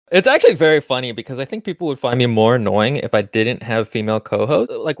It's actually very funny because I think people would find me more annoying if I didn't have female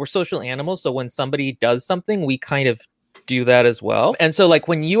co-hosts. Like, we're social animals, so when somebody does something, we kind of do that as well. And so, like,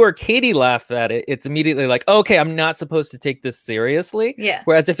 when you or Katie laugh at it, it's immediately like, okay, I'm not supposed to take this seriously. Yeah.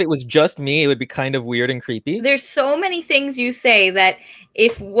 Whereas if it was just me, it would be kind of weird and creepy. There's so many things you say that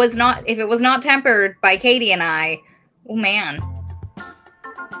if it was not tempered by Katie and I, oh man.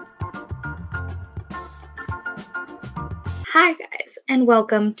 Hi, guys, and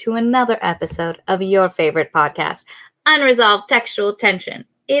welcome to another episode of your favorite podcast, Unresolved Textual Tension.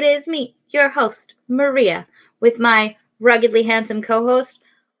 It is me, your host, Maria, with my ruggedly handsome co-host,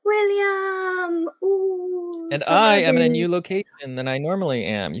 William. Ooh, and so I am in a rugged. new location than I normally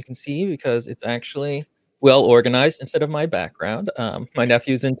am. You can see because it's actually well organized instead of my background. My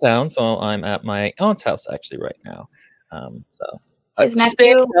nephew's in town, so I'm at my aunt's house actually right now. His nephew-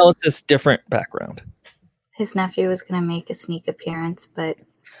 staying analysis, different background. His nephew was going to make a sneak appearance, but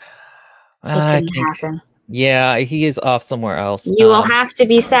it didn't happen. Yeah, he is off somewhere else. You will have to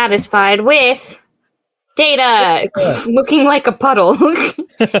be satisfied with Data looking like a puddle.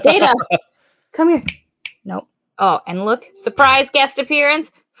 Data, come here. Nope. Oh, and look, surprise guest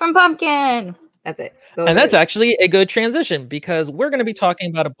appearance from Pumpkin. That's it. That's actually a good transition because we're going to be talking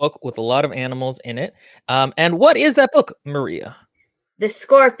about a book with a lot of animals in it. And what is that book, Maria? The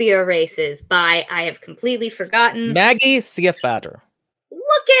Scorpio Races by, I have completely forgotten, Maggie Stiefvater.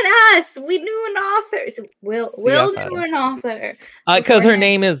 Look at us. We knew an author. Will knew an author. Because her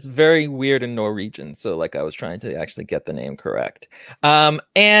name is very weird in Norwegian. So like I was trying to actually get the name correct.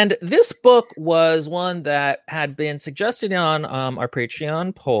 And this book was one that had been suggested on our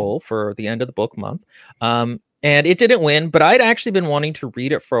Patreon poll for the end of the book month. And it didn't win, but I'd actually been wanting to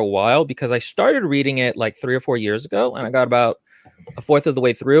read it for a while because I started reading it like 3 or 4 years ago. And I got about a fourth of the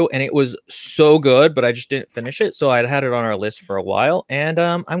way through, and it was so good, but I just didn't finish it. So I'd had it on our list for a while, and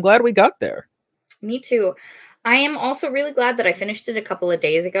I'm glad we got there. Me too. I am also really glad that I finished it a couple of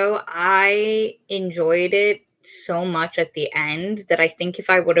days ago. I enjoyed it so much at the end that I think if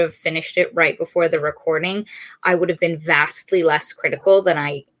I would have finished it right before the recording, I would have been vastly less critical than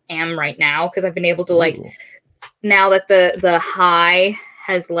I am right now, because I've been able to now that the high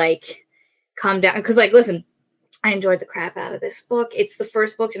has come down, because listen, I enjoyed the crap out of this book. It's the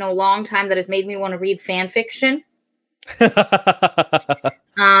first book in a long time that has made me want to read fan fiction. But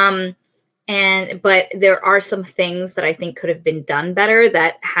there are some things that I think could have been done better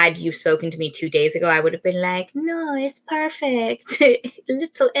that had you spoken to me 2 days ago, I would have been like, no, it's perfect.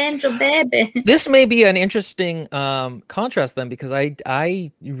 Little angel baby. This may be an interesting contrast then, because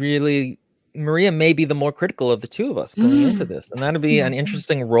I really... Maria may be the more critical of the two of us going into this, and that'd be an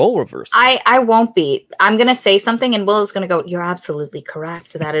interesting role reversal. I won't be. I'm going to say something, and Will is going to go, you're absolutely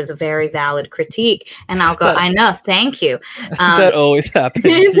correct. That is a very valid critique. And I'll go, I know, thank you. That always happens.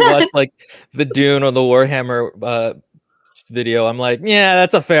 If you watch like the Dune or the Warhammer video, I'm like, yeah,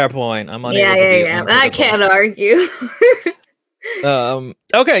 that's a fair point. I'm unable to be uncritical. I can't argue.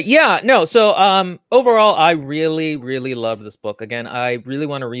 Okay, yeah, no, so overall I really love this book. Again, I really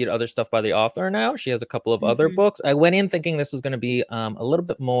want to read other stuff by the author now. She has a couple of other books. I went in thinking this was going to be a little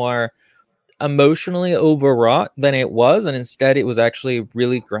bit more emotionally overwrought than it was, and instead it was actually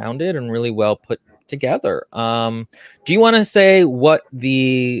really grounded and really well put together. Do you want to say what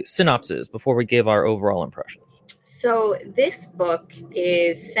the synopsis is before we give our overall impressions? So this book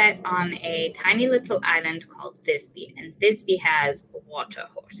is set on a tiny little island called Thisbe, and Thisbe has water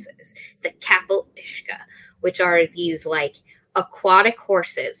horses, the Kapellishka, which are these aquatic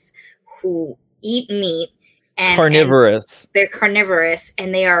horses who eat meat and carnivorous. They're carnivorous,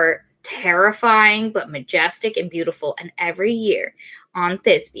 and they are terrifying but majestic and beautiful. And every year on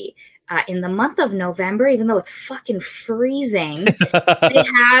Thisbe, in the month of November, even though it's fucking freezing, they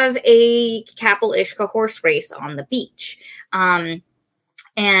have a Kapellishka horse race on the beach. The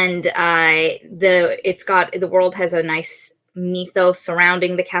world has a nice mythos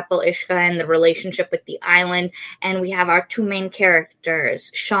surrounding the Kapellishka and the relationship with the island. And we have our two main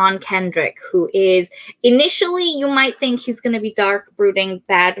characters, Sean Kendrick, who is initially, you might think he's going to be dark, brooding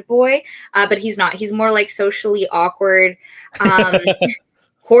bad boy, but he's not. He's more like socially awkward,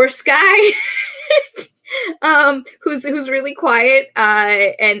 horse guy who's really quiet,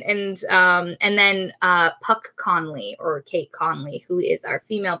 and then Puck Conley, or Kate Conley, who is our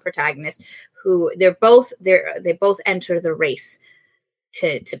female protagonist, who they both enter the race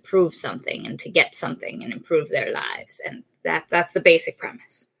to prove something and to get something and improve their lives, and that's the basic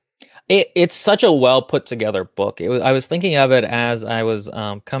premise. It's such a well put together book. I was thinking of it as I was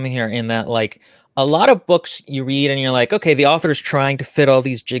coming here, in that a lot of books you read and you're like, okay, the author's trying to fit all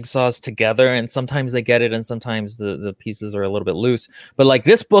these jigsaws together, and sometimes they get it and sometimes the pieces are a little bit loose. But like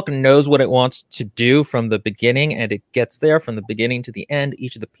this book knows what it wants to do from the beginning, and it gets there from the beginning to the end.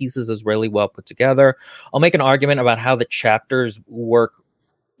 Each of the pieces is really well put together. I'll make an argument about how the chapters work.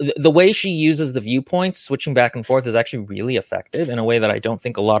 The way she uses the viewpoints, switching back and forth, is actually really effective in a way that I don't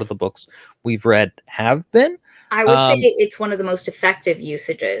think a lot of the books we've read have been. I would say it's one of the most effective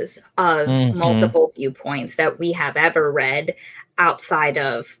usages of multiple viewpoints that we have ever read outside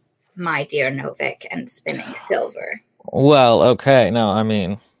of My Dear Novik and Spinning Silver. Well, okay. No, I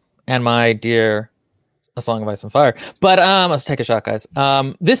mean, and My Dear A Song of Ice and Fire. But let's take a shot, guys.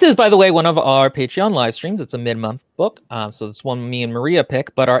 This is, by the way, one of our Patreon live streams. It's a mid-month book. So it's one me and Maria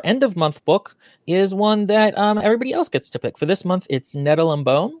pick. But our end-of-month book is one that everybody else gets to pick. For this month, it's Nettle and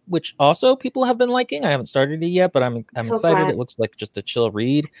Bone, which also people have been liking. I haven't started it yet, but I'm so excited. Glad. It looks like just a chill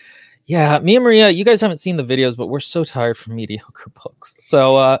read. Yeah, me and Maria, you guys haven't seen the videos, but we're so tired from mediocre books.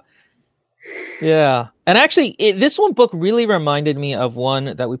 So, yeah. And actually, this one book really reminded me of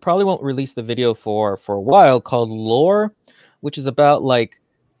one that we probably won't release the video for a while, called Lore, which is about like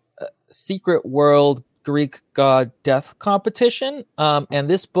secret world Greek god death competition. And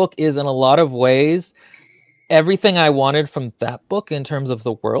this book is in a lot of ways everything I wanted from that book in terms of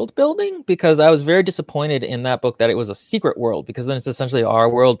the world building, because I was very disappointed in that book that it was a secret world, because then it's essentially our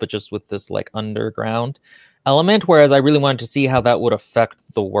world, but just with this like underground element, whereas I really wanted to see how that would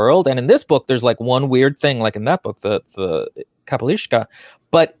affect the world. And in this book, there's like one weird thing, like in that book, the Kapalishka,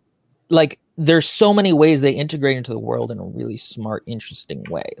 but like there's so many ways they integrate into the world in a really smart, interesting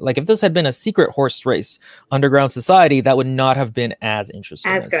way. Like if this had been a secret horse race underground society, that would not have been as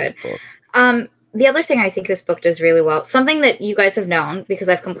interesting as good. This book. The other thing I think this book does really well, something that you guys have known because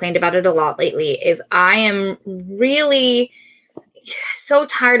I've complained about it a lot lately, is I am really so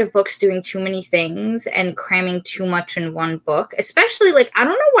tired of books doing too many things and cramming too much in one book. Especially, like, I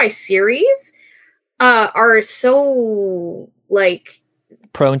don't know why series are so, like...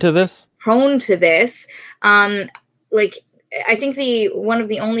 Prone to this. Like, I think one of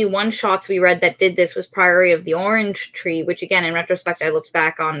the only one-shots we read that did this was Priory of the Orange Tree, which, again, in retrospect, I looked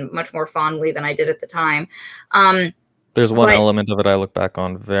back on much more fondly than I did at the time. There's one element of it I look back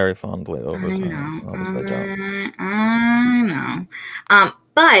on very fondly over time. I know.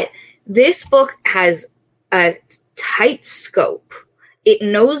 But this book has a tight scope. It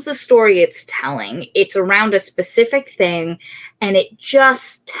knows the story it's telling. It's around a specific thing, and it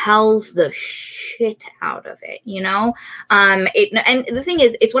just tells the shit out of it, you know? And the thing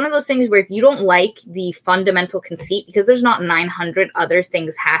is, it's one of those things where if you don't like the fundamental conceit, because there's not 900 other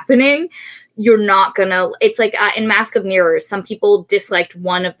things happening, you're not gonna... It's like in Mask of Mirrors, some people disliked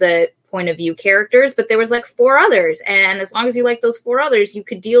one of the point of view characters, but there was like 4 others. And as long as you like those 4 others, you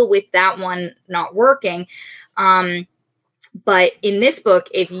could deal with that one not working. But in this book,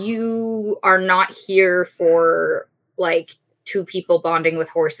 if you are not here for like 2 people bonding with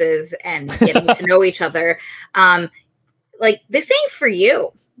horses and getting to know each other, like this ain't for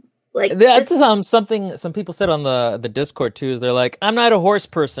you. Like that's something some people said on the Discord too, is they're like, I'm not a horse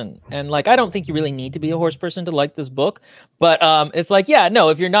person. And like, I don't think you really need to be a horse person to like this book. But it's like, yeah, no,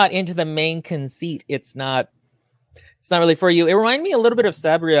 if you're not into the main conceit, it's not really for you. It reminded me a little bit of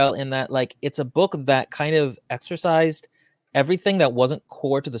Sabriel in that like it's a book that kind of exercised everything that wasn't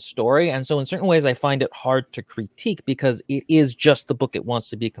core to the story. And so in certain ways, I find it hard to critique because it is just the book it wants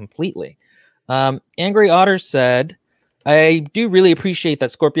to be completely. Angry Otter said, I do really appreciate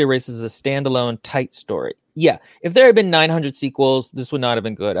that Scorpio Race is a standalone, tight story. Yeah, if there had been 900 sequels, this would not have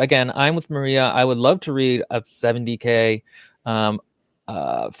been good. Again, I'm with Maria. I would love to read a 70K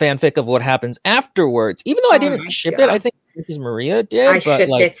fanfic of what happens afterwards. Even though I didn't ship it, I think Maria did. I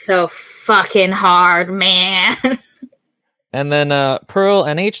shipped it so fucking hard, man. And then Pearl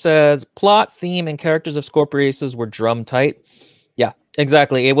NH says, plot, theme, and characters of Scorpio Races were drum tight. Yeah,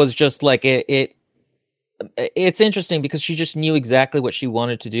 exactly. It was just like it's interesting because she just knew exactly what she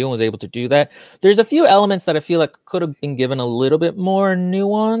wanted to do and was able to do that. There's a few elements that I feel like could have been given a little bit more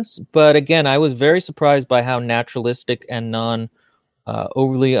nuance. But again, I was very surprised by how naturalistic and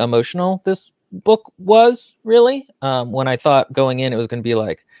overly emotional this book was, really. When I thought going in, it was going to be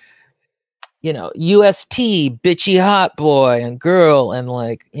like, you know, UST, bitchy hot boy and girl, and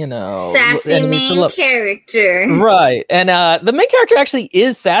like, you know, sassy main character. Right. And the main character actually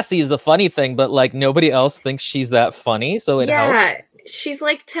is sassy, is the funny thing, but like nobody else thinks she's that funny. So it helps. Yeah, she's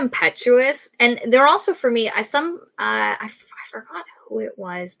like tempestuous. And they're also, for me, I forgot who it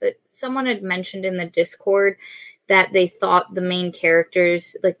was, but someone had mentioned in the Discord that they thought the main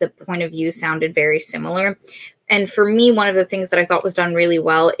characters, like the point of view sounded very similar. And for me, one of the things that I thought was done really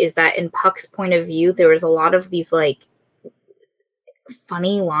well is that in Puck's point of view, there was a lot of these like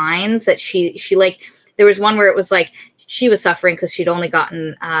funny lines that she like. There was one where it was like she was suffering because she'd only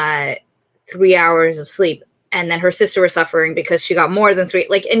gotten 3 hours of sleep, and then her sister was suffering because she got more than 3.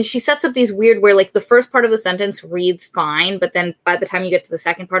 Like, and she sets up these weird where like the first part of the sentence reads fine, but then by the time you get to the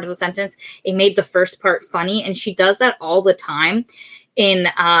second part of the sentence, it made the first part funny. And she does that all the time in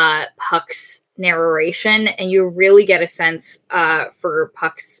Puck's narration, and you really get a sense for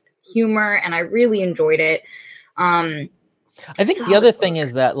Puck's humor, and I really enjoyed it. I think the other thing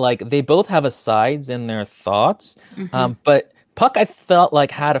is that like they both have asides in their thoughts, but Puck I felt like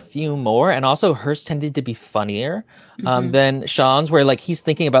had a few more, and also hers tended to be funnier than Sean's, where like he's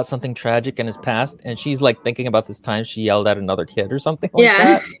thinking about something tragic in his past, and she's like thinking about this time she yelled at another kid or something like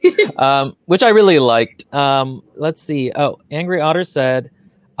that, which I really liked. Let's see. Oh, Angry Otter said,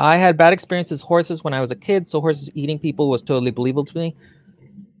 I had bad experiences with horses when I was a kid, so horses eating people was totally believable to me.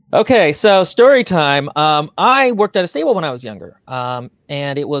 Okay, so story time. I worked at a stable when I was younger,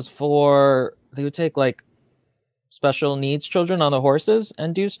 and it was they would take like special needs children on the horses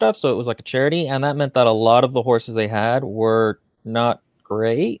and do stuff. So it was like a charity, and that meant that a lot of the horses they had were not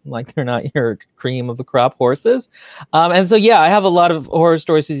great. Like they're not your cream of the crop horses. And so yeah, I have a lot of horror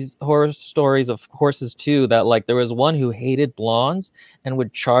stories of horses too. That like there was one who hated blondes and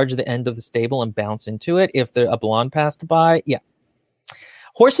would charge the end of the stable and bounce into it if a blonde passed by. Yeah.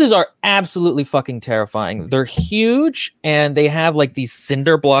 Horses are absolutely fucking terrifying. They're huge, and they have like these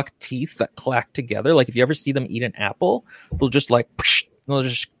cinder block teeth that clack together. Like if you ever see them eat an apple, they'll just like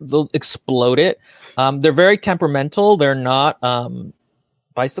they'll explode it. They're very temperamental. They're not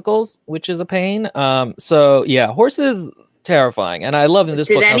bicycles, which is a pain. So yeah, horses terrifying, and I love in this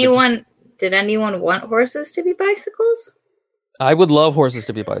book. Did anyone want horses to be bicycles? I would love horses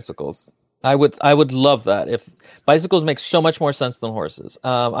to be bicycles. I would love that. If bicycles make so much more sense than horses.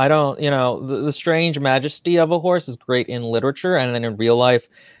 I don't, the strange majesty of a horse is great in literature, and then in real life,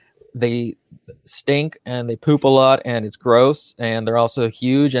 they stink and they poop a lot, and it's gross, and they're also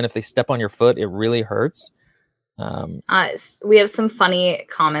huge. And if they step on your foot, it really hurts. We have some funny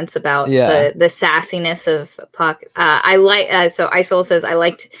comments about the sassiness of Puck. I like so Icefield says I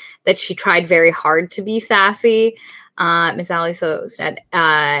liked that she tried very hard to be sassy. Miss Ali said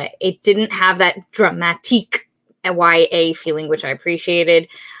it didn't have that dramatique YA feeling, which I appreciated.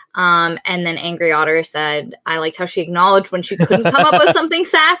 And then Angry Otter said, I liked how she acknowledged when she couldn't come up with something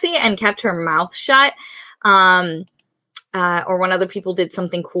sassy and kept her mouth shut. Or when other people did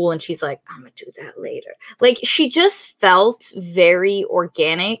something cool and she's like, I'm going to do that later. Like, she just felt very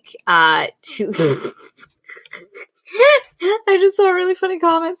organic to... I just saw a really funny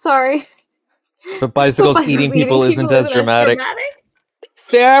comment. Sorry. But bicycles eating people isn't as dramatic.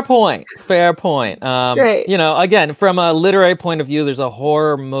 Fair point. Right. Again, from a literary point of view, there's a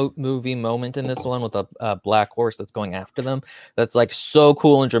horror movie moment in this one with a black horse that's going after them. That's like so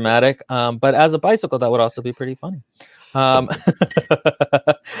cool and dramatic. But as a bicycle, that would also be pretty funny. I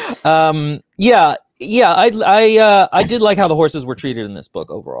did like how the horses were treated in this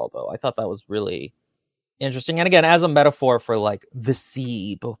book overall, though. I thought that was really interesting. And again, as a metaphor for like the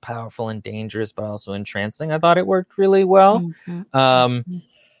sea, both powerful and dangerous, but also entrancing, I thought it worked really well.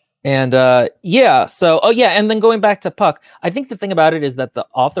 And and then going back to Puck, I think the thing about it is that the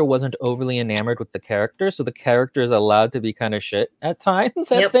author wasn't overly enamored with the character, so the character is allowed to be kind of shit at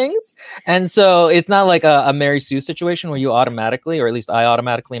times at things. And so it's not like a Mary Sue situation where you automatically, or at least I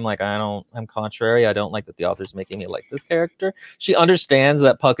automatically am like, I'm contrary. I don't like that the author's making me like this character. She understands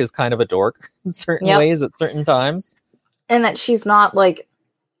that Puck is kind of a dork in certain ways at certain times. And that she's not like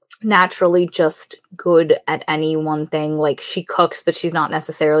naturally just good at any one thing. Like, she cooks, but she's not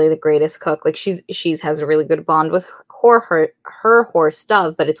necessarily the greatest cook. Like, she's has a really good bond with her horse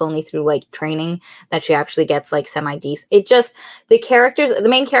stuff, but it's only through like training that she actually gets like semi-decent. It just, the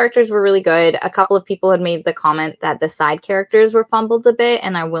main characters were really good. A couple of people had made the comment that the side characters were fumbled a bit,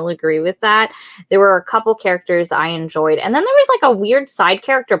 and I will agree with that. There were a couple characters I enjoyed, and then there was like a weird side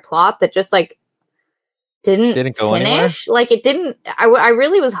character plot that just like didn't go finish anywhere. Like, it didn't. I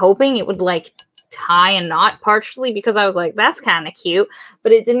really was hoping it would like tie a knot, partially because I was like, that's kind of cute,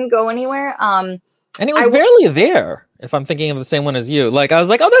 but it didn't go anywhere. And it was barely there, if I'm thinking of the same one as you. Like, I was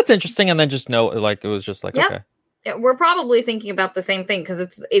like, oh, that's interesting, and then just no, like, it was just like, okay. We're probably thinking about the same thing, because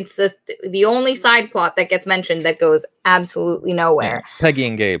it's the only side plot that gets mentioned that goes absolutely nowhere. Peggy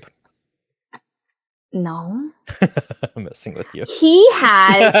and Gabe. No. I'm messing with you. He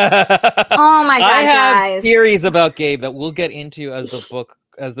has... Oh my God, I have guys. theories about Gabe that we'll get into as the book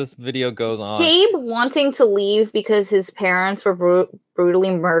as this video goes on. Gabe wanting to leave because his parents were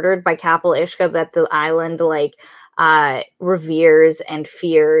brutally murdered by Kapellishka that the island reveres and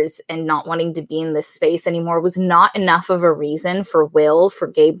fears, and not wanting to be in this space anymore was not enough of a reason for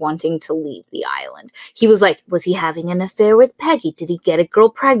Gabe wanting to leave the island. He was like, was he having an affair with Peggy? Did he get a girl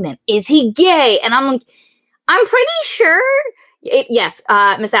pregnant? Is he gay? And I'm like, I'm pretty sure. Yes,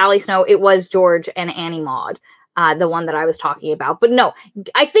 Miss Allie Snow, it was George and Annie Maud, the one that I was talking about. But no,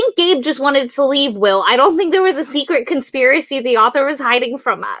 I think Gabe just wanted to leave Will. I don't think there was a secret conspiracy the author was hiding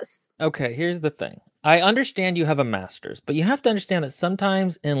from us. Okay, here's the thing. I understand you have a master's, but you have to understand that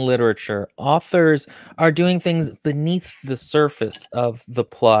sometimes in literature, authors are doing things beneath the surface of the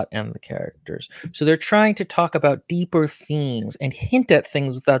plot and the characters. So they're trying to talk about deeper themes and hint at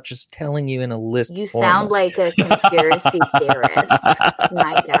things without just telling you in a list. You sound like a conspiracy theorist.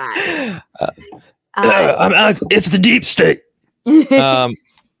 My God. I'm Alex. It's the deep state.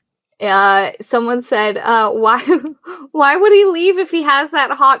 Someone said, why would he leave if he has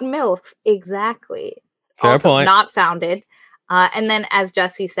that hot MILF? Exactly. Fair also point. Not founded. And then, as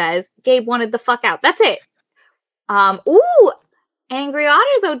Jesse says, Gabe wanted the fuck out. That's it. Ooh, Angry Otter,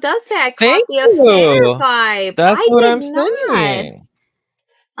 though, does say I caught the affair vibe. That's what I'm saying.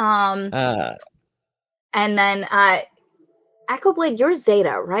 And then, Echo Blade, you're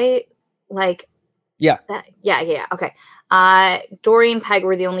Zeta, right? Like, yeah. Yeah. Okay. Dory and Peg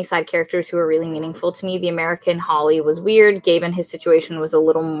were the only side characters who were really meaningful to me. The American Holly was weird. Gabe and his situation was a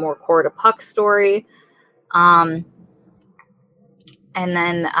little more core to Puck's story. And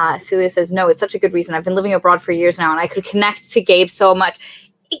then Celia says, no, it's such a good reason. I've been living abroad for years now, and I could connect to Gabe so much.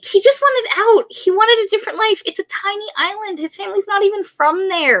 He just wanted out. He wanted a different life. It's a tiny island. His family's not even from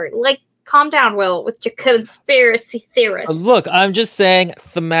there. Like, calm down, Will, with your conspiracy theorists. Look, I'm just saying,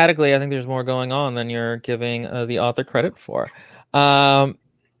 thematically, I think there's more going on than you're giving the author credit for. I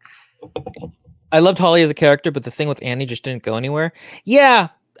loved Holly as a character, but the thing with Annie just didn't go anywhere. Yeah,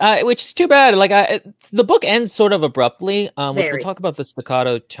 which is too bad. Like, the book ends sort of abruptly, which we'll talk about the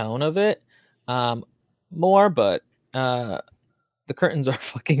staccato tone of it more, but the curtains are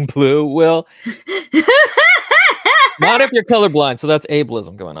fucking blue, Will. Not if you're colorblind, so that's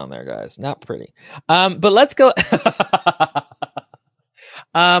ableism going on there, guys. Not pretty. But let's go. But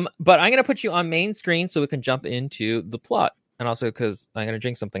I'm going to put you on main screen so we can jump into the plot. And also because I'm going to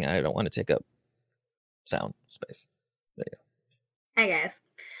drink something and I don't want to take up sound space. There you go. Hi, guys.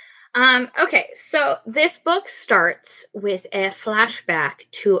 Okay, so this book starts with a flashback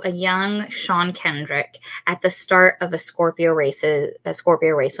to a young Sean Kendrick at the start of a Scorpio race when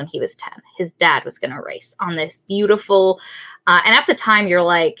he was 10. His dad was going to race on this beautiful, and at the time you're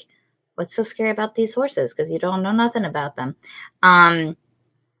like, what's so scary about these horses? Because you don't know nothing about them.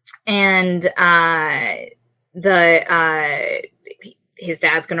 His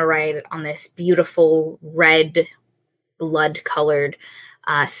dad's going to ride on this beautiful red blood-colored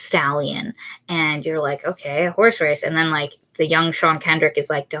stallion, and you're like, okay, a horse race. And then like the young Sean Kendrick is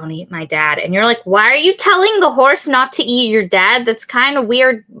like, don't eat my dad, and you're like, why are you telling the horse not to eat your dad? That's kind of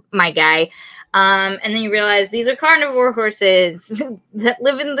weird, my guy. And then you realize these are carnivore horses that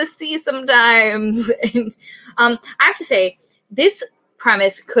live in the sea sometimes. And, I have to say, this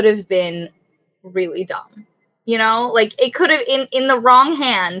premise could have been really dumb. You know, like it could have in the wrong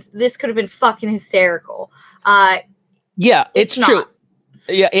hands. This could have been fucking hysterical. Yeah, it's not. true.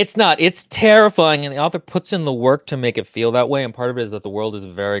 Yeah, it's not. It's terrifying, and the author puts in the work to make it feel that way. And part of it is that the world is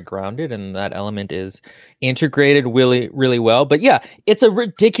very grounded, and that element is integrated really, really well. But yeah, it's a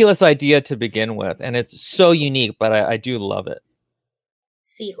ridiculous idea to begin with, and it's so unique. But I do love it.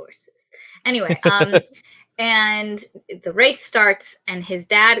 Seahorses. Anyway, and the race starts, and his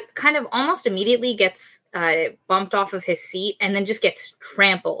dad kind of almost immediately gets bumped off of his seat, and then just gets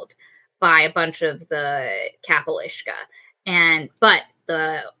trampled by a bunch of the Kapellishka. But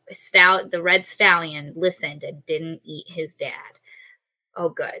the red stallion listened and didn't eat his dad. Oh,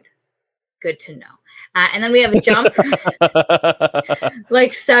 good to know. And then we have a jump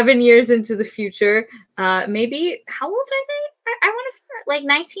like 7 years into the future. Maybe how old are they? I want to like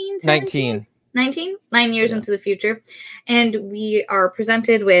 19, 17? 19. 9 years into the future, and we are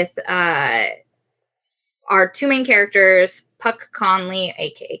presented with our two main characters, Puck Conley,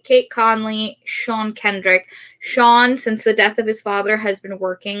 aka Kate Conley, Sean Kendrick. Sean, since the death of his father, has been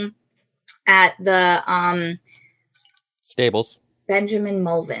working at the stables. Benjamin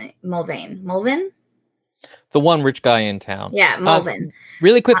Mulvane? The one rich guy in town. Yeah, Mulvane.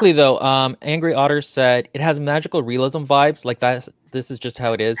 Really quickly though, Angry Otter said it has magical realism vibes. Like that. This is just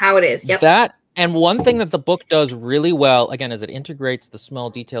how it is. How it is. Yep. That. And one thing that the book does really well, again, is it integrates the small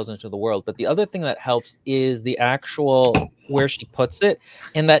details into the world. But the other thing that helps is the actual where she puts it,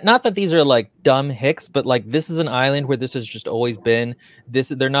 and that not that these are like dumb hicks, but like this is an island where this has just always been.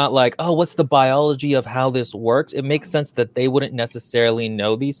 They're not like, oh, what's the biology of how this works? It makes sense that they wouldn't necessarily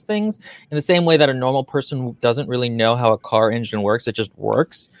know these things in the same way that a normal person doesn't really know how a car engine works. It just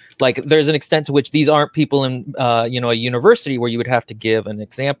works. Like there's an extent to which these aren't people in a university where you would have to give an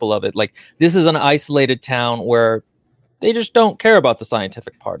example of it. Like this is an isolated town where they just don't care about the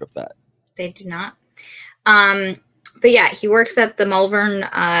scientific part of that. They do not. But yeah, he works at the Malvern.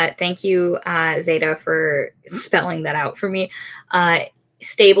 Thank you, Zeta, for spelling that out for me.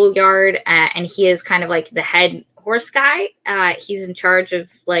 Stable yard, and he is kind of like the head horse guy. He's in charge of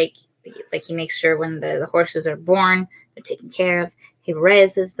like he makes sure when the horses are born, they're taken care of. He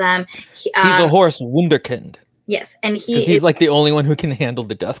raises them. He's a horse wunderkind. Yes, and he's like the only one who can handle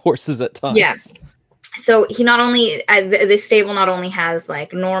the death horses at times. Yes. So he not only this stable not only has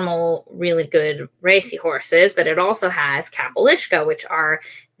like normal, really good racy horses, but it also has Kapelishka, which are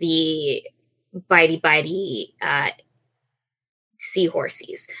the bitey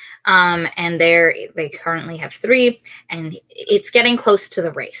seahorses. And they currently have 3, and it's getting close to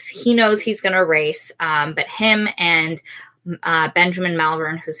the race. He knows he's going to race, but him and Benjamin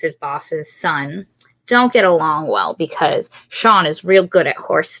Malvern, who's his boss's son, don't get along well because Sean is real good at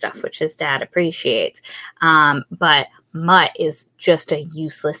horse stuff, which his dad appreciates. But Mutt is just a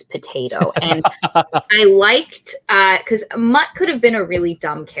useless potato. And I liked, because Mutt could have been a really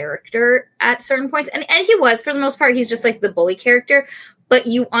dumb character at certain points. And he was, for the most part, he's just like the bully character. But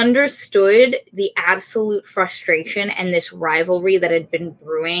you understood the absolute frustration and this rivalry that had been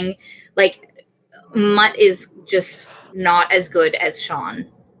brewing. Like, Mutt is just not as good as Sean.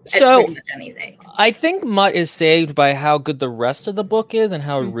 So pretty much anything. I think Mutt is saved by how good the rest of the book is and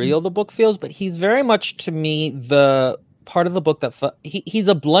how real the book feels, but he's very much to me the part of the book that he's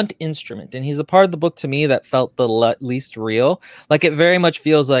a blunt instrument, and he's the part of the book to me that felt the least real. Like it very much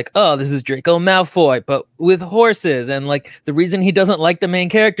feels like, oh, this is Draco Malfoy, but with horses, and like the reason he doesn't like the main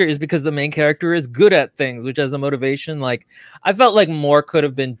character is because the main character is good at things, which as a motivation, like I felt like more could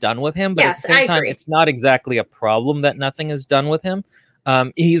have been done with him, but at the same time, it's not exactly a problem that nothing is done with him.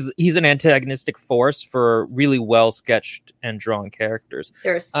 He's an antagonistic force for really well sketched and drawn characters.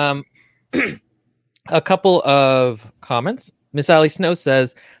 There's a couple of comments. Miss Allie Snow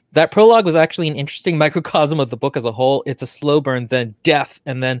says that prologue was actually an interesting microcosm of the book as a whole. It's a slow burn, then death,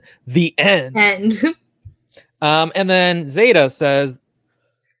 and then the end. And then Zeta says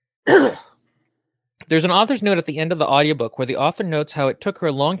there's an author's note at the end of the audiobook where the author notes how it took her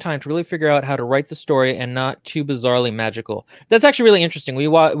a long time to really figure out how to write the story and not too bizarrely magical. That's actually really interesting. We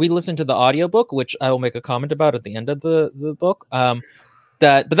listened to the audiobook, which I will make a comment about at the end of the book.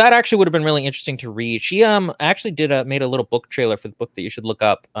 But that actually would have been really interesting to read. She actually made a little book trailer for the book that you should look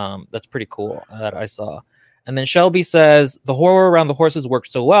up. That's pretty cool that I saw. And then Shelby says, the horror around the horses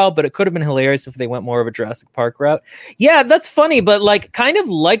worked so well, but it could have been hilarious if they went more of a Jurassic Park route. Yeah, that's funny, but like kind of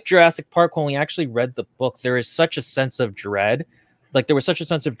like Jurassic Park, when we actually read the book, there is such a sense of dread. Like there was such a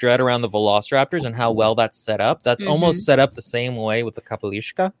sense of dread around the Velociraptors and how well that's set up. That's almost set up the same way with the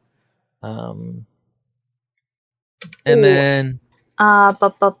Kapelishka. And then... Yeah,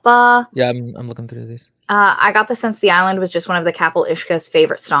 I'm looking through these. I got the sense the island was just one of the Kapelishka's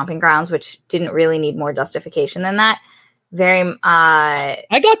favorite stomping grounds, which didn't really need more justification than that.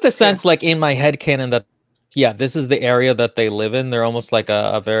 I got the sense, like in my head canon, that this is the area that they live in. They're almost like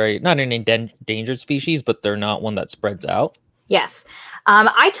a very not an endangered species, but they're not one that spreads out. Yes,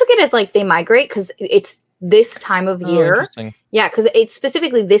 I took it as like they migrate because it's this time of year. Yeah, because it's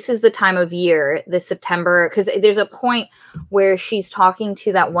specifically this is the time of year, this September, because there's a point where she's talking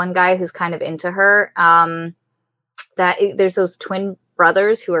to that one guy who's kind of into her. There's those twin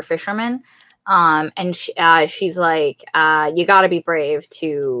brothers who are fishermen. And she's like, you got to be brave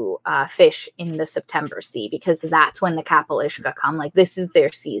to fish in the September sea because that's when the Kapelishka come. Like this is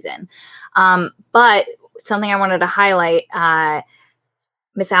their season. But something I wanted to highlight,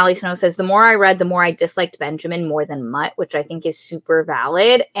 Miss Allie Snow says, the more I read, the more I disliked Benjamin more than Mutt, which I think is super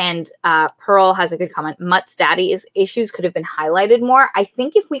valid. And Pearl has a good comment. Mutt's daddy issues could have been highlighted more. I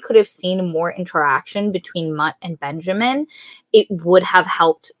think if we could have seen more interaction between Mutt and Benjamin, it would have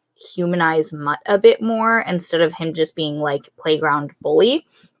helped humanize Mutt a bit more instead of him just being like playground bully.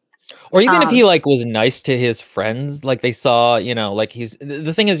 Or even if he like was nice to his friends, like they saw, like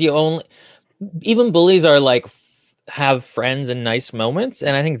the thing is even bullies are like have friends and nice moments,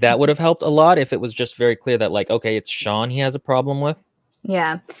 and I think that would have helped a lot if it was just very clear that like, okay, it's Sean he has a problem with.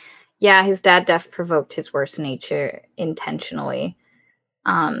 Yeah, his dad provoked his worst nature intentionally.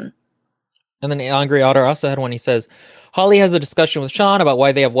 And then Angry Otter also had one. He says, Holly has a discussion with Sean about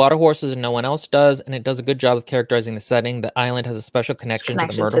why they have water horses and no one else does, and it does a good job of characterizing the setting. The island has a special connection to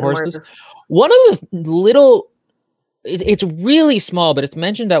the murder horses. One of the little... It's really small, but it's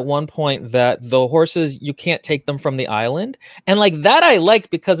mentioned at one point that the horses, you can't take them from the island. And like that I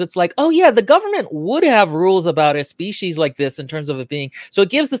liked because it's like, oh yeah, the government would have rules about a species like this in terms of it being... So it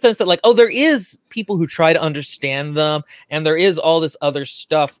gives the sense that like, oh, there is people who try to understand them and there is all this other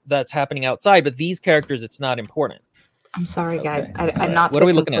stuff that's happening outside, but these characters, it's not important. I'm sorry, guys. I'm not... What are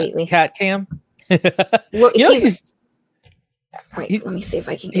we looking at? Cat cam? Well, wait, let me see if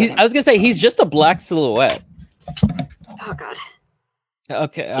I can get him. I was going to say, he's just a black silhouette. Oh god.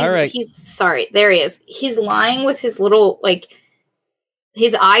 Okay, all right. He's sorry. There he is. He's lying with his little, like,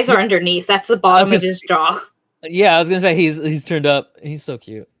 his eyes are underneath. That's the bottom of his jaw. Yeah, I was gonna say he's turned up. He's so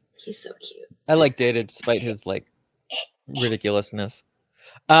cute. He's so cute. I like Data despite his like ridiculousness.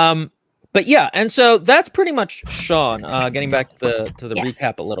 But yeah, and so that's pretty much Sean. Getting back to the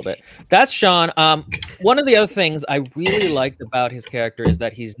recap a little bit. That's Sean. One of the other things I really liked about his character is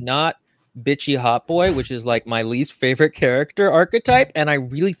that he's not bitchy hot boy, which is like my least favorite character archetype, and I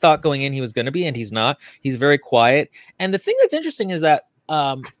really thought going in he was going to be, and he's not. He's very quiet. And the thing that's interesting is that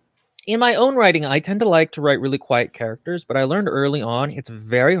in my own writing, I tend to like to write really quiet characters, but I learned early on it's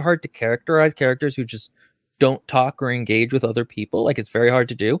very hard to characterize characters who just don't talk or engage with other people. Like, it's very hard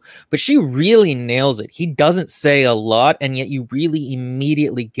to do, but she really nails it. He doesn't say a lot, and yet you really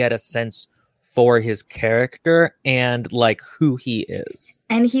immediately get a sense for his character and like who he is.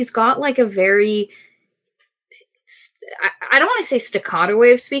 And he's got like a very, I don't want to say staccato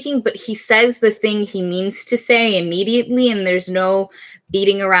way of speaking, but he says the thing he means to say immediately, and there's no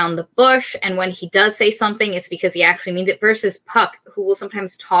beating around the bush. And when he does say something, it's because he actually means it, versus Puck, who will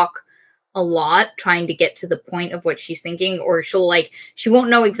sometimes talk a lot trying to get to the point of what she's thinking, or she won't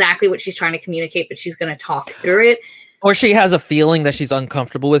know exactly what she's trying to communicate, but she's going to talk through it. Or she has a feeling that she's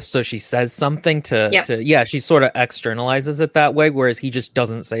uncomfortable with, so she says something she sort of externalizes it that way, whereas he just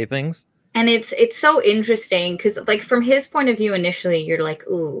doesn't say things. And it's so interesting because, like, from his point of view, initially you're like,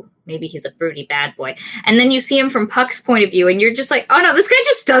 ooh, maybe he's a broody bad boy. And then you see him from Puck's point of view, and you're just like, oh no, this guy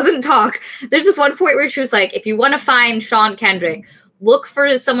just doesn't talk. There's this one point where she was like, if you want to find Sean Kendrick, look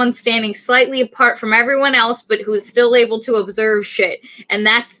for someone standing slightly apart from everyone else, but who's still able to observe shit. And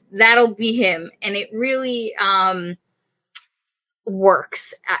that'll be him. And it really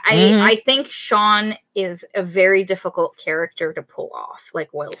works. I think Sean is a very difficult character to pull off,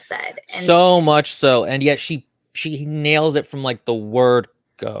 like Will said. And so much so. And yet she nails it from like the word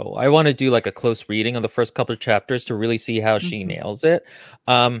go. I want to do like a close reading of the first couple of chapters to really see how she nails it.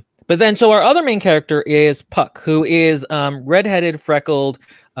 But then, so our other main character is Puck, who is redheaded, freckled,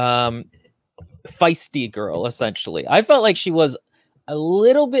 feisty girl, essentially. I felt like she was a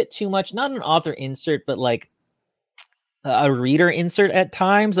little bit too much, not an author insert, but like a reader insert at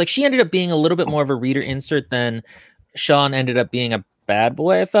times. Like, she ended up being a little bit more of a reader insert than Sean ended up being a bad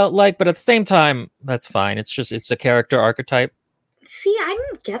boy, I felt like. But at the same time, that's fine. It's a character archetype. See, I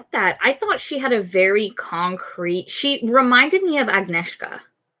didn't get that. I thought she had a very concrete... She reminded me of Agnieszka.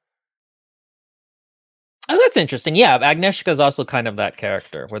 Oh, that's interesting. Yeah, Agnieszka is also kind of that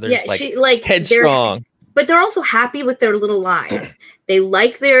character where they're just like headstrong. But they're also happy with their little lives. They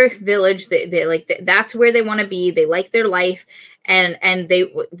like their village. They like that's where they want to be. They like their life, and they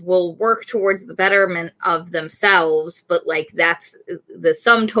will work towards the betterment of themselves. But like, that's the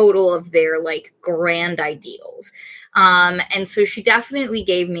sum total of their like grand ideals. And so she definitely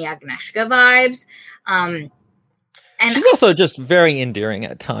gave me Agnieszka vibes. And she's also just very endearing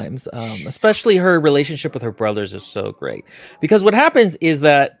at times. Especially her relationship with her brothers is so great, because what happens is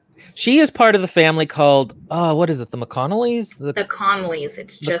that she is part of the family called, what is it? The McConnellys? The Connellys.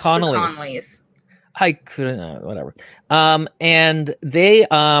 It's just the Connellys. I couldn't, whatever. And they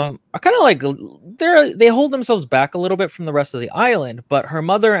are kind of like, they hold themselves back a little bit from the rest of the island, but her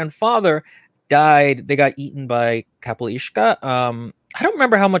mother and father died. They got eaten by Kapliszka. I don't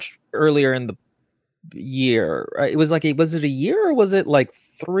remember how much earlier in the year. It was like, was it a year or was it like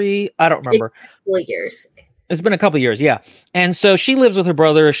 3? I don't remember. A couple of years. It's been a couple of years, yeah. And so she lives with her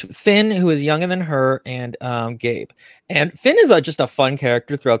brother, Finn, who is younger than her, and Gabe. And Finn is just a fun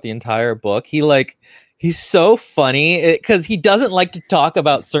character throughout the entire book. He's so funny because he doesn't like to talk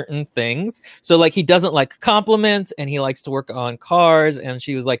about certain things. So like, he doesn't like compliments, and he likes to work on cars. And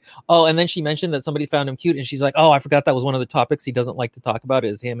she was like, oh, and then she mentioned that somebody found him cute, and she's like, oh, I forgot that was one of the topics he doesn't like to talk about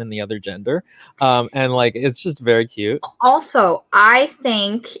is him and the other gender. And like, it's just very cute. Also, I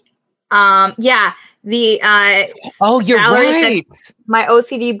think, the you're right. My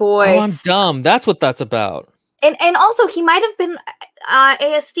OCD boy. Oh, I'm dumb. That's what that's about. And also, he might have been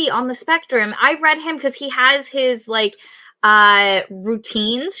ASD on the spectrum. I read him because he has his like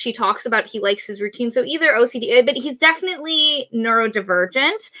routines. She talks about he likes his routine. So either OCD, but he's definitely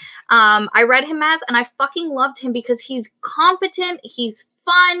neurodivergent. I read him as, and I fucking loved him because he's competent, he's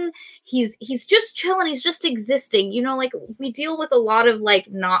fun, he's just chilling, he's just existing. You know, like we deal with a lot of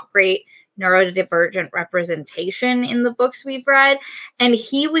like not great neurodivergent representation in the books we've read, and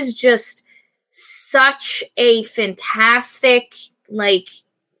he was just such a fantastic like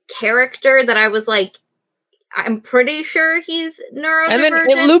character that I was like, I'm pretty sure he's neurodivergent. And then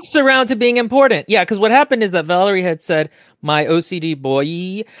it loops around to being important. Yeah, because what happened is that Valerie had said, my OCD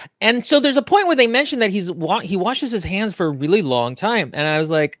boy. And so there's a point where they mentioned that he washes his hands for a really long time. And I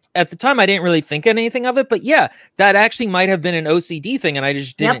was like, at the time, I didn't really think anything of it. But yeah, that actually might have been an OCD thing, and I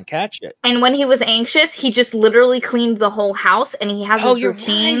just didn't catch it. And when he was anxious, he just literally cleaned the whole house, and he has his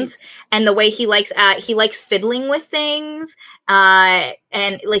routines. Right. And the way he likes fiddling with things.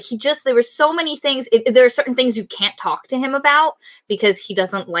 And like there were so many things. There are certain things you can't talk to him about because he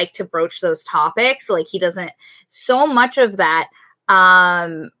doesn't like to broach those topics. Like he doesn't, so much of that,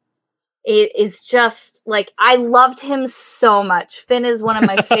 it is just like, I loved him so much. Finn is one of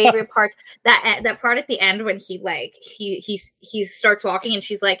my favorite parts. That part at the end when he starts walking and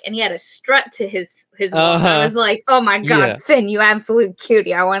she's like, and he had a strut to his walk. I was like, oh my God, yeah. Finn, you absolute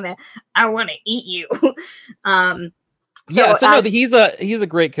cutie. I want to eat you. He's a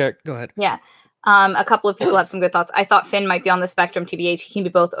great character. Go ahead. Yeah. A couple of people have some good thoughts. I thought Finn might be on the spectrum, TBH. He can be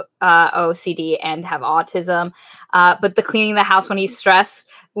both OCD and have autism. But the cleaning the house when he's stressed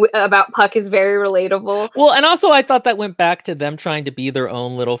about Puck is very relatable. Well, and also I thought that went back to them trying to be their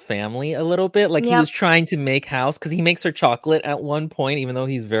own little family a little bit. Like he was trying to make house because he makes her chocolate at one point, even though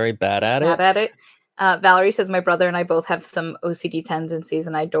he's very bad at it. Valerie says, my brother and I both have some OCD tendencies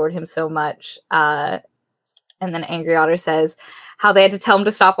and I adored him so much. And then Angry Otter says how they had to tell him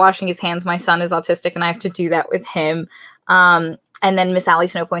to stop washing his hands. My son is autistic and I have to do that with him. And then Miss Allie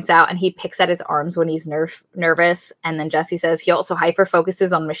Snow points out, and he picks at his arms when he's nervous. And then Jesse says he also hyper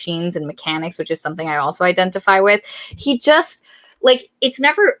focuses on machines and mechanics, which is something I also identify with. He just, like, it's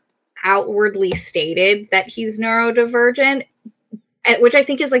never outwardly stated that he's neurodivergent, which I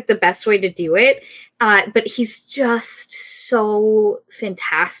think is like the best way to do it. But he's just so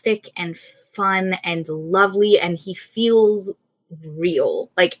fantastic and fun and lovely, and he feels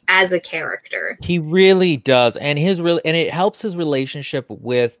real, like as a character. He really does, and it helps his relationship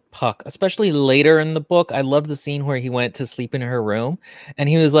with Puck, especially later in the book. I love the scene where he went to sleep in her room, and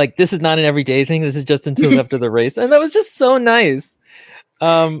he was like, "This is not an everyday thing. This is just until after the race," and that was just so nice.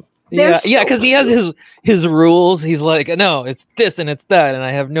 Because he has his rules. He's like, "No, it's this and it's that," and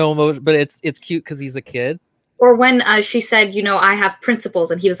I have no emotion, but it's cute because he's a kid. Or when she said, I have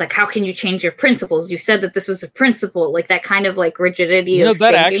principles, and he was like, how can you change your principles? You said that this was a principle, like that kind of like rigidity. That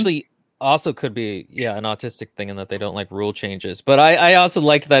thinking. Actually also could be, an autistic thing in that they don't like rule changes. But I also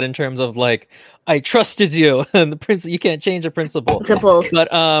liked that in terms of like, I trusted you and the principle, you can't change a principle. Principles. But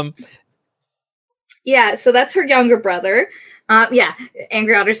so that's her younger brother.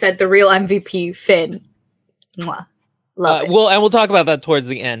 Angry Otter said the real MVP, Finn. Mwah. Love it. Well, and we'll talk about that towards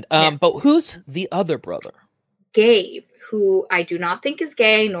the end. But who's the other brother? Gabe, who I do not think is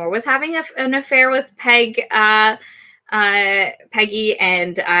gay, nor was having an affair with Peggy,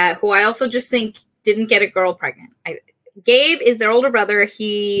 and who I also just think didn't get a girl pregnant. Gabe is their older brother.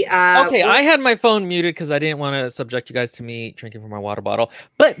 He I had my phone muted because I didn't want to subject you guys to me drinking from my water bottle.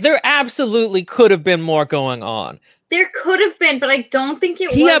 But there absolutely could have been more going on. There could have been, but I don't think it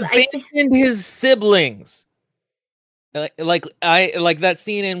was. He abandoned his siblings. Like that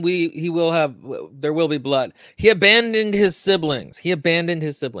scene in There Will Be Blood. He abandoned his siblings.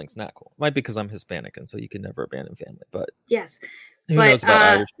 Not cool. Might be because I'm Hispanic, and so you can never abandon family. But yes, who knows about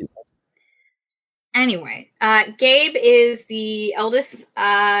Irish people? Anyway, Gabe is the eldest.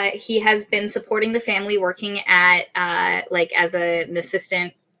 He has been supporting the family, working at as an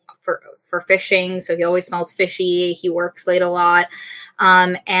assistant for fishing. So he always smells fishy. He works late a lot.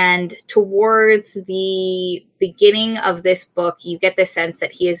 And towards the beginning of this book, you get the sense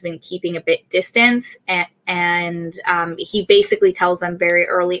that he has been keeping a bit distance. And he basically tells them very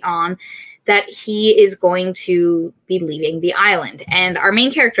early on that he is going to be leaving the island. And our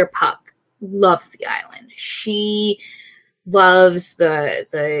main character, Puck, loves the island. She loves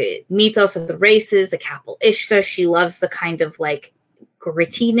the mythos of the races, the Kapell Ishka. She loves the kind of like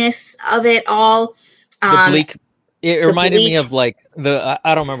grittiness of it all. The bleak. It reminded me of like I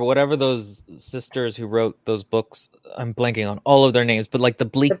don't remember, whatever those sisters who wrote those books. I'm blanking on all of their names, but like the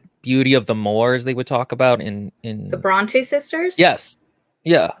bleak beauty of the moors they would talk about in the Bronte sisters. Yes.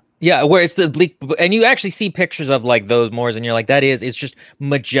 Yeah. Yeah, where it's the bleak, and you actually see pictures of like those moors, and you're like, it's just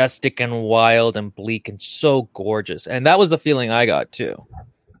majestic and wild and bleak and so gorgeous. And that was the feeling I got too.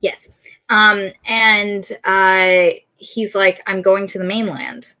 Yes. And he's like, I'm going to the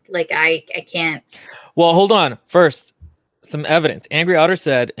mainland. Like, I can't. Well, hold on. First, some evidence. Angry Otter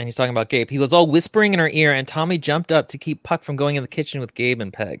said, and he's talking about Gabe, he was all whispering in her ear, and Tommy jumped up to keep Puck from going in the kitchen with Gabe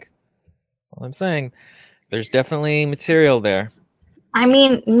and Peg. That's all I'm saying. There's definitely material there. I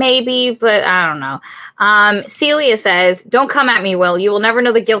mean, maybe, but I don't know. Celia says, "Don't come at me, Will. You will never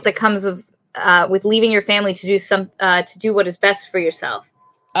know the guilt that comes of with leaving your family to do what is best for yourself."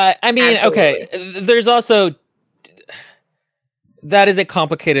 I mean, Absolutely. okay. There's also that is a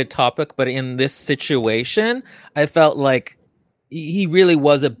complicated topic, but in this situation, I felt like he really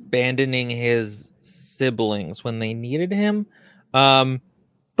was abandoning his siblings when they needed him.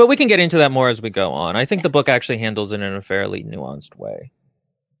 But we can get into that more as we go on. I think the book actually handles it in a fairly nuanced way.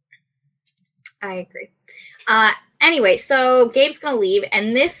 I agree. Anyway, so Gabe's going to leave,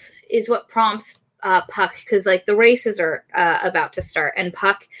 and this is what prompts Puck, because like the races are about to start, and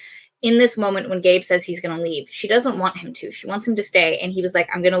Puck, in this moment when Gabe says he's going to leave, she doesn't want him to. She wants him to stay, and he was like,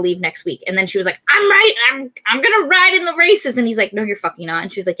 "I'm going to leave next week." And then she was like, I'm going to ride in the races. And he's like, "No, you're fucking not."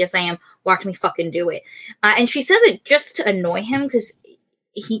 And she's like, "Yes, I am. Watch me fucking do it." And she says it just to annoy him, because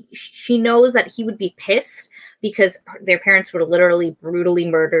she knows that he would be pissed because their parents were literally brutally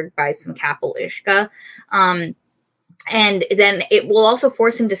murdered by some Kapel Ishka. And then it will also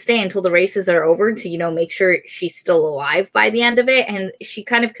force him to stay until the races are over to, make sure she's still alive by the end of it. And she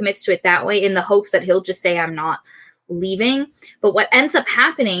kind of commits to it that way in the hopes that he'll just say, "I'm not leaving." But what ends up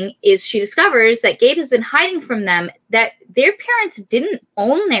happening is she discovers that Gabe has been hiding from them, that their parents didn't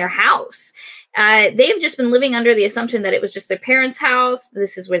own their house. They've just been living under the assumption that it was just their parents' house.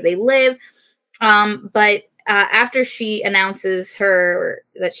 This is where they live. But after she announces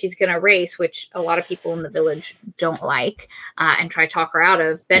that she's going to race, which a lot of people in the village don't like, and try to talk her out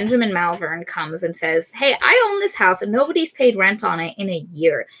of, Benjamin Malvern comes and says, "Hey, I own this house and nobody's paid rent on it in a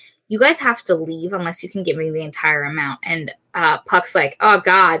year. You guys have to leave unless you can give me the entire amount." And Puck's like, "Oh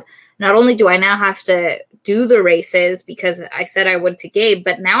God, not only do I now have to do the races because I said I would to Gabe,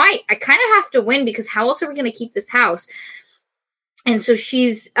 but now I kind of have to win, because how else are we going to keep this house?" And so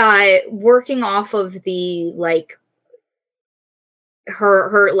she's working off of the, like,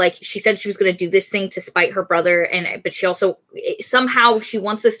 her like, she said she was going to do this thing to spite her brother, but she also somehow she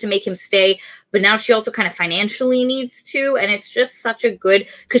wants this to make him stay, but now she also kind of financially needs to. And it's just such a good,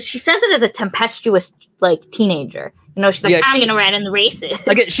 because she says it as a tempestuous, like, teenager. She's like, "I'm going to ride in the races."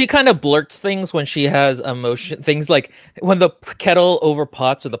 Again, she kind of blurts things when she has emotion. Things like when the kettle over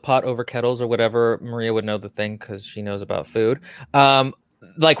pots or the pot over kettles or whatever. Maria would know the thing because she knows about food.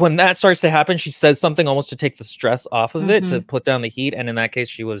 Like when that starts to happen, she says something almost to take the stress off of it, to put down the heat. And in that case,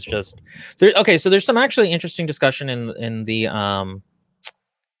 she was just there. Okay, so there's some actually interesting discussion in the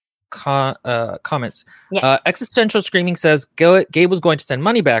comments. Yes. Existential Screaming says Gabe was going to send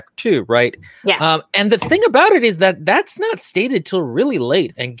money back too, right? Yeah. And the thing about it is that that's not stated till really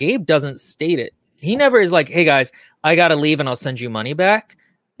late, and Gabe doesn't state it. He never is like, "Hey guys, I gotta leave and I'll send you money back."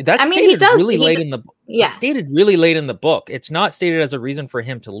 That's stated really late in the book. Yeah. It's stated really late in the book. It's not stated as a reason for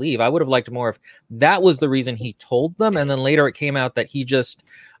him to leave. I would have liked more if that was the reason he told them, and then later it came out that he just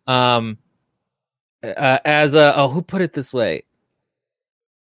who put it this way?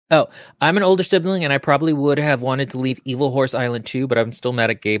 Oh, "I'm an older sibling, and I probably would have wanted to leave Evil Horse Island too, but I'm still mad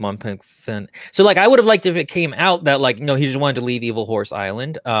at Gabe on Pink Fin." So, like, I would have liked if it came out that, like, no, he just wanted to leave Evil Horse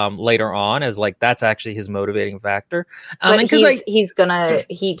Island later on, as, like, that's actually his motivating factor. But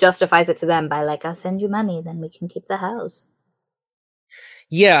he justifies it to them by, like, "I'll send you money, then we can keep the house."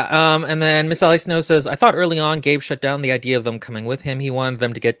 Yeah, and then Miss Sally Snow says, "I thought early on Gabe shut down the idea of them coming with him. He wanted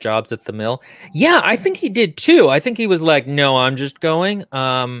them to get jobs at the mill." Yeah, I think he did too. I think he was like, "No, I'm just going."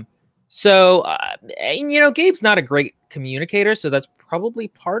 Gabe's not a great communicator, so that's probably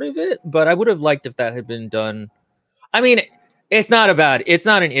part of it. But I would have liked if that had been done. I mean, it's not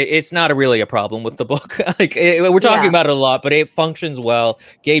really a problem with the book. We're talking about it a lot, but it functions well.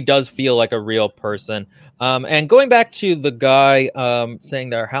 Gabe does feel like a real person. And going back to the guy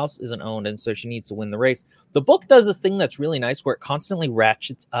saying their house isn't owned, and so she needs to win the race. The book does this thing that's really nice, where it constantly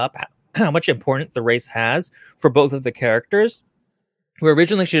ratchets up how much importance the race has for both of the characters. Where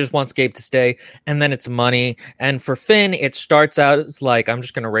originally she just wants Gabe to stay, and then it's money. And for Finn, it starts out as like, "I'm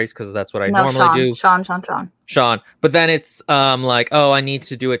just going to race because that's what I normally do." Sean. Sean. But then it's like, oh, I need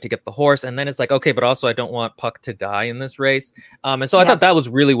to do it to get the horse. And then it's like, okay, but also I don't want Puck to die in this race. And so I thought that was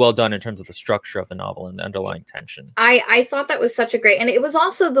really well done in terms of the structure of the novel and the underlying tension. I thought that was such a great, and it was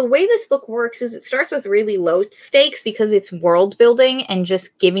also the way this book works is it starts with really low stakes because it's world building and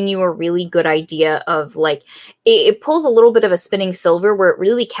just giving you a really good idea of like, it pulls a little bit of a spinning silver where it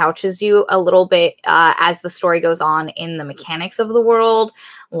really couches you a little bit as the story goes on in the mechanics of the world.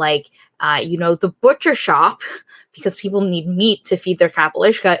 Like, the butcher shop, because people need meat to feed their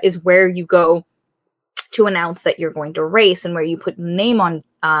Kapelishka, is where you go to announce that you're going to race and where you put name on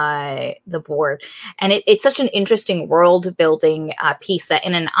the board. And it's such an interesting world building piece that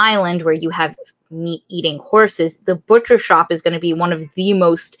in an island where you have meat eating horses, the butcher shop is going to be one of the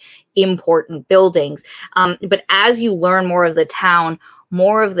most important buildings. But as you learn more of the town,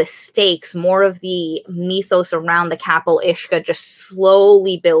 more of the stakes, more of the mythos around the Kapelishka just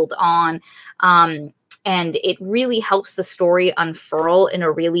slowly build on. And it really helps the story unfurl in a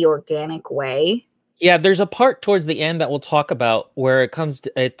really organic way. Yeah, there's a part towards the end that we'll talk about where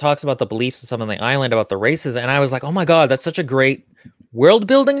it talks about the beliefs of some on the island about the races. And I was like, oh my God, that's such a great world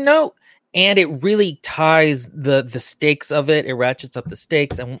building note. And it really ties the stakes of it. It ratchets up the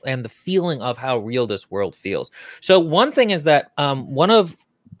stakes and the feeling of how real this world feels. So one thing is that one of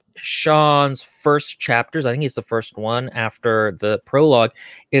Sean's first chapters, I think it's the first one after the prologue,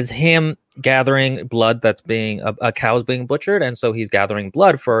 is him gathering blood that's being a cow's being butchered, and so he's gathering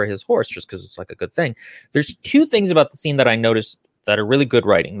blood for his horse just because it's like a good thing. There's two things about the scene that I noticed that are really good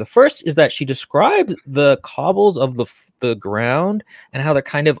writing. The first is that she describes the cobbles of the ground and how they're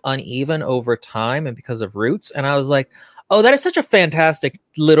kind of uneven over time and because of roots, and I was like, oh, that is such a fantastic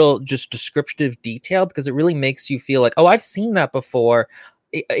little just descriptive detail because it really makes you feel like, oh, I've seen that before.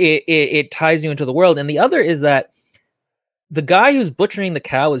 It ties you into the world. And the other is that the guy who's butchering the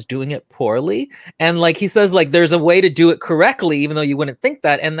cow is doing it poorly. And like he says, like, there's a way to do it correctly, even though you wouldn't think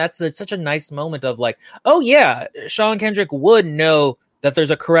that. And it's such a nice moment of like, oh yeah, Sean Kendrick would know that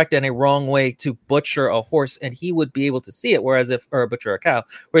there's a correct and a wrong way to butcher a horse, and he would be able to see it. Or butcher a cow.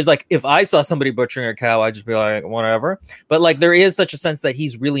 Whereas like, if I saw somebody butchering a cow, I'd just be like, whatever. But like, there is such a sense that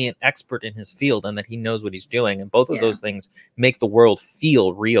he's really an expert in his field and that he knows what he's doing. And both of those things make the world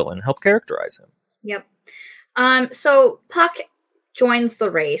feel real and help characterize him. Yep. So Puck joins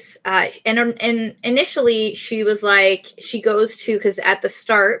the race. And initially she was like, she goes to, because at the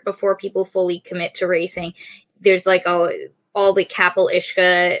start, before people fully commit to racing, there's like, all the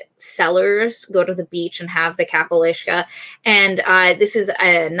Kapelishka sellers go to the beach and have the Kapelishka. And this is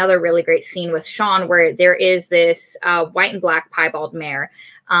another really great scene with Sean where there is this white and black piebald mare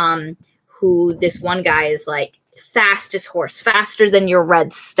who this one guy is like, fastest horse, faster than your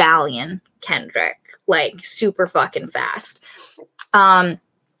red stallion, Kendrick, like super fucking fast.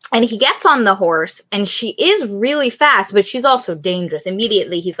 And he gets on the horse and she is really fast, but she's also dangerous.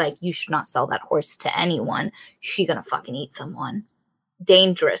 Immediately he's like, you should not sell that horse to anyone. She gonna fucking eat someone.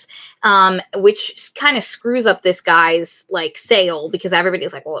 Dangerous. Which kind of screws up this guy's like sale because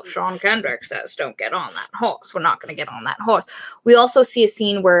everybody's like, well, if Sean Kendrick says don't get on that horse, we're not gonna get on that horse. We also see a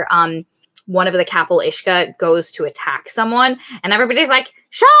scene where one of the Kapelishka goes to attack someone and everybody's like,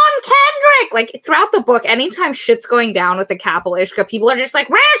 Sean Kendrick! Like throughout the book, anytime shit's going down with the Kapelishka, people are just like,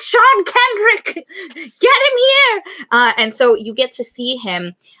 where's Sean Kendrick? Get him here! And so you get to see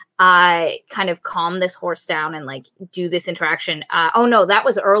him kind of calm this horse down and like do this interaction. Oh no, that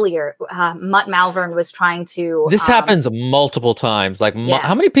was earlier. Mutt Malvern was trying to... This happens multiple times. Like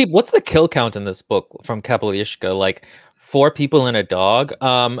how many people, what's the kill count in this book from Kapelishka? Like 4 people and a dog,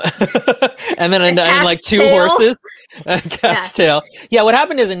 and then and like 2 horses, a cat's tail. Yeah, what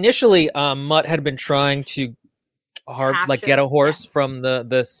happened is initially Mutt had been trying to get a horse from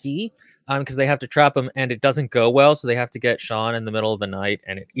the sea because they have to trap him, and it doesn't go well, so they have to get Sean in the middle of the night,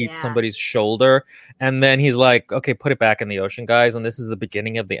 and it eats somebody's shoulder, and then he's like, okay, put it back in the ocean, guys, and this is the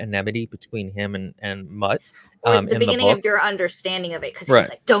beginning of the enmity between him and Mutt. Or the beginning of your understanding of it, because he's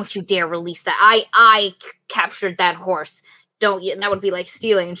like, don't you dare release that. I captured that horse. Don't you? And that would be like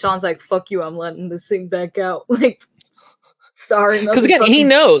stealing. And Sean's like, fuck you, I'm letting this thing back out. Like, sorry. Because again, he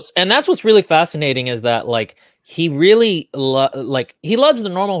knows. And that's what's really fascinating is that, like, he really, he loves the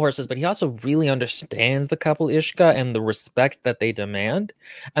normal horses, but he also really understands the Kapelishka and the respect that they demand.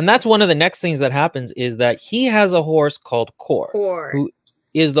 And that's one of the next things that happens is that he has a horse called Kor. Who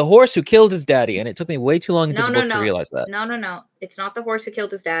is the horse who killed his daddy, and it took me way too long into the book to realize that. No. It's not the horse who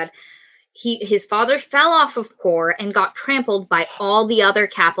killed his dad. His father fell off of Kor and got trampled by all the other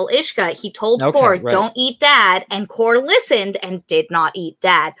Kapelishka. He told Kor, don't eat dad, and Kor listened and did not eat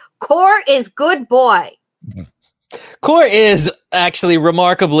dad. Kor is good boy. Core is actually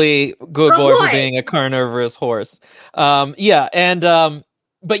remarkably good Good boy for boy. being a carnivorous horse. Yeah, and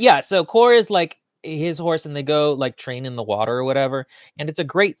but yeah, so Core is like his horse, and they go like train in the water or whatever. And it's a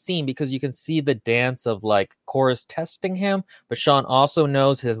great scene because you can see the dance of like Core is testing him, but Sean also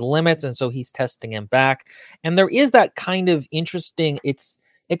knows his limits, and so he's testing him back. And there is that kind of interesting.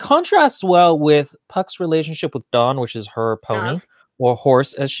 It contrasts well with Puck's relationship with Dawn, which is her pony Dove. or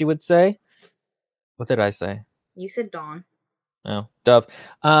horse, as she would say. What did I say? You said Dawn. Oh, Dove.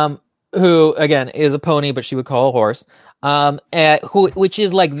 Who again is a pony, but she would call a horse. Which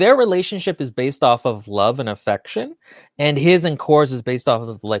is like their relationship is based off of love and affection, and his and Core's is based off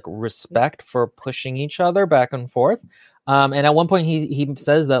of like respect for pushing each other back and forth. And at one point he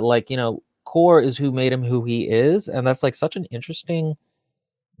says that like Core is who made him who he is, and that's like such an interesting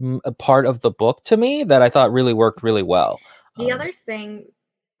a part of the book to me that I thought really worked really well. The other thing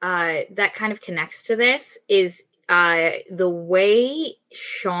that kind of connects to this is the way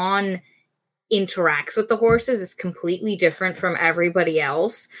Sean interacts with the horses is completely different from everybody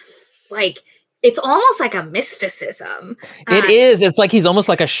else. Like, it's almost like a mysticism. It is. It's like he's almost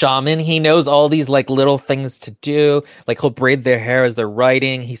like a shaman. He knows all these like little things to do. Like he'll braid their hair as they're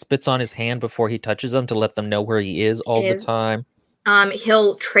riding. He spits on his hand before he touches them to let them know where he is all the time.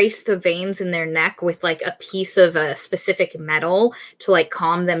 He'll trace the veins in their neck with like a piece of a specific metal to like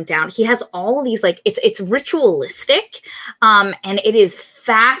calm them down. He has all these like it's ritualistic, and it is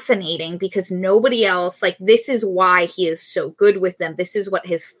fascinating because nobody else, like, this is why he is so good with them. This is what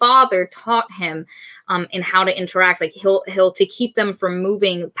his father taught him in how to interact. Like he'll to keep them from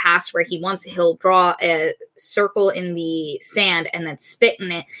moving past where he wants, he'll draw a circle in the sand and then spit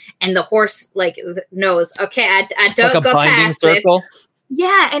in it, and the horse like knows, okay, I don't like go past circle. This.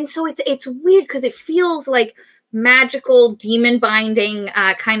 Yeah, and so it's weird because it feels like magical demon binding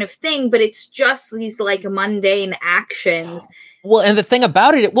kind of thing, but it's just these like mundane actions. Well, and the thing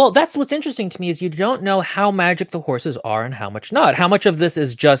about it, well, that's what's interesting to me is you don't know how magic the horses are and how much not. How much of this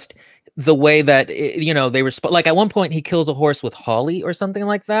is just the way that, they respond. Like at one point he kills a horse with holly or something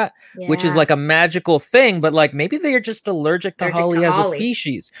like that, which is like a magical thing, but like maybe they are just allergic to holly as a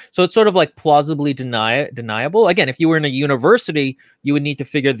species. So it's sort of like plausibly deniable. Again, if you were in a university, you would need to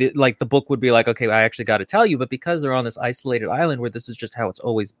figure the book would be like, okay, I actually got to tell you, but because they're on this isolated island where this is just how it's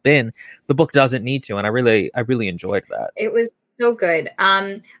always been, the book doesn't need to. And I really enjoyed that. It was so good.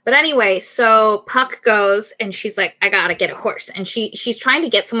 But anyway, so Puck goes and she's like, I gotta get a horse. And she's trying to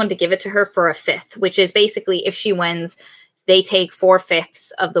get someone to give it to her for a fifth, which is basically if she wins, they take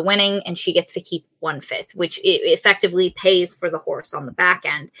 4/5 of the winning and she gets to keep 1/5, which effectively pays for the horse on the back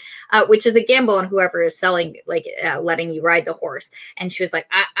end, which is a gamble on whoever is selling, letting you ride the horse. And she was like,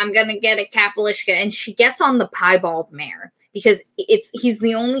 I'm going to get a Kapalishka. And she gets on the piebald mare because he's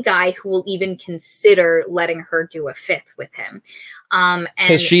the only guy who will even consider letting her do a fifth with him.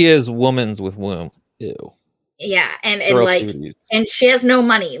 Because she is woman's with womb. Ew. Yeah. And she has no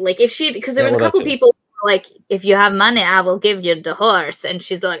money. Like because there was a couple people like, if you have money, I will give you the horse. And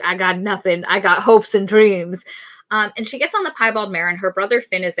she's like, I got nothing. I got hopes and dreams. And she gets on the piebald mare and her brother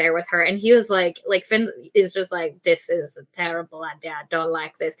Finn is there with her. And he was like Finn is just like, this is a terrible idea. I don't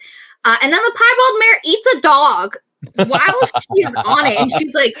like this. And then the piebald mare eats a dog while she's on it. And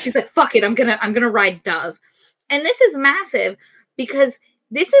she's like, fuck it. I'm gonna ride Dove. And this is massive because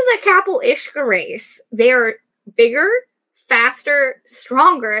this is a Kapell-Ishka race. They are bigger, faster,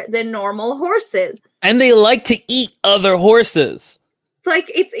 stronger than normal horses. And they like to eat other horses.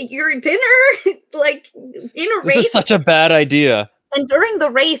 Like, it's your dinner, like, in a race. This is such a bad idea. And during the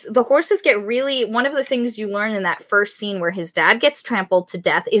race, the horses get really... One of the things you learn in that first scene where his dad gets trampled to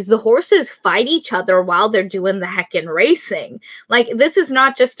death is the horses fight each other while they're doing the heckin' racing. Like, this is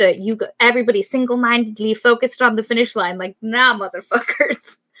not just everybody single-mindedly focused on the finish line. Like, nah,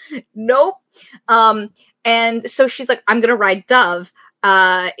 motherfuckers. Nope. And so she's like, I'm gonna ride Dove.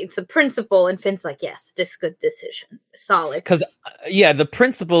 It's a principle, and Finn's like, yes, this good decision, solid. Because the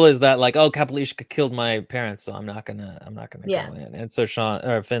principle is that like, oh, Kapell-Ishka killed my parents, so I'm not gonna go in. And so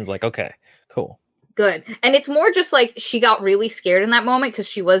Finn's like, okay, cool, good. And it's more just like she got really scared in that moment because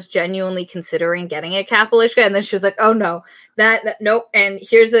she was genuinely considering getting a Kapell-Ishka, and then she was like, oh no, that nope. And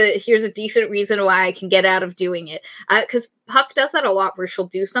here's a decent reason why I can get out of doing it, because Puck does that a lot where she'll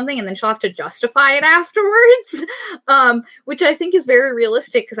do something and then she'll have to justify it afterwards, which I think is very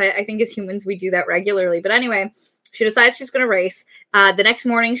realistic because I think as humans we do that regularly. But anyway, She decides she's going to race. The next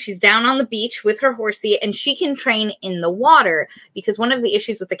morning, she's down on the beach with her horsey, and she can train in the water because one of the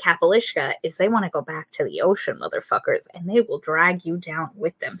issues with the Kapalishka is they want to go back to the ocean, motherfuckers, and they will drag you down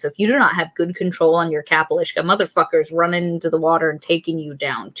with them. So if you do not have good control on your Kapalishka, motherfuckers running into the water and taking you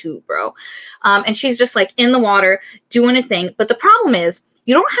down too, bro. And she's just like in the water doing a thing. But the problem is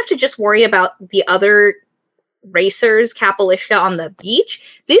you don't have to just worry about the other racers Kapalishka on the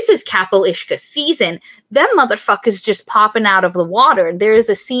beach. This is Kapalishka season. Them motherfuckers just popping out of the water. There's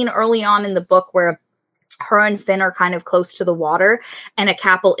a scene early on in the book where her and Finn are kind of close to the water and a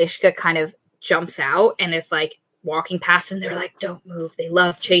Kapalishka kind of jumps out and is like walking past and they're like, don't move. They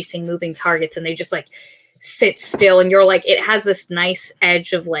love chasing moving targets and they just like sit still and you're like, it has this nice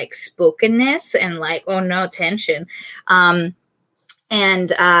edge of like spokenness and like, oh no, tension.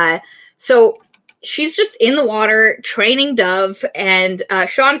 So she's just in the water training Dove, and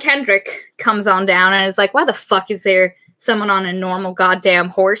Sean Kendrick comes on down and is like, why the fuck is there someone on a normal goddamn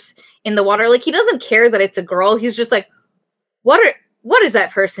horse in the water? Like, he doesn't care that it's a girl. He's just like, what is that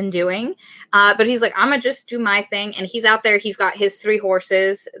person doing? But he's like, I'm going to just do my thing. And he's out there. He's got his 3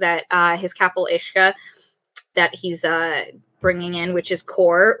 horses that his Kapalishka that he's bringing in, which is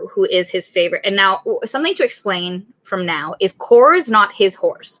Kor, who is his favorite. And now something to explain from now is Kor is not his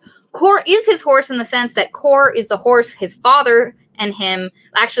horse. Kor is his horse in the sense that Kor is the horse his father and him.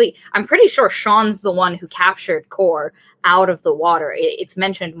 Actually, I'm pretty sure Sean's the one who captured Kor out of the water. It's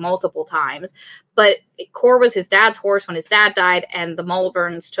mentioned multiple times. But Kor was his dad's horse when his dad died and the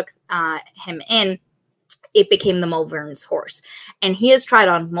Mulverns took him in. It became the Mulvern's horse. And he has tried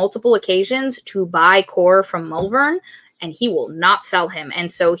on multiple occasions to buy Kor from Mulvern, and he will not sell him.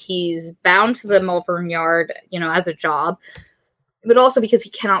 And so he's bound to the Mulvern yard, as a job. But also because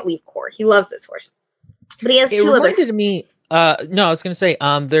he cannot leave Kor. He loves this horse. But he has 2 other... It reminded me... no, I was going to say,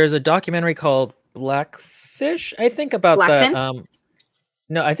 there's a documentary called Blackfish, I think, about Blackfin? that.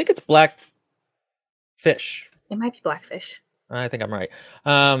 No, I think it's Blackfish. It might be Blackfish. I think I'm right.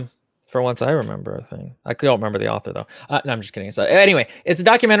 For once, I remember a thing. I don't remember the author, though. No, I'm just kidding. So, anyway, it's a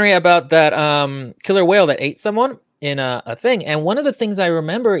documentary about that killer whale that ate someone in a thing. And one of the things I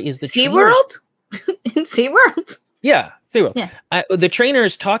remember is the... SeaWorld? In SeaWorld? Yeah, SeaWorld. Yeah. The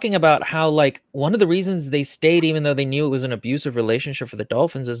trainers talking about how, like, one of the reasons they stayed, even though they knew it was an abusive relationship for the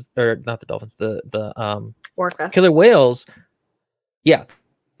dolphins, or not the dolphins, the orca killer whales. Yeah,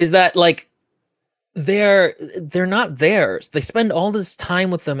 is that like they're not theirs. They spend all this time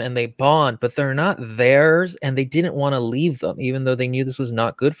with them and they bond, but they're not theirs, and they didn't want to leave them, even though they knew this was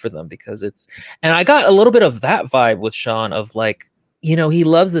not good for them because it's. And I got a little bit of that vibe with Sean of like. He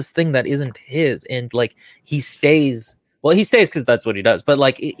loves this thing that isn't his, and like he stays because that's what he does. But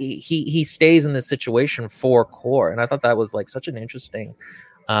like he stays in this situation for Kor, and I thought that was like such an interesting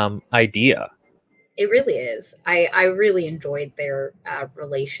idea. It really is. I really enjoyed their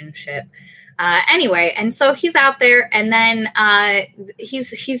relationship. Anyway, and so he's out there, and then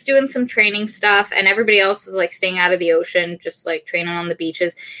he's doing some training stuff, and everybody else is like staying out of the ocean, just like training on the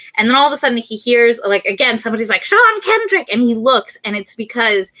beaches. And then all of a sudden he hears, like, again, somebody's like, Sean Kendrick, and he looks, and it's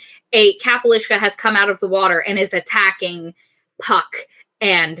because a Kapalishka has come out of the water and is attacking Puck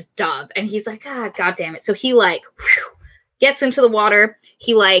and Dove. And he's like, God damn it. So he like gets into the water.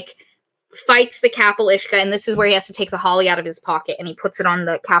 He like fights the Kapalishka, and this is where he has to take the holly out of his pocket, and he puts it on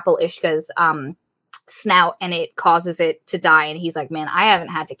the Kapalishka's snout, and it causes it to die. And he's like, man, I haven't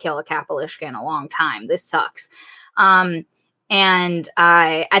had to kill a Kapalishka in a long time. This sucks. And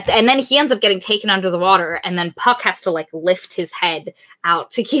then he ends up getting taken under the water, and then Puck has to like lift his head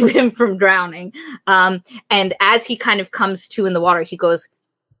out to keep him from drowning. And as he kind of comes to in the water, he goes,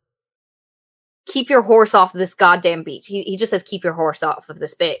 keep your horse off this goddamn beach. He just says, keep your horse off of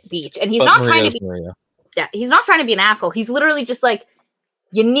this beach. And he's not trying to be, he's not trying to be an asshole. He's literally just like,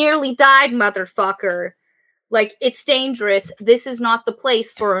 you nearly died, motherfucker. Like, it's dangerous. This is not the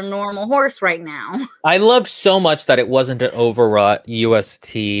place for a normal horse right now. I loved so much that it wasn't an overwrought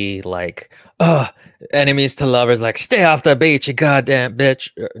UST, like, enemies to lovers, like, stay off the beach, you goddamn bitch.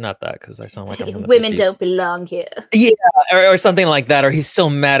 Not that, because I sound like I'm from the women 50s. Don't belong here. Yeah, or something like that, or he's so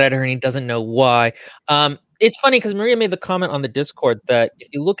mad at her and he doesn't know why. It's funny because Maria made the comment on the Discord that if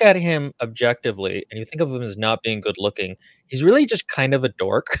you look at him objectively and you think of him as not being good looking, he's really just kind of a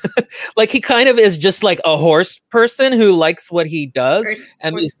dork. Like, he kind of is just like a horse person who likes what he does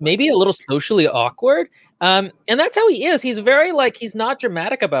and is maybe a little socially awkward. And that's how he is. He's very like, he's not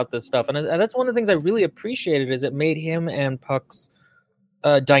dramatic about this stuff. And that's one of the things I really appreciated is it made him and Puck's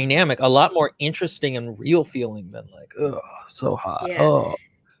dynamic a lot more interesting and real feeling than like, oh, so hot. Yeah. Oh.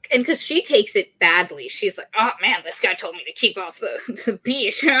 And because she takes it badly, she's like, "Oh man, this guy told me to keep off the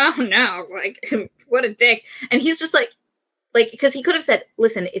beach. Oh no, like what a dick. And he's just like, because he could have said,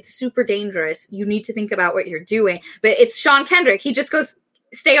 listen, it's super dangerous. You need to think about what you're doing. But it's Sean Kendrick. He just goes,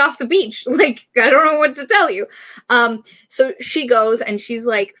 stay off the beach. Like, I don't know what to tell you. So she goes and she's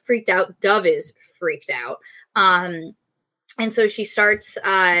like freaked out. Dove is freaked out. And so she starts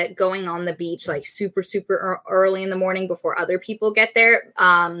going on the beach like super, super early in the morning before other people get there.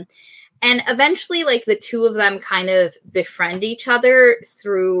 And eventually, like, the two of them kind of befriend each other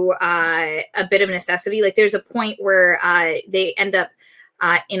through a bit of necessity. Like, there's a point where they end up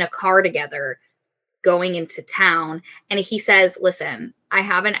in a car together going into town. And he says, listen, I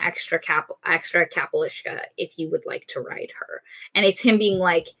have an extra Kapalishka if you would like to ride her. And it's him being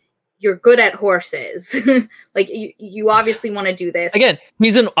like, you're good at horses. Like, you obviously want to do this. Again,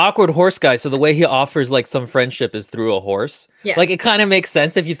 he's an awkward horse guy, so the way he offers like some friendship is through a horse. Yeah. Like, it kind of makes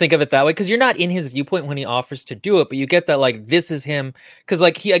sense if you think of it that way, because you're not in his viewpoint when he offers to do it, but you get that like this is him, because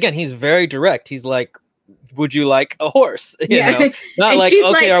like he's very direct. He's like, would you like a horse? You know? Not like, okay,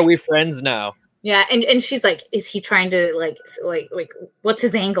 like, are we friends now? Yeah, and she's like, is he trying to like what's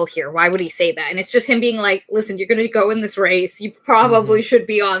his angle here? Why would he say that? And it's just him being like, listen, you're going to go in this race. You probably should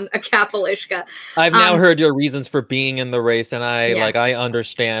be on a Kapalishka. I've now heard your reasons for being in the race, and I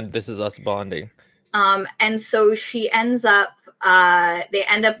understand this is us bonding. And so she ends up, they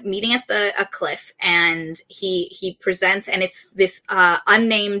end up meeting at a cliff, and he presents, and it's this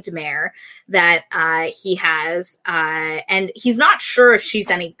unnamed mare that he has, and he's not sure if she's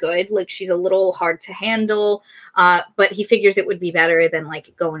any good. Like, she's a little hard to handle, but he figures it would be better than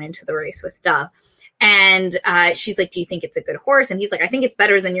like going into the race with Dove. And she's like, do you think it's a good horse? And he's like, I think it's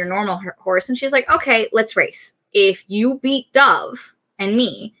better than your normal horse. And she's like, okay, let's race. If you beat Dove and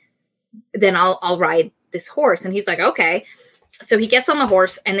me, then I'll ride this horse. And he's like, okay. So he gets on the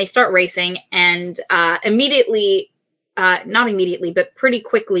horse and they start racing, and not immediately, but pretty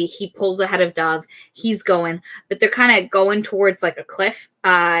quickly he pulls ahead of Dove. He's going, but they're kind of going towards like a cliff.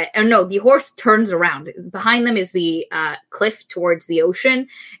 No, the horse turns around. Behind them is the cliff towards the ocean,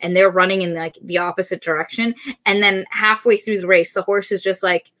 and they're running in like the opposite direction. And then halfway through the race, the horse is just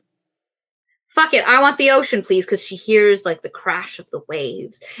like, fuck it, I want the ocean, please, because she hears like the crash of the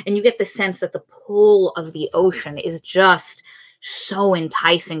waves. And you get the sense that the pull of the ocean is just so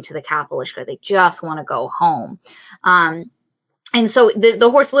enticing to the Kapalishka. They just want to go home. And so the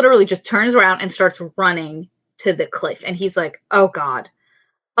horse literally just turns around and starts running to the cliff. And he's like, oh God.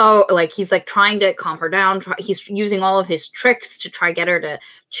 Oh, like he's like trying to calm her down. He's using all of his tricks to try get her to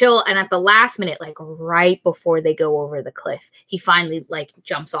chill. And at the last minute, like right before they go over the cliff, he finally like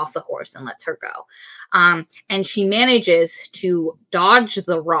jumps off the horse and lets her go. And she manages to dodge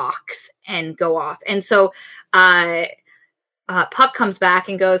the rocks and go off. And so Puck comes back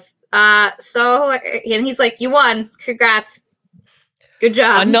and goes, and he's like, you won. Congrats. Good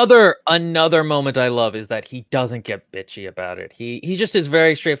job. Another moment I love is that he doesn't get bitchy about it. He just is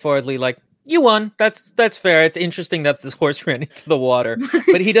very straightforwardly like, you won. That's fair. It's interesting that this horse ran into the water,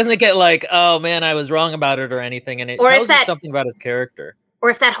 but he doesn't get like, oh man, I was wrong about it or anything. And it tells you something about his character. Or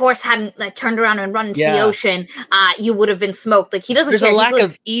if that horse hadn't like turned around and run into the ocean, you would have been smoked. Like, he doesn't. There's a lack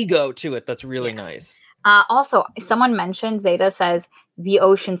of ego to it. That's really nice. Also, someone mentioned, Zeta says, the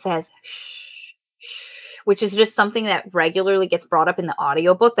ocean says, shh. Which is just something that regularly gets brought up in the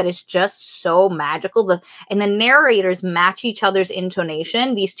audiobook that is just so magical. And the narrators match each other's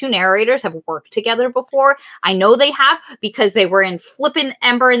intonation. These two narrators have worked together before. I know they have, because they were in Flippin'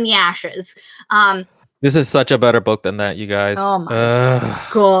 Ember in the Ashes. This is such a better book than that, you guys. Oh my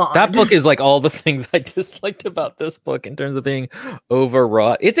God. That book is like all the things I disliked about this book in terms of being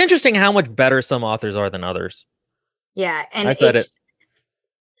overwrought. It's interesting how much better some authors are than others. Yeah. And I said it.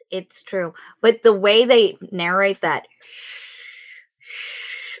 It's true. But the way they narrate that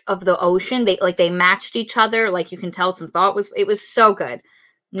of the ocean, they matched each other. Like, you can tell some thought it was so good.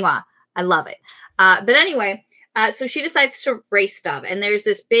 Mwah. I love it. But anyway, so she decides to race Dove, and there's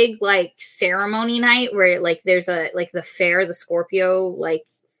this big like ceremony night where like there's the fair, the Scorpio like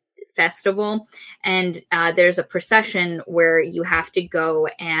festival, and there's a procession where you have to go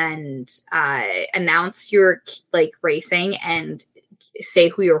and announce your like racing and say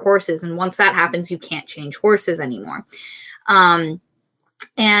who your horse is. And once that happens, you can't change horses anymore. And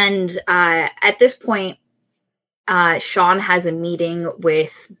at this point, Sean has a meeting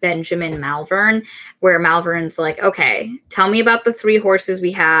with Benjamin Malvern, where Malvern's like, okay, tell me about the 3 horses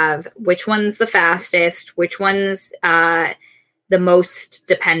we have. Which one's the fastest? Which one's the most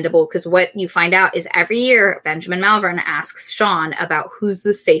dependable? Because what you find out is every year, Benjamin Malvern asks Sean about who's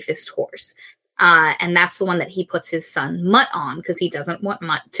the safest horse. And that's the one that he puts his son Mutt on, because he doesn't want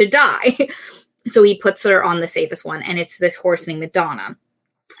Mutt to die. So he puts her on the safest one, and it's this horse named Madonna.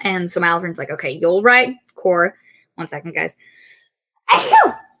 And so Malvern's like, okay, you'll ride Core. 1 second, guys.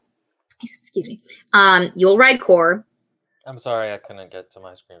 Excuse me. You'll ride Core. I'm sorry I couldn't get to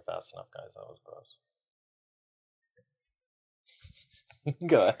my screen fast enough, guys. That was gross.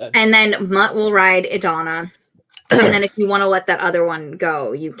 Go ahead. And then Mutt will ride Idana. And then if you want to let that other one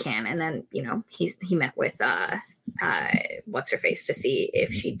go, you can. And then, you know, he met with what's her face to see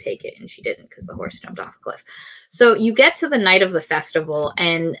if she'd take it, and she didn't because the horse jumped off a cliff. So you get to the night of the festival,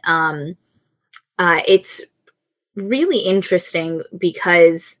 and it's really interesting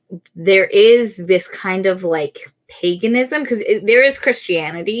because there is this kind of like paganism, because there is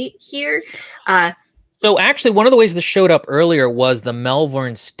Christianity here. So actually, one of the ways this showed up earlier was the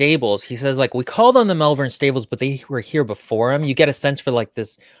Malvern stables. He says, like, we call them the Malvern stables, but they were here before him. You get a sense for like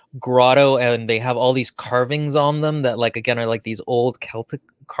this grotto, and they have all these carvings on them that, like, again, are like these old Celtic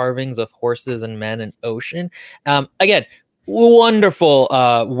carvings of horses and men and ocean. Again, wonderful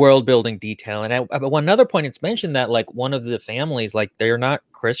world building detail. And at one other point, it's mentioned that like one of the families, like, they're not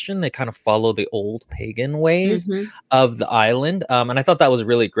Christian, they kind of follow the old pagan ways of the island. And I thought that was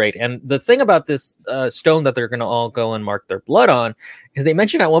really great. And the thing about this stone that they're going to all go and mark their blood on is they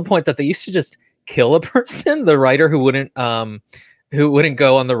mentioned at one point that they used to just kill a person, the rider who wouldn't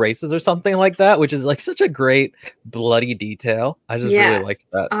go on the races or something like that, which is like such a great bloody detail. I just really liked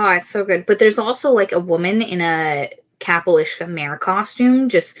that. Oh, it's so good. But there's also like a woman in a Capelish mare costume,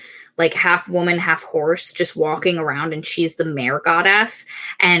 just like half woman, half horse, just walking around, and she's the mare goddess,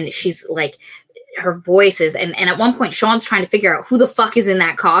 and she's like, her voice is, and at one point Sean's trying to figure out who the fuck is in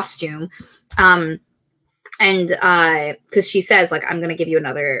that costume, and because she says, like, I'm gonna give you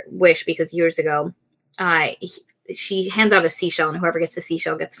another wish, because years ago she hands out a seashell, and whoever gets the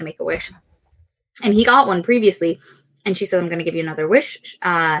seashell gets to make a wish, and he got one previously, and she said, I'm gonna give you another wish,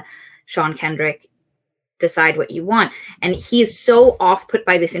 Sean Kendrick, decide what you want. And he is so off put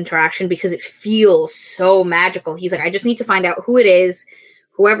by this interaction because it feels so magical. He's like, I just need to find out who it is,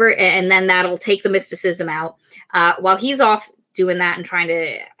 whoever, and then that'll take the mysticism out. While he's off doing that and trying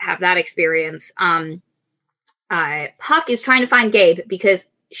to have that experience, Puck is trying to find Gabe because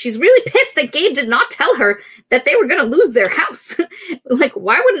she's really pissed that Gabe did not tell her that they were going to lose their house. Like,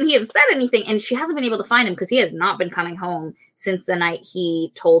 why wouldn't he have said anything? And she hasn't been able to find him because he has not been coming home since the night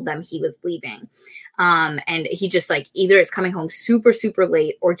he told them he was leaving. And he just, like, either it's coming home super, super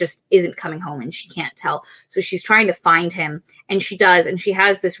late or just isn't coming home, and she can't tell. So she's trying to find him, and she does. And she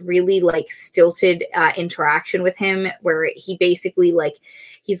has this really, like, stilted interaction with him where he basically, like,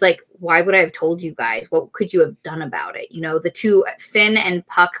 he's like, why would I have told you guys? What could you have done about it? You know, the two, Finn and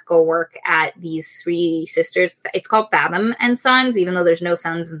Puck, go work at these three sisters. It's called Fathom and Sons, even though there's no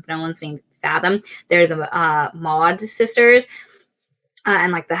sons and no one's named Fathom. They're the Maud sisters.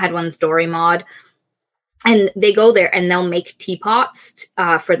 And, like, the head one's Dory Maud. And they go there and they'll make teapots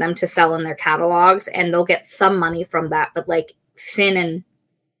for them to sell in their catalogs, and they'll get some money from that. But, like, Finn and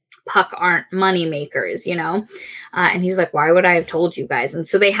Puck aren't money makers, you know? And he was like, why would I have told you guys? And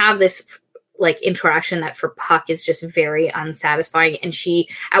so they have this, like, interaction that for Puck is just very unsatisfying. And she,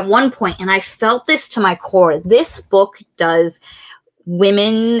 at one point, and I felt this to my core, this book does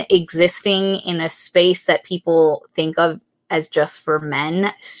women existing in a space that people think of as just for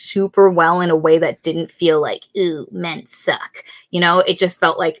men super well, in a way that didn't feel like, ooh, men suck. You know, it just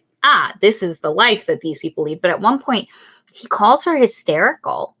felt like, this is the life that these people lead. But at one point he calls her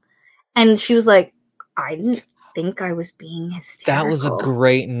hysterical, and she was like, I didn't think I was being hysterical. That was a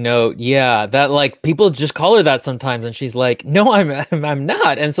great note. Yeah, that, like, people just call her that sometimes, and she's like, no, I'm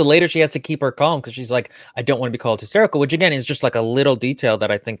not. And so later she has to keep her calm because she's like, I don't want to be called hysterical, which again is just like a little detail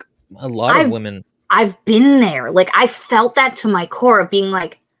that I think a lot of women. I've been there. Like, I felt that to my core of being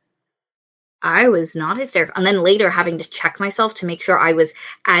like, I was not hysterical. And then later having to check myself to make sure I was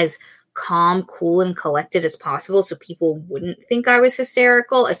as calm, cool, and collected as possible so people wouldn't think I was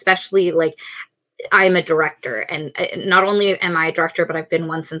hysterical, especially, like, I'm a director. And not only am I a director, but I've been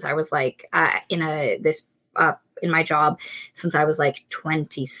one since I was, like, in my job since I was, like,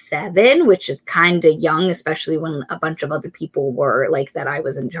 27, which is kind of young, especially when a bunch of other people were, like, that I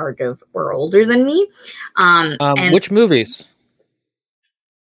was in charge of were older than me. And which movies?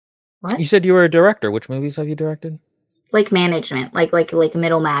 What? You said you were a director. Which movies have you directed? Like management, like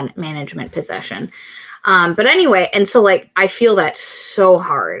middle management position. But anyway, and so, like, I feel that so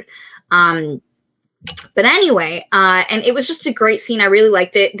hard. But anyway, and it was just a great scene. I really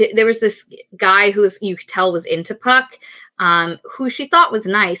liked it. There was this guy who you could tell was into Puck, who she thought was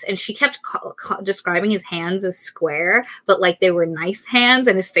nice. And she kept describing his hands as square, but, like, they were nice hands.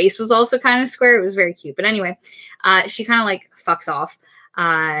 And his face was also kind of square. It was very cute. But anyway, she kind of, like, fucks off.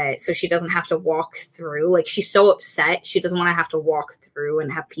 so she doesn't have to walk through. Like, she's so upset, she doesn't want to have to walk through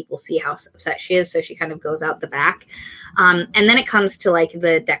and have people see how upset she is, so she kind of goes out the back. And then it comes to like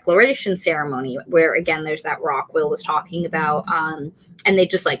the declaration ceremony, where again there's that rock Will was talking about, and they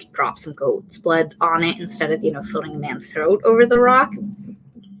just like drop some goat's blood on it instead of, you know, slitting a man's throat over the rock.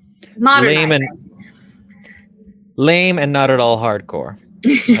 Modernizing. Lame and not at all hardcore.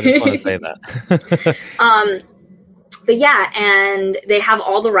 I just want to say that. But yeah, and they have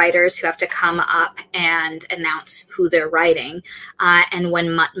all the writers who have to come up and announce who they're writing. And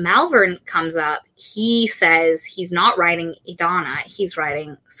when Malvern comes up, he says he's not writing Idana, he's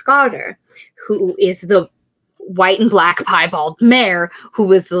writing Scarter, who is the white and black piebald mare who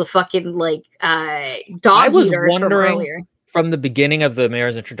was the fucking like dog eater from earlier. From the beginning of the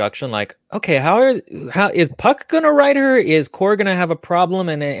mayor's introduction, like, okay, how is Puck gonna write her? Is Core gonna have a problem,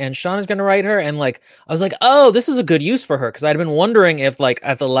 and Sean is gonna write her? And like, I was like, oh, this is a good use for her, because I'd been wondering if like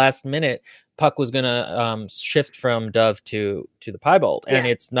at the last minute Puck was gonna shift from Dove to the piebald, and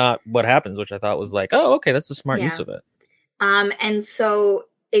it's not what happens, which I thought was like, oh, okay, that's a smart use of it. And so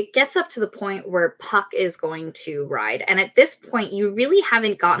it gets up to the point where Puck is going to ride. And at this point, you really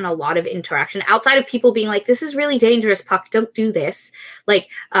haven't gotten a lot of interaction outside of people being like, this is really dangerous, Puck, don't do this. Like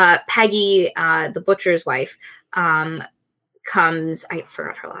Peggy, the butcher's wife, comes, I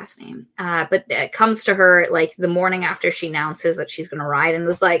forgot her last name, but comes to her like the morning after she announces that she's going to ride and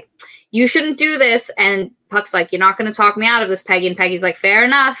was like, you shouldn't do this. And Puck's like, you're not going to talk me out of this, Peggy. And Peggy's like, fair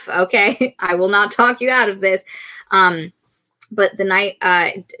enough. Okay, I will not talk you out of this. But the night,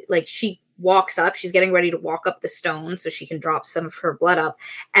 like she walks up, she's getting ready to walk up the stone so she can drop some of her blood up.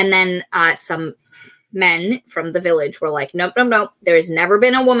 And then some men from the village were like, nope. There has never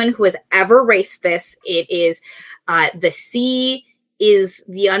been a woman who has ever raced this. It is the sea is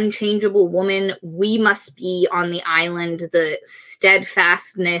the unchangeable woman. We must be on the island. The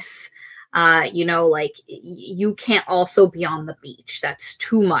steadfastness, you know, like you can't also be on the beach. That's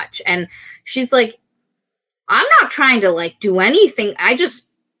too much. And she's like, I'm not trying to like do anything. I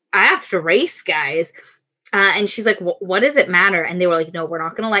have to race, guys. And she's like, what does it matter? And they were like, no, we're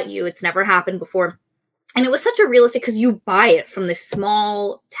not going to let you. It's never happened before. And it was such a realistic, because you buy it from this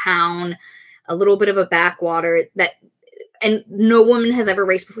small town, a little bit of a backwater and no woman has ever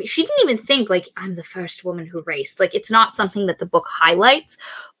raced before. She didn't even think like, I'm the first woman who raced. Like, it's not something that the book highlights.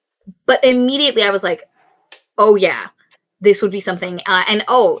 But immediately I was like, oh yeah, this would be something. And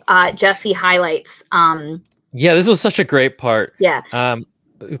Jesse highlights, yeah, this was such a great part. Yeah.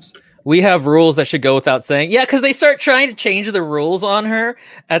 We have rules that should go without saying. Yeah, because they start trying to change the rules on her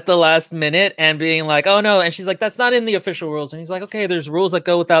at the last minute and being like, oh no. And she's like, that's not in the official rules. And he's like, okay, there's rules that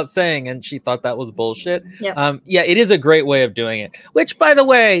go without saying. And she thought that was bullshit. Yep. Yeah, it is a great way of doing it. Which, by the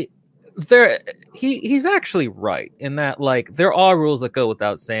way, he's actually right in that, like, there are rules that go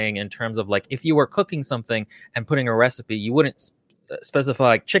without saying in terms of like, if you were cooking something and putting a recipe, you wouldn't specify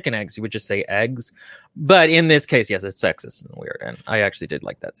like chicken eggs, you would just say eggs. But in this case, yes, it's sexist and weird, and I actually did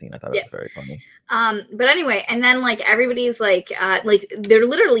like that scene. I thought it was very funny. But anyway, and then like everybody's like they're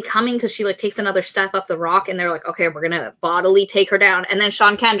literally coming because she like takes another step up the rock, and they're like, okay, we're gonna bodily take her down. And then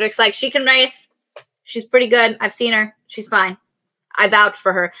Sean Kendrick's like, she can race, she's pretty good, I've seen her, she's fine, I vouch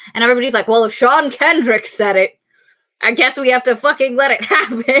for her. And everybody's like, well, if Sean Kendrick said it, I guess we have to fucking let it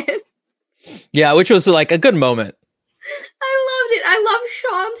happen. Yeah, which was like a good moment. I loved it. I love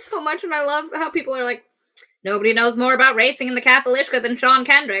Sean so much, and I love how people are like, nobody knows more about racing in the Kapalishka than Sean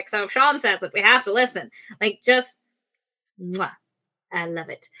Kendrick, so if Sean says it, we have to listen. Like, just, mwah. I love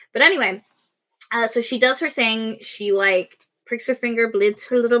it. But anyway, so she does her thing. She, like, pricks her finger, bleeds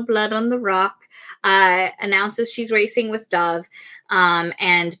her little blood on the rock, announces she's racing with Dove,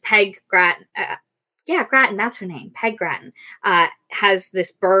 and Peg Grattan, Grattan, that's her name, Peg Grattan, has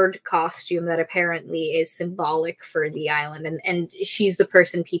this bird costume that apparently is symbolic for the island, and she's the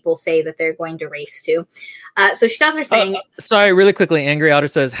person people say that they're going to race to. So she does her thing. Sorry, really quickly, Angry Otter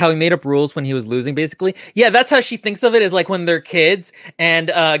says how he made up rules when he was losing, basically. Yeah, that's how she thinks of it, is like when they're kids,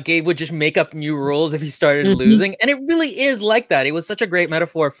 and Gabe would just make up new rules if he started losing. And it really is like that. It was such a great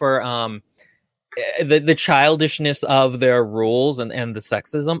metaphor for the childishness of their rules and the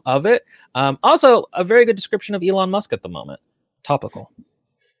sexism of it. Also, a very good description of Elon Musk at the moment. Topical.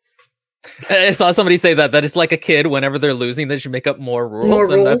 I saw somebody say that it's like a kid, whenever they're losing, they should make up more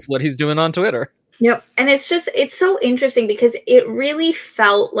rules. And that's what he's doing on Twitter. Yep. And it's so interesting because it really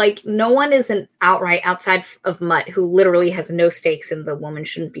felt like no one is an outright, outside of Mutt, who literally has no stakes in the woman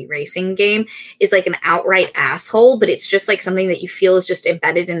shouldn't be racing game, is like an outright asshole, but it's just like something that you feel is just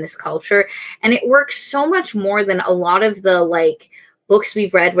embedded in this culture. And it works so much more than a lot of the like books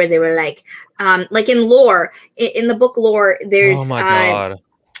we've read where they were like in lore, in the book lore, there's Oh my god.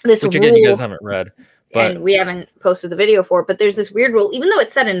 this Which rule, again, you guys haven't read, but and we haven't posted the video for it, but there's this weird rule, even though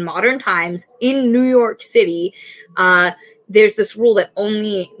it's set in modern times in New York City, there's this rule that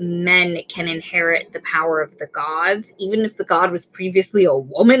only men can inherit the power of the gods, even if the god was previously a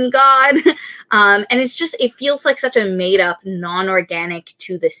woman god. And it's just, it feels like such a made up, non-organic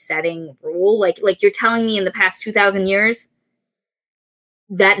to the setting rule. Like you're telling me in the past 2,000 years,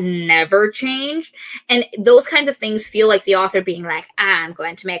 that never changed. And those kinds of things feel like the author being like, I'm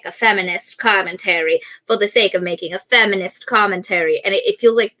going to make a feminist commentary for the sake of making a feminist commentary. And it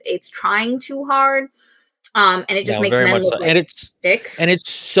feels like it's trying too hard. And it just makes men look like dicks. And it's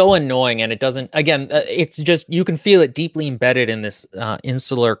so annoying. And it doesn't, again, it's just, you can feel it deeply embedded in this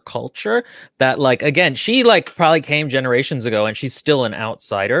insular culture that, like, again, she like probably came generations ago and she's still an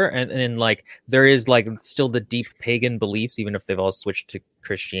outsider. And like, there is like still the deep pagan beliefs, even if they've all switched to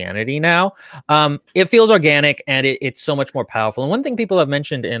Christianity now. It feels organic and it's so much more powerful. And one thing people have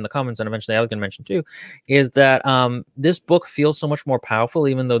mentioned in the comments, and eventually I was going to mention too, is that this book feels so much more powerful,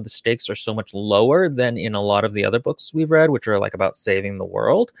 even though the stakes are so much lower than in a lot of the other books we've read, which are like about saving the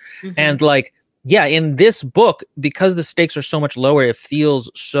world. Mm-hmm. And like, yeah, in this book, because the stakes are so much lower, it feels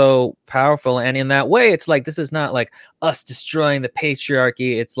so powerful. And in that way, it's like, this is not like us destroying the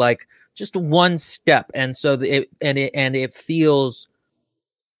patriarchy. It's like just one step. And so it feels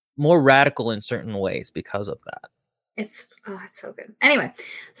more radical in certain ways because of that. It's so good. Anyway,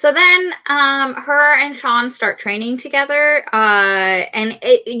 so then her and Sean start training together, and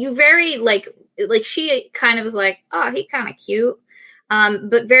you very like she kind of is like, oh, he kind of cute,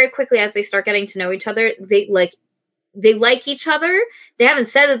 but very quickly as they start getting to know each other, they like each other. They haven't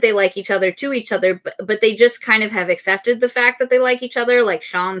said that they like each other to each other, but they just kind of have accepted the fact that they like each other. Like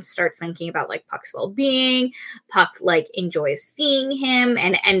Sean starts thinking about like Puck's well-being. Puck like enjoys seeing him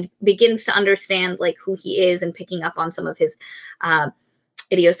and begins to understand like who he is and picking up on some of his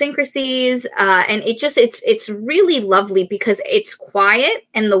idiosyncrasies. And it's really lovely because it's quiet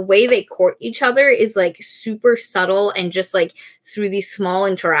and the way they court each other is like super subtle and just like through these small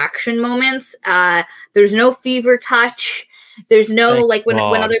interaction moments. There's no fever touch. There's no like when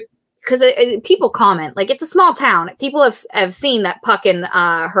other, because people comment like it's a small town. People have seen that Puck and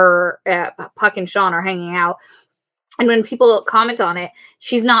Puck and Sean are hanging out, and when people comment on it,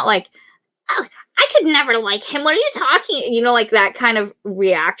 she's not like, oh, I could never like him. What are you talking? You know, like that kind of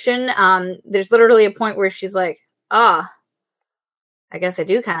reaction. There's literally a point where she's like, I guess I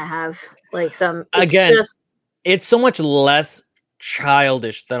do kind of have like some. It's so much less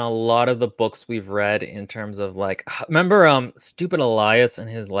childish than a lot of the books we've read in terms of like, remember stupid Elias and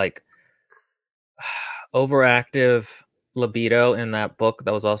his like overactive libido in that book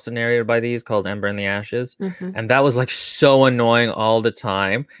that was also narrated by these called Ember in the Ashes. Mm-hmm. And that was like so annoying all the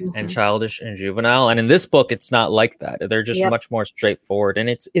time and childish and juvenile. And in this book, it's not like that. They're just much more straightforward and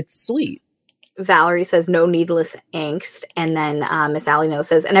it's sweet. Valerie says no needless angst. And then Miss Alino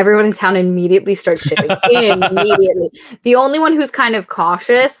says, and everyone in town immediately starts shipping. Immediately. The only one who's kind of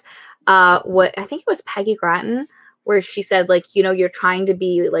cautious, what I think it was Peggy Grattan, where she said, like, you know, you're trying to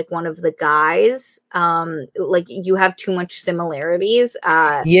be like one of the guys. Like you have too much similarities.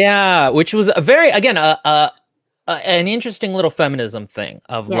 Yeah, which was a very, again, an interesting little feminism thing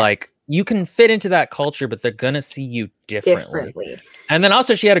of like, you can fit into that culture, but they're going to see you differently. And then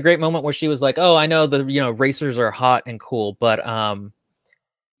also she had a great moment where she was like, oh, I know racers are hot and cool, but,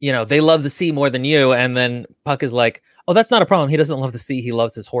 they love the sea more than you. And then Puck is like, oh, that's not a problem. He doesn't love the sea. He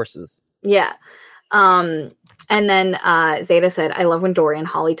loves his horses. Yeah. And then Zeta said, I love when Dory and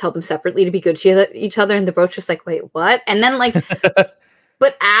Holly tell them separately to be good to each other. And the boat's just like, wait, what? And then like,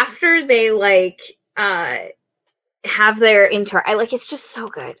 but after they like have their it's just so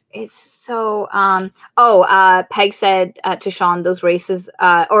good. It's so, Peg said to Sean, those races,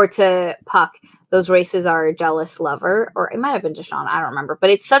 or to Puck, those races are a jealous lover, or it might have been to Sean. I don't remember,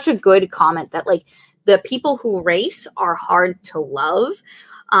 but it's such a good comment that like the people who race are hard to love.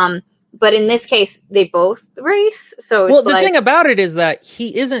 But in this case, they both race. So well, the thing about it is that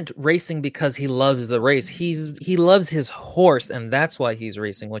he isn't racing because he loves the race. He loves his horse, and that's why he's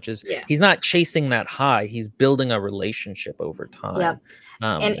racing. Which is he's not chasing that high. He's building a relationship over time. Yeah,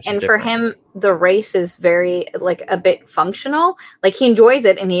 and for him, the race is very like a bit functional. Like he enjoys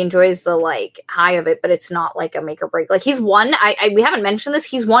it, and he enjoys the like high of it, but it's not like a make or break. Like he's won. We haven't mentioned this.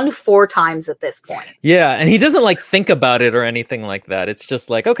 He's won 4 times at this point. Yeah, and he doesn't like think about it or anything like that. It's just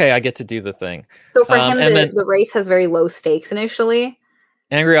like, okay, I get to do the thing. So for him, the race has very low stakes initially.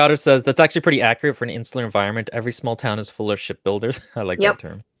 Angry Otter says that's actually pretty accurate for an insular environment. Every small town is full of shipbuilders. I like that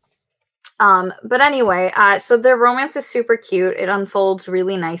term. But anyway, so their romance is super cute. It unfolds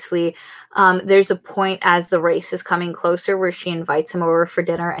really nicely. There's a point as the race is coming closer where she invites him over for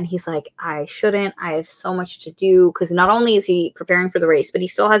dinner, and he's like, I shouldn't. I have so much to do, because not only is he preparing for the race, but he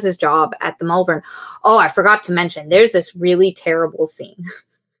still has his job at the Malvern. Oh, I forgot to mention, there's this really terrible scene.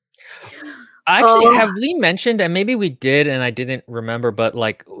 Actually, have we mentioned, and maybe we did and I didn't remember, but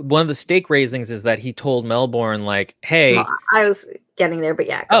like one of the stake raisings is that he told Melbourne, like, hey. Well, I was getting there, but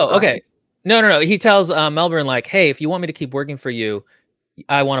yeah. Oh, okay. Ahead. No. He tells Melbourne, like, hey, if you want me to keep working for you,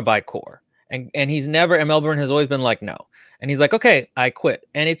 I want to buy Core. And he's never, and Melbourne has always been like, no. And he's like, okay, I quit.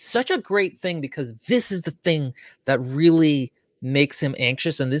 And it's such a great thing because this is the thing that really makes him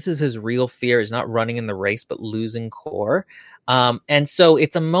anxious. And this is his real fear, is not running in the race, but losing Core. And so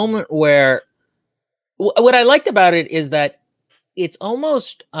it's a moment where what I liked about it is that it's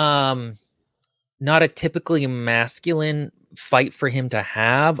almost not a typically masculine fight for him to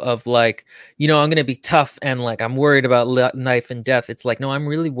have, of like, I'm going to be tough and like I'm worried about life and death. It's like, no, I'm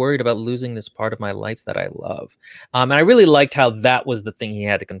really worried about losing this part of my life that I love. And I really liked how that was the thing he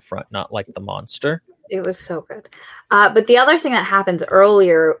had to confront, not like the monster. It was so good. But the other thing that happens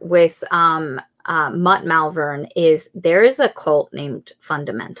earlier with Mutt Malvern is there is a cult named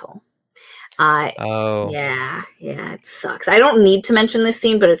Fundamental. Yeah, it sucks. I don't need to mention this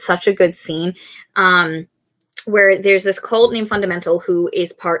scene, but it's such a good scene. Where there's this cult named Fundamental who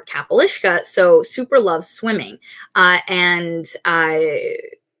is part Kapalishka, so super loves swimming. And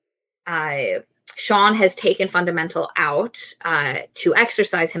Sean has taken Fundamental out to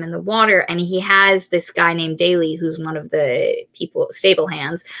exercise him in the water, and he has this guy named Daly, who's one of the stable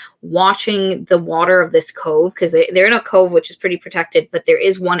hands, watching the water of this cove, because they're in a cove which is pretty protected, but there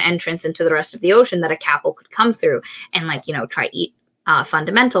is one entrance into the rest of the ocean that a Capel could come through and try eat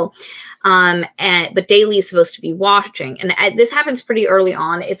Fundamental. But Daly is supposed to be watching, and this happens pretty early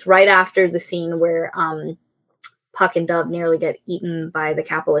on. It's right after the scene where Puck and Dove nearly get eaten by the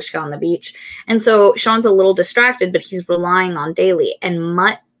Kapalishka on the beach. And so Sean's a little distracted, but he's relying on Daly. And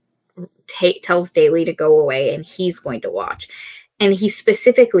Mutt tells Daly to go away, and he's going to watch. And he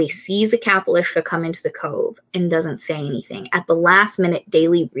specifically sees a Kapalishka come into the cove and doesn't say anything. At the last minute,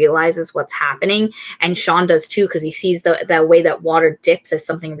 Daly realizes what's happening, and Sean does too, because he sees the way that water dips as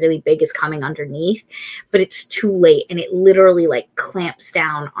something really big is coming underneath. But it's too late, and it literally clamps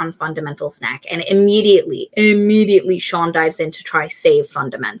down on Fundamental's neck. And immediately, Sean dives in to try save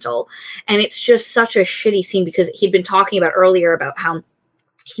Fundamental. And it's just such a shitty scene, because he'd been talking about earlier about how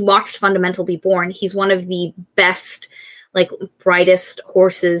he watched Fundamental be born. He's one of the best, brightest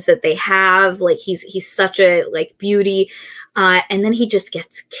horses that they have. He's such a beauty. And then he just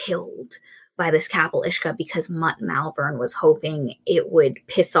gets killed by this Kapalishka because Mutt Malvern was hoping it would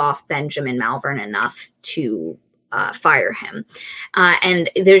piss off Benjamin Malvern enough to fire him.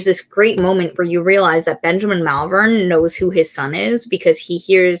 And there's this great moment where you realize that Benjamin Malvern knows who his son is, because he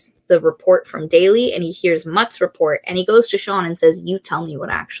hears the report from Daly and he hears Mutt's report, and he goes to Sean and says, you tell me what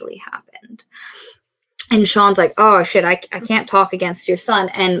actually happened. And Sean's like, oh shit, I can't talk against your son.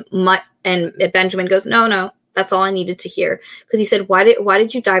 And Benjamin goes, no, that's all I needed to hear. Because he said, why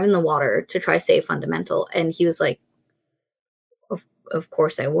did you dive in the water to try save Fundamental? And he was like, of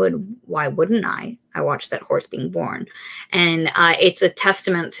course I would. Why wouldn't I? I watched that horse being born. And it's a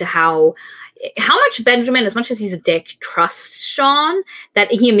testament to how much Benjamin, as much as he's a dick, trusts Sean,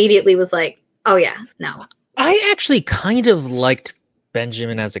 that he immediately was like, oh yeah, no. I actually kind of liked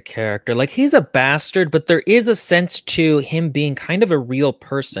Benjamin as a character. He's a bastard, but there is a sense to him being kind of a real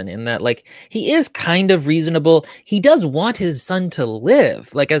person, in that he is kind of reasonable. He does want his son to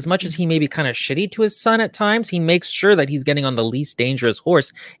live. As much as he may be kind of shitty to his son at times, he makes sure that he's getting on the least dangerous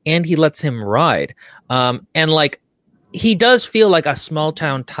horse, and he lets him ride. And he does feel like a small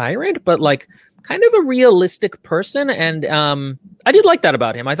town tyrant, but kind of a realistic person. And I did like that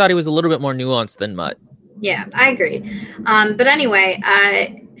about him. I thought he was a little bit more nuanced than Mutt. Yeah, I agreed. But anyway,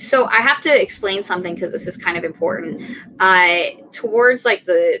 so I have to explain something, because this is kind of important. Towards I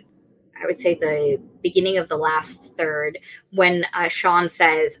would say the beginning of the last third, when Sean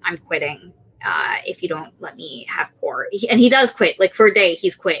says, I'm quitting if you don't let me have Core. And he does quit. For a day,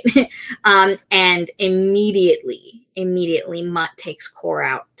 he's quit. And immediately Mutt takes Core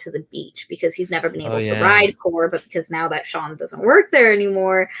out to the beach, because he's never been able to ride Core, but because now that Sean doesn't work there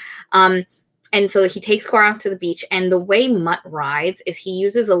anymore, and so he takes Core out to the beach, and the way Mutt rides is he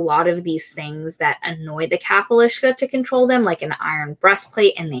uses a lot of these things that annoy the Kapalishka to control them, like an iron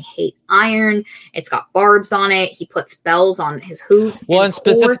breastplate, and they hate iron. It's got barbs on it. He puts bells on his hooves. Well, and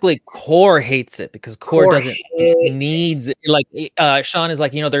specifically Core hates it, because Core doesn't needs it. Sean is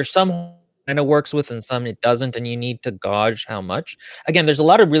there's some kind of works with and some it doesn't, and you need to gauge how much. Again, there's a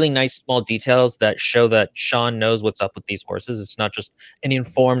lot of really nice small details that show that Sean knows what's up with these horses. It's not just an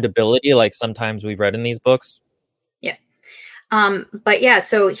informed ability like sometimes we've read in these books. Yeah. But yeah,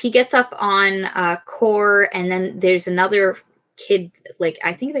 so he gets up on Core, and then there's another kid, like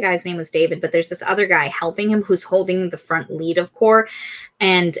I think the guy's name was David, but there's this other guy helping him who's holding the front lead of Core.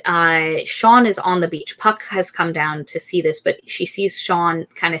 And Sean is on the beach. Puck has come down to see this, but she sees Sean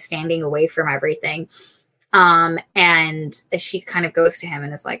kind of standing away from everything. And she kind of goes to him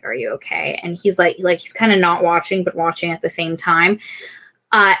and is like, "Are you okay?" And he's like he's kind of not watching, but watching at the same time.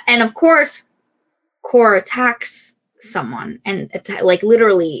 And of course, Core attacks someone and like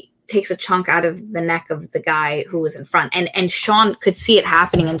literally takes a chunk out of the neck of the guy who was in front, and Sean could see it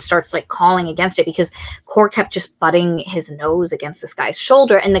happening and starts like calling against it because Core kept just butting his nose against this guy's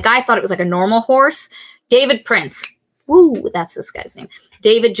shoulder, and the guy thought it was like a normal horse. David Prince, woo, that's this guy's name.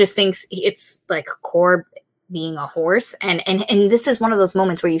 David just thinks it's like Core being a horse, and this is one of those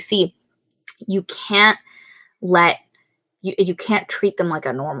moments where you see you can't let you can't treat them like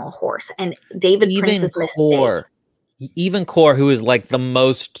a normal horse, and David Prince's mistake. Even Core, who is like the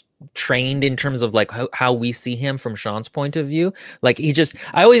most trained in terms of like how we see him from Sean's point of view, like he just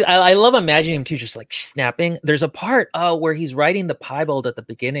I love imagining him too just like snapping. There's a part where he's riding the piebald at the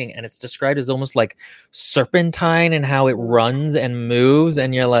beginning and it's described as almost like serpentine and how it runs and moves,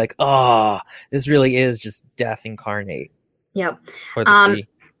 and you're like, oh, this really is just death incarnate. Yep. For the sea.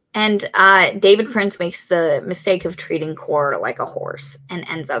 And David Prince makes the mistake of treating Core like a horse and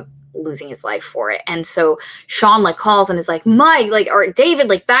ends up losing his life for it. And so Sean like calls and is like, Mike, like, or David,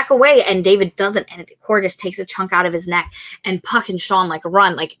 like, back away. And David doesn't. And Core just takes a chunk out of his neck, and Puck and Sean like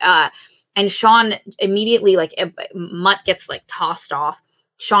run and Sean immediately, like, Mutt gets like tossed off.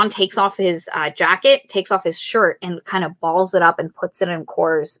 Sean takes off his jacket, takes off his shirt, and kind of balls it up and puts it in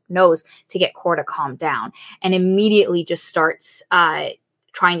Core's nose to get Core to calm down, and immediately just starts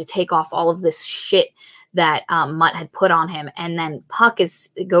trying to take off all of this shit that Mutt had put on him. And then Puck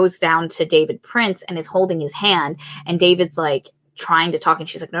goes down to David Prince and is holding his hand, and David's like trying to talk, and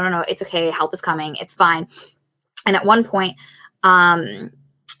she's like, no, it's okay, help is coming, it's fine. And at one point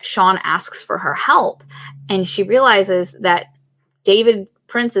Sean asks for her help, and she realizes that David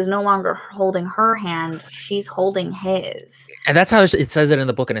Prince is no longer holding her hand, she's holding his. And that's how it says it in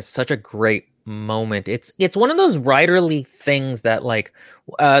the book, and it's such a great moment. It's one of those writerly things that, like,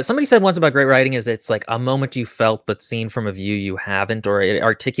 somebody said once about great writing is it's like a moment you felt but seen from a view you haven't, or it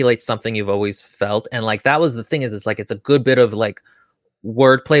articulates something you've always felt. And like that was the thing, is it's like it's a good bit of like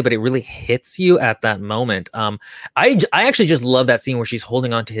wordplay, but it really hits you at that moment. I actually just love that scene where she's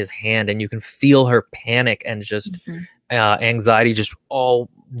holding onto his hand and you can feel her panic and just anxiety just all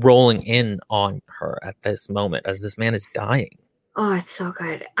rolling in on her at this moment as this man is dying. Oh, it's so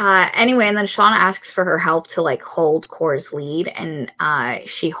good. Anyway, and then Sean asks for her help to like hold Core's lead, and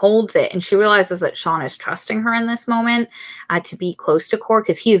she holds it, and she realizes that Sean is trusting her in this moment to be close to Core,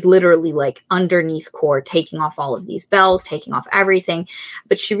 because he is literally like underneath Core, taking off all of these bells, taking off everything.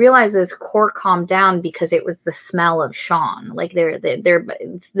 But she realizes Core calmed down because it was the smell of Sean. Like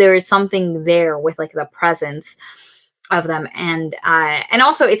there is something there with like the presence of them, and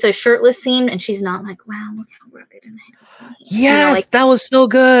also it's a shirtless scene, and she's not like, wow, look how rugged and handsome. Yes, you know, like, that was so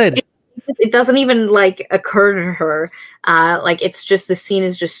good. It doesn't even like occur to her. Like it's just, the scene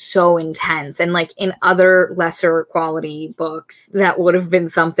is just so intense, and like in other lesser quality books, that would have been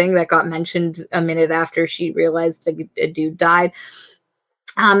something that got mentioned a minute after she realized a dude died.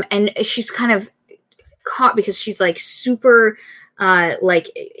 And she's kind of caught because she's like super like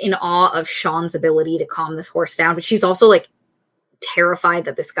in awe of Sean's ability to calm this horse down, but she's also like terrified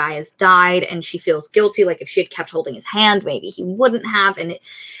that this guy has died, and she feels guilty, like if she had kept holding his hand, maybe he wouldn't have. And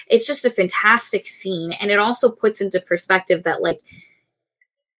it's just a fantastic scene, and it also puts into perspective that like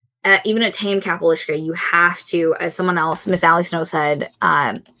even a tame Kapalishka, you have to, as someone else, Miss Allie Snow said,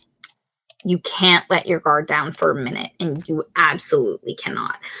 you can't let your guard down for a minute, and you absolutely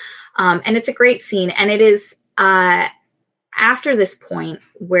cannot. And it's a great scene, and it is after this point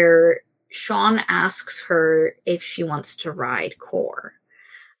where Sean asks her if she wants to ride Core.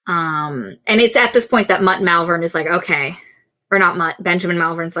 And it's at this point that Mutt Malvern is like, okay, or not Mutt, Benjamin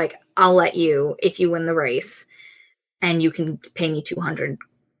Malvern's like, I'll let you if you win the race and you can pay me 200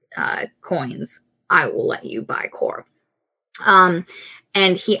 coins. I will let you buy Core. And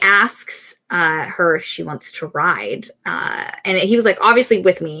he asks her if she wants to ride. And he was like, obviously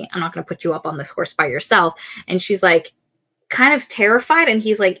with me, I'm not going to put you up on this horse by yourself. And she's like, kind of terrified, and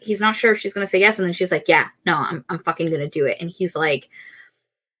he's like, he's not sure if she's gonna say yes, and then she's like, yeah, no, I'm fucking gonna do it. And he's like,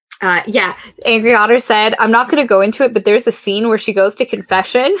 yeah, Angry Otter said, I'm not gonna go into it, but there's a scene where she goes to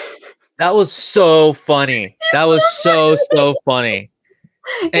confession That was so funny. That was so funny.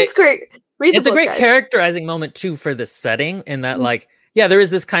 It's great. Read the It's book, a great guys. characterizing moment too for the setting, in that like, yeah, there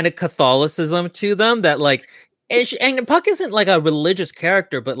is this kind of Catholicism to them that like, and Puck isn't like a religious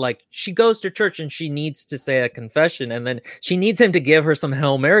character, but like she goes to church and she needs to say a confession, and then she needs him to give her some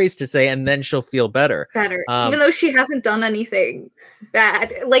Hail Marys to say, and then she'll feel better. Even though she hasn't done anything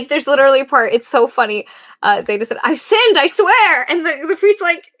bad. Like there's literally a part, it's so funny. Zeta said, "I've sinned, I swear," and the priest's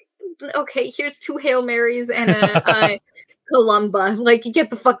like, "Okay, here's 2 Hail Marys and a Columba, like get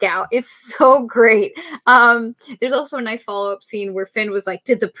the fuck out." It's so great. There's also a nice follow-up scene where Finn was like,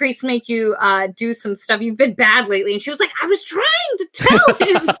 "Did the priest make you do some stuff? You've been bad lately." And she was like, "I was trying to tell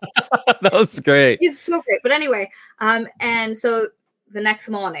him." That was great. It's so great. But anyway, and so the next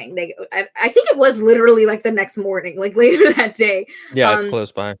morning, I think it was literally like the next morning, like later that day. Yeah, it's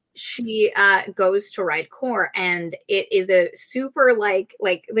close by. She goes to ride Core, and it is a super like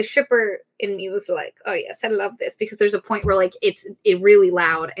the shipper in me was like, "Oh yes, I love this," because there's a point where like it's really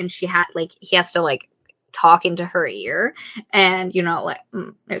loud, and he has to like talk into her ear, and you know, like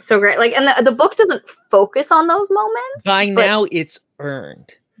it's so great. Like, and the book doesn't focus on those moments. By now, it's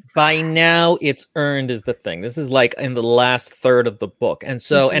earned. By now, it's earned is the thing. This is like in the last third of the book. And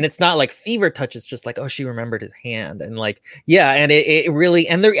so, and it's not like fever touch. It's just like, oh, she remembered his hand. And like, yeah. And it really,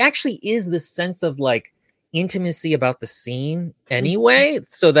 and there actually is this sense of like intimacy about the scene anyway,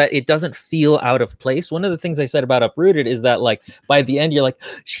 so that it doesn't feel out of place. One of the things I said about Uprooted is that like by the end, you're like,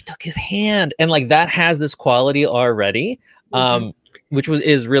 she took his hand. And like that has this quality already. Which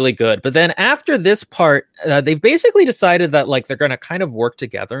is really good. But then after this part, they've basically decided that like they're going to kind of work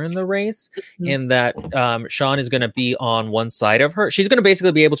together in the race, in that Sean is going to be on one side of her. She's going to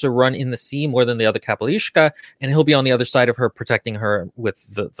basically be able to run in the sea more than the other Kapelishka, and he'll be on the other side of her, protecting her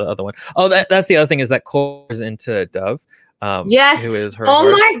with the other one. Oh, that's the other thing, is that Cole is into Dove. Yes. Who is her? Oh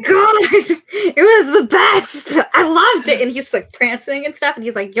my god, it was the best. I loved it. And he's like prancing and stuff, and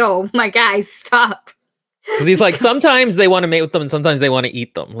he's like, "Yo, my guys, stop." Because he's like, sometimes they want to mate with them and sometimes they want to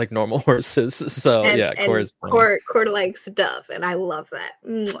eat them like normal horses. So yeah, Core likes Dove, and I love that.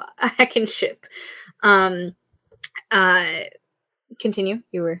 Mwah. I can ship. Continue.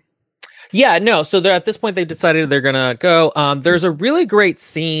 You were. Yeah, no. So they're at this point, they've decided they're gonna go. There's a really great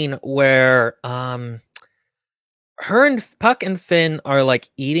scene where her and Puck and Finn are like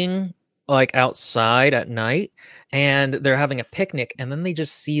eating like outside at night, and they're having a picnic, and then they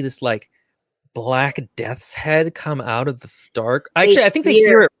just see this like black death's head come out of the dark. Actually, I think they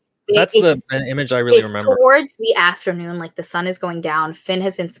hear it. That's the image I really remember. Towards the afternoon, like the sun is going down. Finn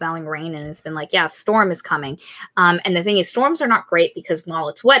has been smelling rain and it's been like, yeah, storm is coming. And the thing is, storms are not great because while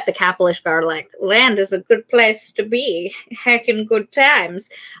it's wet, the Kapelishka are like, land is a good place to be. Heckin' good times.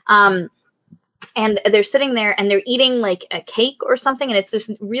 And they're sitting there and they're eating like a cake or something. And it's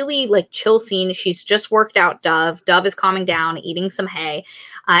this really like chill scene. She's just worked out Dove. Dove is calming down, eating some hay.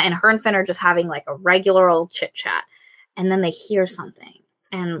 And her and Finn are just having like a regular old chit chat. And then they hear something.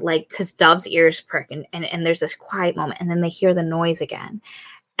 And like, cause Dove's ears prick and there's this quiet moment. And then they hear the noise again.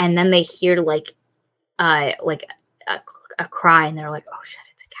 And then they hear like a cry, and they're like, oh shit,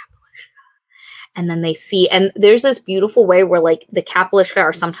 it's a Kapelishka. And then they see, and there's this beautiful way where like the Kapelishka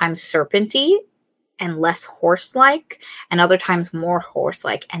are sometimes serpenty and less horse-like, and other times more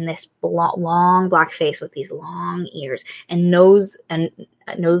horse-like, and this long black face with these long ears and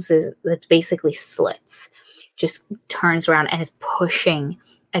noses that's basically slits, just turns around and is pushing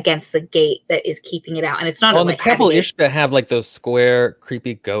against the gate that is keeping it out. And it's not. Well, the Kapelishka have like those square,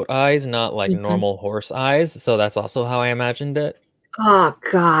 creepy goat eyes, not like normal horse eyes. So that's also how I imagined it. Oh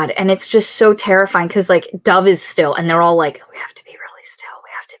God, and it's just so terrifying because like Dove is still, and they're all like, we have to be really still. We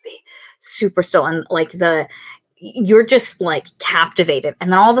have to be super still, and like you're just like captivated,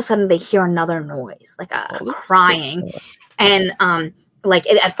 and then all of a sudden they hear another noise, like a crying, and like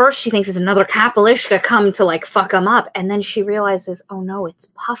at first she thinks it's another Kapelishka come to like fuck him up, and then she realizes, oh no, it's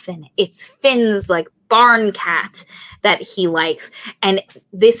Puffin, it's Finn's like barn cat that he likes, and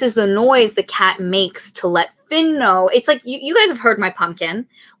this is the noise the cat makes to let Finn know. It's like you guys have heard my pumpkin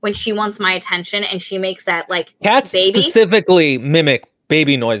when she wants my attention, and she makes that like cats baby. Specifically mimic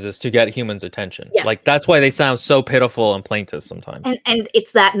baby noises to get humans' attention. Yes. Like that's why they sound so pitiful and plaintive sometimes. And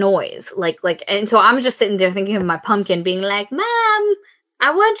it's that noise, like, and so I'm just sitting there thinking of my pumpkin being like, "Mom,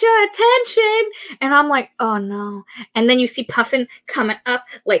 I want your attention," and I'm like, "Oh no!" And then you see Puffin coming up,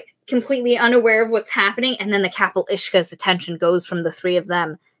 like completely unaware of what's happening, and then the Kapelishka's attention goes from the three of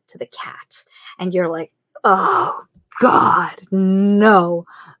them to the cat, and you're like, "Oh God, no,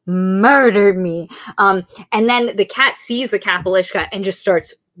 murdered me." And then the cat sees the Kapelishka and just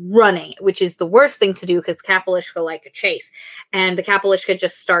starts running, which is the worst thing to do because Kapalishka like a chase. And the Kapalishka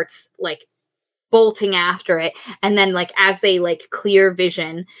just starts like bolting after it. And then like as they like clear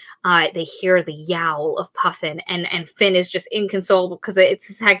vision, they hear the yowl of Puffin, and Finn is just inconsolable because it's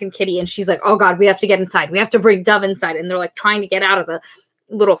his second kitty, and she's like, oh god, we have to get inside. We have to bring Dove inside. And they're like trying to get out of the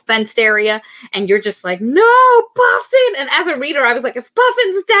little fenced area, and you're just like, no, Puffin. And as a reader, I was like, if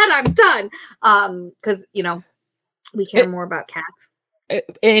Puffin's dead, I'm done. Because we care more about cats.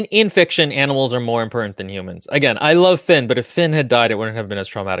 In fiction, animals are more important than humans. Again, I love Finn, but if Finn had died, it wouldn't have been as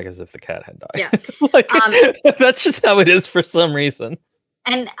traumatic as if the cat had died. Yeah. Like, that's just how it is for some reason.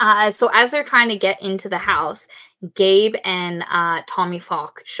 And so as they're trying to get into the house, Gabe and Tommy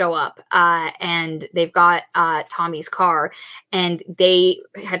Falk show up, and they've got Tommy's car, and they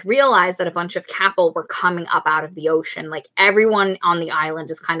had realized that a bunch of Capel were coming up out of the ocean. Like everyone on the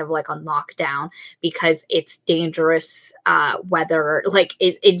island is kind of like on lockdown because it's dangerous weather. Like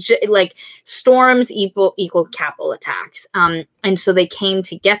it like storms equal Capel attacks. And so they came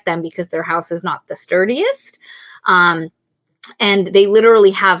to get them because their house is not the sturdiest. And they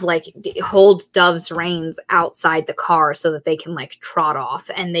literally have like hold Dove's reins outside the car so that they can like trot off.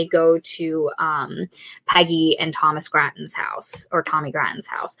 And they go to Peggy and Thomas Grattan's house, or Tommy Grattan's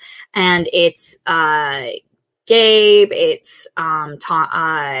house. And it's Gabe. It's it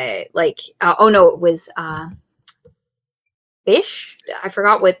was Bish. I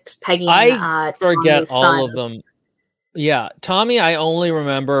forgot what Peggy and I forget Tommy's all son. of them. Yeah, Tommy, I only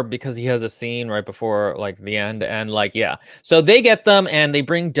remember because he has a scene right before like the end, and like, yeah. So they get them and they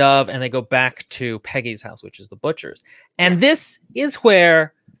bring Dove and they go back to Peggy's house, which is the butcher's. And this is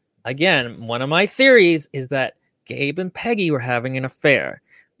where, again, one of my theories is that Gabe and Peggy were having an affair,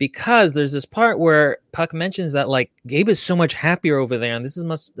 because there's this part where Puck mentions that like Gabe is so much happier over there, and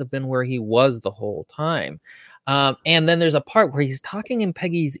must have been where he was the whole time. And then there's a part where he's talking in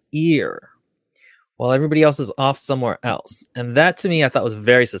Peggy's ear while everybody else is off somewhere else. And that, to me, I thought was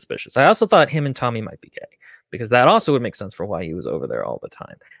very suspicious. I also thought him and Tommy might be gay, because that also would make sense for why he was over there all the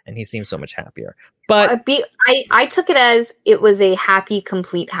time. And he seems so much happier. But I took it as it was a happy,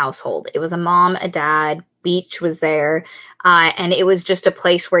 complete household. It was a mom, a dad, Beach was there. And it was just a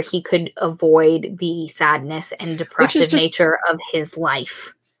place where he could avoid the sadness and depressive nature of his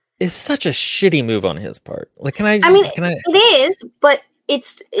life. It's such a shitty move on his part. Like, it is, but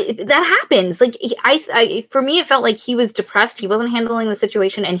that happens. Like for me, it felt like he was depressed. He wasn't handling the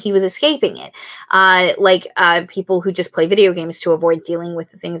situation and he was escaping it. Like people who just play video games to avoid dealing with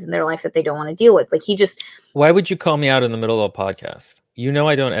the things in their life that they don't want to deal with. Like Why would you call me out in the middle of a podcast? You know,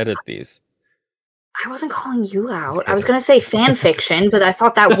 I don't edit these. I wasn't calling you out. Okay. I was going to say fan fiction, but I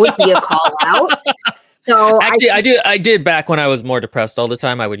thought that would be a call out. So actually, I did back when I was more depressed all the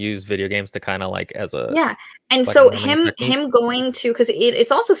time. I would use video games to kind of like as a And like so him going to, because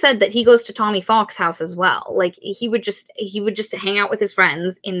it's also said that he goes to Tommy Falk's house as well. Like he would just hang out with his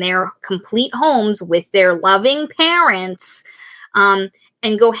friends in their complete homes with their loving parents, and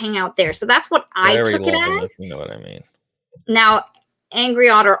go hang out there. So that's what I took it as. You know what I mean? Now, Angry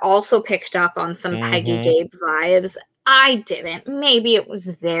Otter also picked up on some Peggy Gabe vibes. I didn't. Maybe it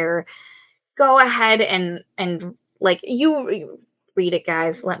was there. Go ahead and like you read it,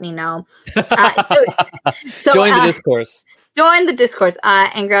 guys. Let me know. So join the discourse. Join the discourse.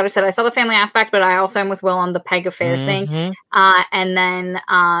 Angry Otter said, I saw the family aspect, but I also am with Will on the Peg affair thing. And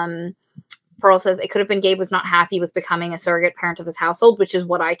then Pearl says it could have been Gabe was not happy with becoming a surrogate parent of his household, which is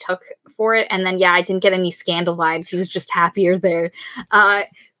what I took for it. And then I didn't get any scandal vibes. He was just happier there.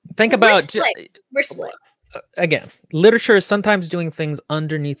 Think about we're split. Again, literature is sometimes doing things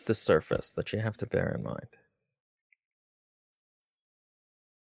underneath the surface that you have to bear in mind.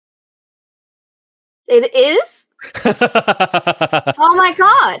 It is? Oh my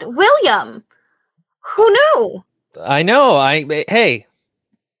God, William! Who knew? I know. Hey,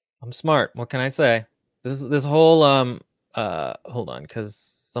 I'm smart. What can I say? This whole hold on, because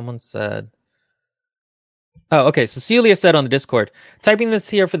someone said. Oh, okay. So Celia said on the Discord, typing this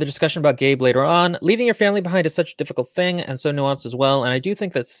here for the discussion about Gabe later on, leaving your family behind is such a difficult thing and so nuanced as well. And I do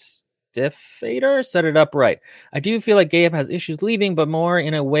think that Stiefvater set it up right. I do feel like Gabe has issues leaving, but more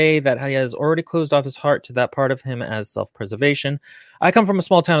in a way that he has already closed off his heart to that part of him as self-preservation. I come from a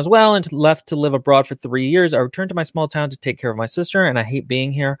small town as well and left to live abroad for 3 years. I returned to my small town to take care of my sister, and I hate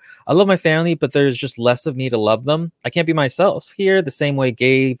being here. I love my family, but there's just less of me to love them. I can't be myself here the same way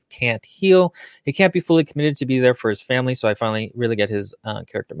Gabe can't heal. He can't be fully committed to be there for his family, so I finally really get his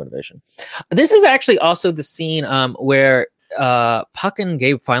character motivation. This is actually also the scene where Puck and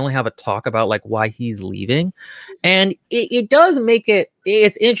Gabe finally have a talk about like why he's leaving, and it does make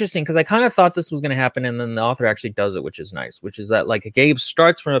it's interesting because I kind of thought this was going to happen, and then the author actually does it, which is nice, which is that like Gabe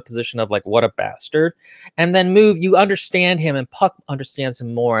starts from a position of like what a bastard, and then you understand him, and Puck understands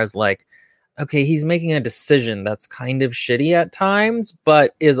him more as like, okay, he's making a decision that's kind of shitty at times,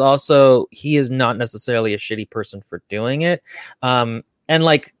 but he is not necessarily a shitty person for doing it. And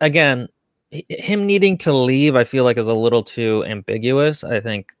like, again, him needing to leave, I feel like is a little too ambiguous. I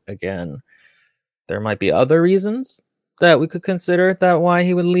think, again, there might be other reasons that we could consider that why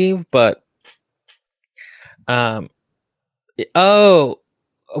he would leave, but the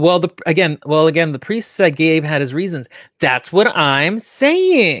priest said Gabe had his reasons. That's what I'm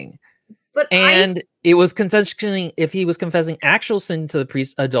saying. It was consensually, if he was confessing actual sin to the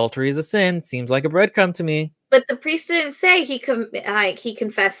priest, adultery is a sin. Seems like a breadcrumb to me. But the priest didn't say he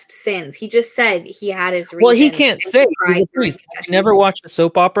confessed sins. He just said he had his reasons. Well, he can't say he's a priest. You never watched a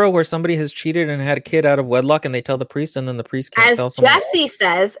soap opera where somebody has cheated and had a kid out of wedlock and they tell the priest and then the priest can't tell someone. As Jesse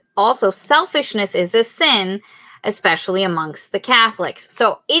says, also selfishness is a sin, especially amongst the Catholics.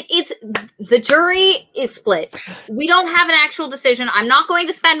 So it's the jury is split. We don't have an actual decision. I'm not going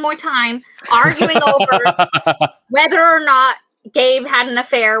to spend more time arguing over whether or not Gabe had an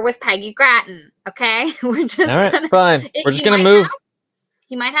affair with Peggy Grattan. Okay, we're just fine. We're just gonna move.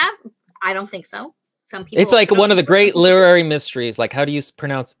 He might have. I don't think so. Some people. It's like one of the great literary mysteries. Like, how do you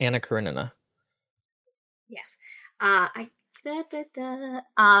pronounce Anna Karenina? Yes.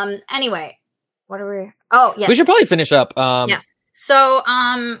 Anyway. What are we? Oh, yes. We should probably finish up. Yes. So,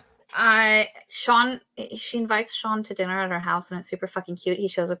 Sean, she invites Sean to dinner at her house, and it's super fucking cute. He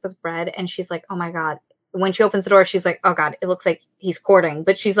shows up with bread, and she's like, "Oh my god!" When she opens the door, she's like, "Oh god, it looks like he's courting,"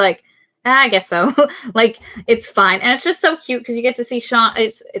 but she's like, I guess so. Like, it's fine. And it's just so cute because you get to see Sean.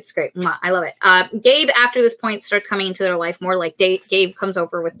 It's great. Mwah, I love it. Gabe, after this point, starts coming into their life more. Like, Gabe comes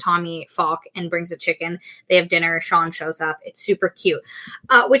over with Tommy Falk and brings a chicken. They have dinner. Sean shows up. It's super cute.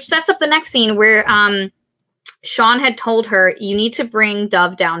 Which sets up the next scene where Sean had told her, you need to bring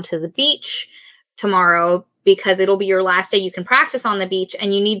Dove down to the beach tomorrow because it'll be your last day you can practice on the beach,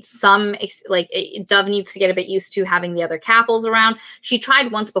 and you need Dove needs to get a bit used to having the other Capples around. She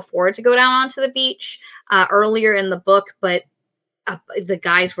tried once before to go down onto the beach earlier in the book, but the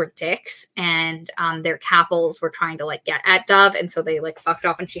guys were dicks, and their Capples were trying to get at Dove, and so they fucked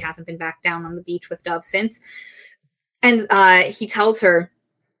off, and she hasn't been back down on the beach with Dove since. And he tells her,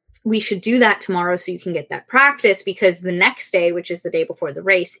 we should do that tomorrow so you can get that practice, because the next day, which is the day before the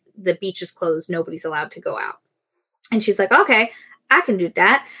race, the beach is closed. Nobody's allowed to go out. And she's like, okay, I can do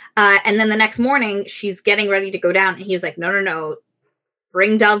that. And then the next morning, she's getting ready to go down. And he was like, no,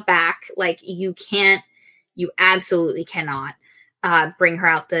 bring Dove back. You absolutely cannot bring her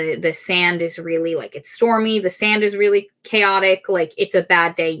out. The sand is really it's stormy. The sand is really chaotic. It's a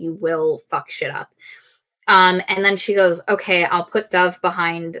bad day. You will fuck shit up. And then she goes, okay, I'll put Dove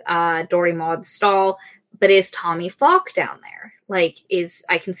behind Dory Maud's stall, but is Tommy Falk down there?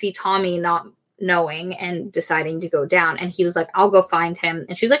 I can see Tommy not knowing and deciding to go down. And he was like, I'll go find him.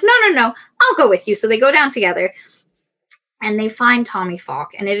 And she's like, no, I'll go with you. So they go down together and they find Tommy Falk.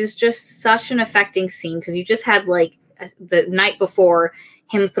 And it is just such an affecting scene because you just had the night before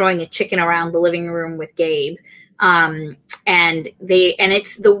him throwing a chicken around the living room with Gabe. And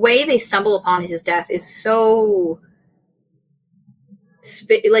it's the way they stumble upon his death is so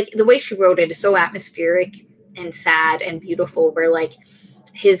the way she wrote it is so atmospheric and sad and beautiful, where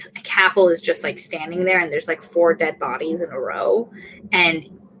his Capel is just standing there and there's 4 dead bodies in a row, and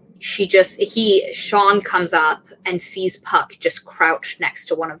Sean comes up and sees Puck just crouched next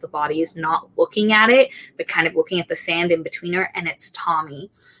to one of the bodies, not looking at it, but kind of looking at the sand in between her, and it's Tommy.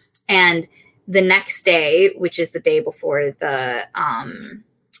 And the next day, which is the day before the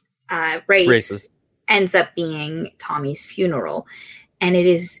race, ends up being Tommy's funeral. And it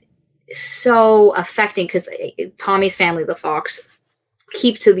is so affecting because Tommy's family, the Falks,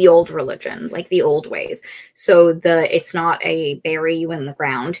 keep to the old religion, the old ways. So it's not a bury you in the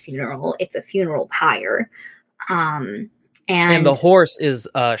ground funeral, it's a funeral pyre. And the horse is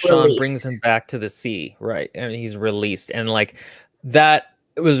Sean brings him back to the sea, right? And he's released. And that,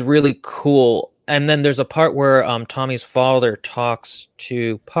 it was really cool. And then there's a part where Tommy's father talks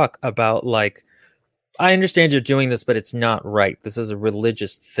to Puck about I understand you're doing this, but it's not right. This is a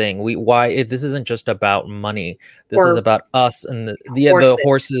religious thing. This isn't just about money. This is about us and the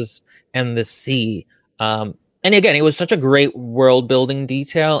horses and the sea. And again, it was such a great world building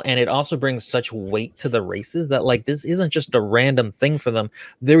detail, and it also brings such weight to the races that this isn't just a random thing for them.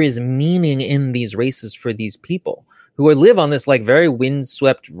 There is meaning in these races for these people who live on this very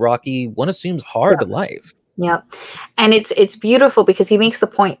windswept, rocky, one assumes hard life. Yep. And it's beautiful because he makes the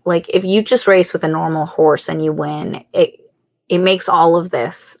point, like, if you just race with a normal horse and you win, it makes all of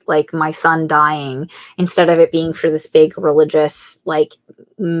this, like my son dying, instead of it being for this big religious, like,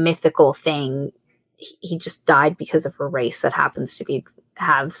 mythical thing, he just died because of a race that happens to be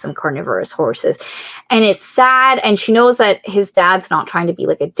have some carnivorous horses. And it's sad, and she knows that his dad's not trying to be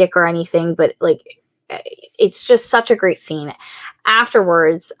like a dick or anything, but like, it's just such a great scene.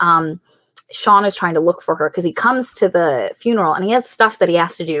 Afterwards, Sean is trying to look for her because he comes to the funeral and he has stuff that he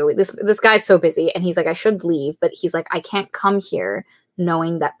has to do. This guy's so busy, and he's like, I should leave, but he's like, I can't come here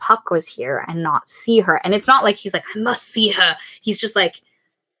knowing that Puck was here and not see her. And it's not like he's like, I must see her. He's just like,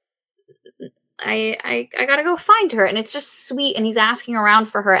 I gotta go find her. And it's just sweet. And he's asking around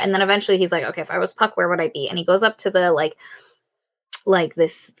for her. And then eventually he's like, okay, if I was Puck, where would I be? And he goes up to the like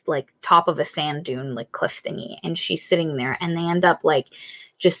this like top of a sand dune, like cliff thingy, and she's sitting there, and they end up like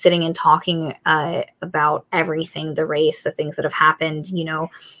just sitting and talking about everything, the race, the things that have happened. You know,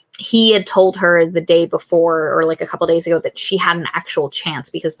 he had told her the day before, or like a couple days ago, that she had an actual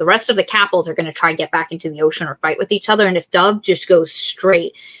chance because the rest of the Capels are going to try and get back into the ocean or fight with each other. And if Dove just goes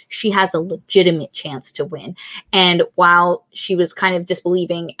straight, she has a legitimate chance to win. And while she was kind of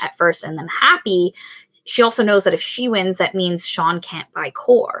disbelieving at first and then happy, she also knows that if she wins, that means Sean can't buy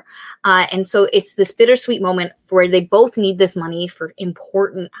core. And so it's this bittersweet moment where they both need this money for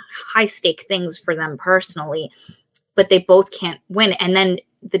important high stake things for them personally, but they both can't win. And then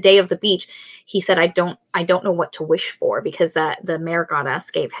the day of the beach, he said, I don't know what to wish for, because the mare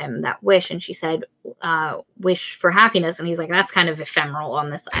goddess gave him that wish. And she said, wish for happiness. And he's like, that's kind of ephemeral on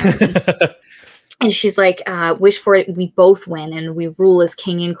this island. And she's like, wish for it. We both win and we rule as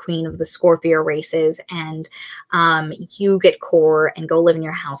king and queen of the Scorpio races. And you get core and go live in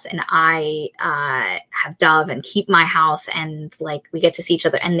your house. And I have Dove and keep my house. And like, we get to see each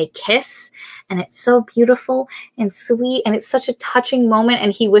other. And they kiss. And it's so beautiful and sweet. And it's such a touching moment.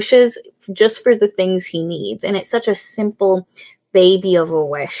 And he wishes just for the things he needs. And it's such a simple baby of a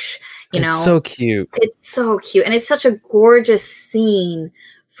wish. You know, it's so cute. It's so cute. And it's such a gorgeous scene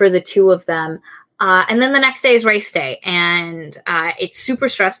for the two of them. And then the next day is race day, and it's super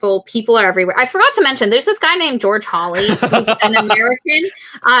stressful. People are everywhere. I forgot to mention, there's this guy named George Hawley, who's an American.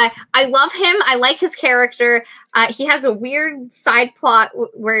 I love him. I like his character. He has a weird side plot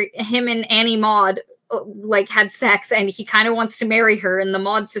where him and Annie Maud like had sex, and he kind of wants to marry her, and the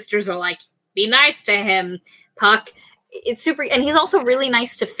Maud sisters are like, be nice to him, Puck. It's super, and he's also really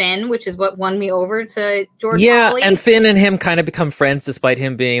nice to Finn, which is what won me over to George Hawley. And Finn and him kind of become friends despite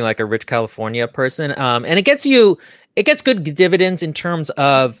him being like a rich California person. And it gets good dividends in terms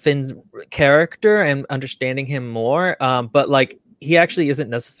of Finn's character and understanding him more. But like, he actually isn't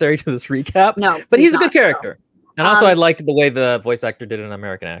necessary to this recap. No, but he's a good character. And also, I liked the way the voice actor did an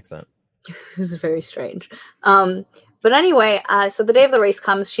American accent. It was very strange. But anyway, so the day of the race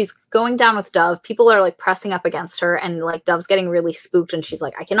comes, she's going down with Dove. People are like pressing up against her, and like Dove's getting really spooked, and she's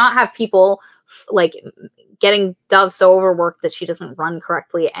like, I cannot have people like getting Dove so overworked that she doesn't run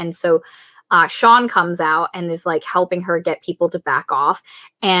correctly. And so Sean comes out and is like helping her get people to back off.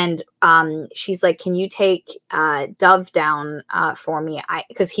 And she's like, can you take Dove down for me?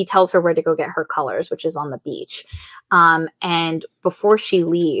 Because he tells her where to go get her colors, which is on the beach. And before she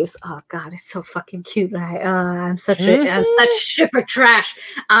leaves, oh God, it's so fucking cute. I'm such shipper trash.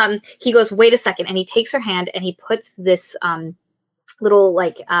 He goes, wait a second. And he takes her hand and he puts this little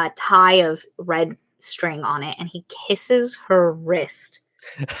like tie of red string on it. And he kisses her wrist.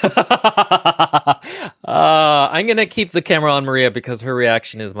 I'm gonna keep the camera on Maria because her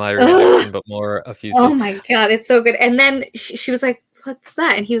reaction is my reaction, but more effusive. Oh my God, it's so good. And then she was like, what's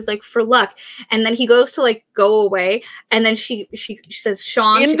that? And he was like, for luck. And then he goes to like go away, and then she says,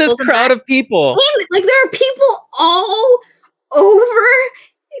 Sean, in this crowd of people, like there are people all over,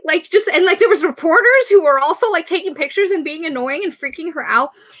 like just, and like there was reporters who were also like taking pictures and being annoying and freaking her out.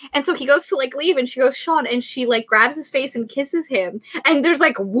 And so he goes to like leave, and she goes, Sean, and she like grabs his face and kisses him. And there's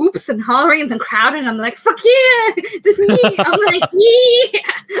like whoops and hollering in the crowd, and I'm like, fuck yeah, this me. I'm like, yeah,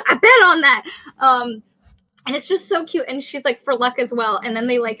 I bet on that. And it's just so cute. And she's like, for luck as well. And then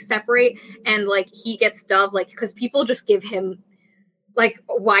they like separate, and like he gets Dove, like, because people just give him like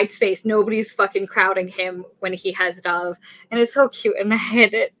wide space. Nobody's fucking crowding him when he has Dove. And it's so cute. And I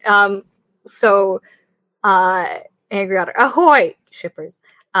had it. Angry Otter. Ahoy, shippers.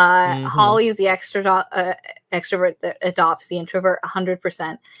 Holly is the extrovert that adopts the introvert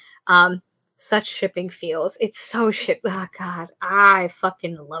 100%. Such shipping feels. It's so ship. Oh God, I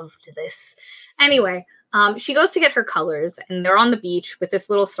fucking loved this. Anyway, She goes to get her colors, and they're on the beach with this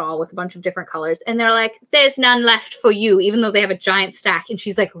little stall with a bunch of different colors. And they're like, there's none left for you, even though they have a giant stack. And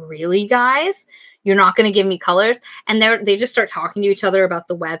she's like, really, guys? You're not going to give me colors? And they just start talking to each other about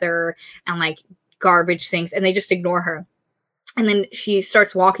the weather and like garbage things, and they just ignore her. And then she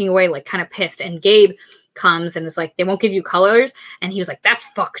starts walking away, like kind of pissed. And Gabe comes and is like, they won't give you colors. And he was like, that's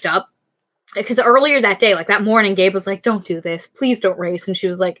fucked up. Because earlier that day, like that morning, Gabe was like, don't do this. Please don't race. And she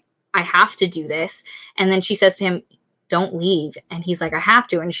was like, I have to do this. And then she says to him, don't leave. And he's like, I have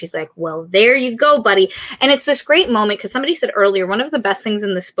to. And she's like, well, there you go, buddy. And it's this great moment because somebody said earlier, one of the best things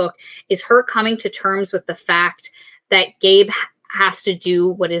in this book is her coming to terms with the fact that Gabe has to do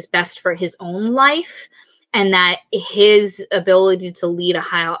what is best for his own life, and that his ability to lead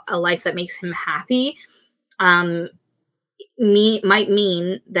a life that makes him happy might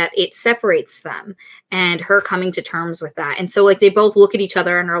mean that it separates them, and her coming to terms with that. And so like they both look at each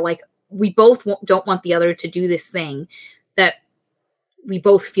other and are like, we both don't want the other to do this thing that we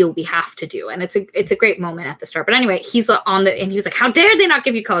both feel we have to do. And it's a great moment at the start. But anyway, he's and he was like, how dare they not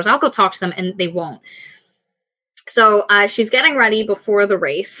give you colors? I'll go talk to them. And they won't. So she's getting ready before the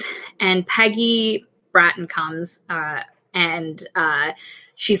race, and Peggy Bratton comes, and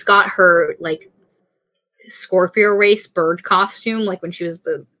she's got her like Scorpio race bird costume, like when she was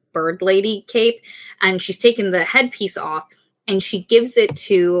the bird lady cape, and she's taken the headpiece off and she gives it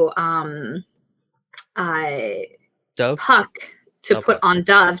to Dove? Puck to put on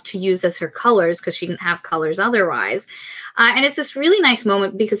Dove to use as her colors, because she didn't have colors otherwise. And it's this really nice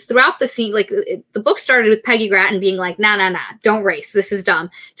moment because throughout the scene, like the book started with Peggy Grattan being like, nah, don't race, this is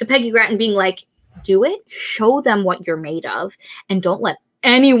dumb, to Peggy Grattan being like, do it, show them what you're made of, and don't let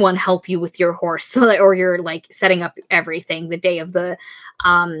anyone help you with your horse or you're like setting up everything the day of the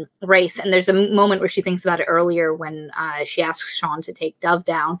race. And there's a moment where she thinks about it earlier when she asks Sean to take Dove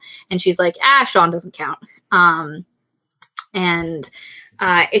down, and she's like, Sean doesn't count. And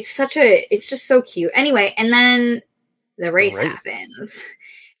it's just so cute. Anyway, and then the race happens,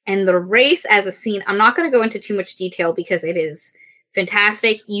 and the race as a scene, I'm not going to go into too much detail because it is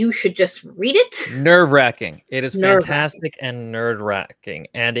fantastic. You should just read it. Nerve-wracking. It is fantastic and nerve-wracking.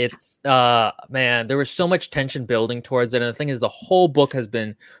 And it's man, there was so much tension building towards it. And the thing is, the whole book has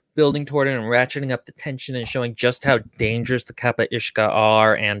been building toward it and ratcheting up the tension and showing just how dangerous the Kappa Ishka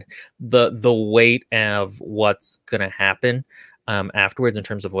are, and the weight of what's gonna happen afterwards in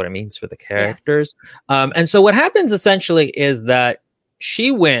terms of what it means for the characters. And so what happens essentially is that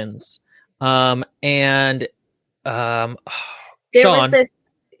she wins, and there Sean, was this,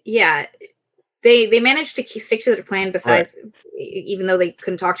 they managed to stick to their plan besides, even though they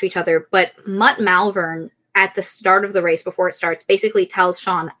couldn't talk to each other. But Mutt Malvern at the start of the race, before it starts, basically tells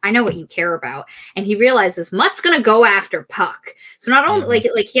Sean, I know what you care about. And he realizes Mutt's going to go after Puck. So not only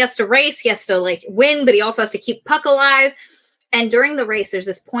like he has to race, he has to like win, but he also has to keep Puck alive. And during the race, there's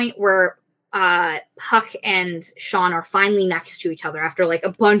this point where Puck and Sean are finally next to each other after like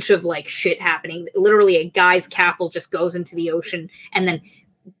a bunch of like shit happening. Literally a guy's capel just goes into the ocean and then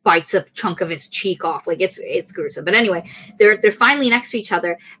bites a chunk of his cheek off. Like it's gruesome. But anyway, they're finally next to each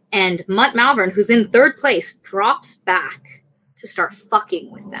other, and Mutt Malvern, who's in third place, drops back to start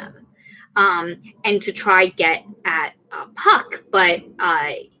fucking with them, and to try get at Puck, but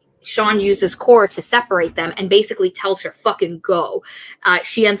Sean uses Core to separate them and basically tells her, fucking go.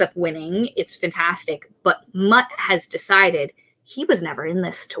 She ends up winning. It's fantastic. But Mutt has decided he was never in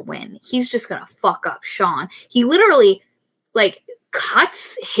this to win. He's just going to fuck up Sean. He literally, like,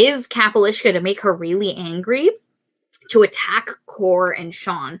 cuts his Kapalishka to make her really angry to attack Core and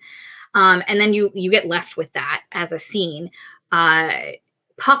Sean. And then you get left with that as a scene.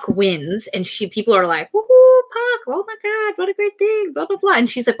 Puck wins, and people are like, woohoo, Puck, oh my God, what a great thing, blah, blah, blah. And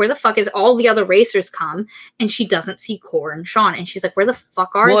she's like, where the fuck is all the other racers come? And she doesn't see Core and Sean. And she's like, where the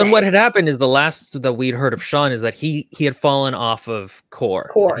fuck are they? And what had happened is the last that we'd heard of Sean is that he had fallen off of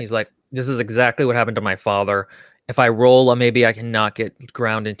Core. And he's like, this is exactly what happened to my father. If I roll, maybe I can not get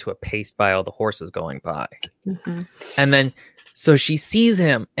ground into a paste by all the horses going by. Mm-hmm. And then, so she sees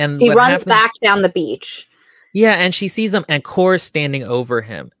him, and he runs back down the beach. Yeah, and she sees him, and Core's standing over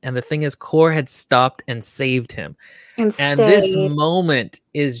him. And the thing is, Core had stopped and saved him. And this moment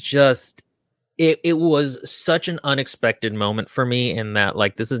is just, it was such an unexpected moment for me, in that,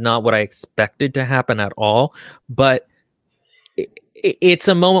 like, this is not what I expected to happen at all. But it's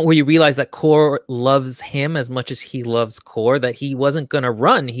a moment where you realize that Core loves him as much as he loves Core, that he wasn't going to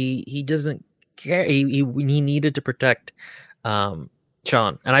run. He doesn't care. He needed to protect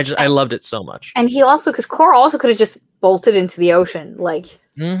Sean, and I loved it so much. And he also, because Core also could have just bolted into the ocean, like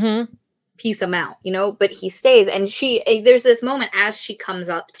piece amount, but he stays. And there's this moment as she comes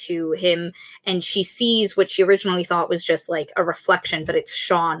up to him and she sees what she originally thought was just like a reflection, but it's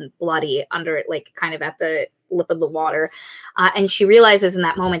Sean bloody under it, like kind of at the lip of the water. And she realizes in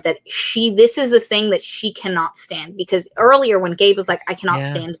that moment that this is the thing that she cannot stand, because earlier when Gabe was like, I cannot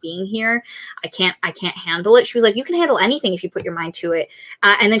stand being here. I can't handle it. She was like, you can handle anything if you put your mind to it.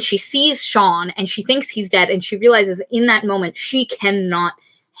 And then she sees Sean and she thinks he's dead. And she realizes in that moment, she cannot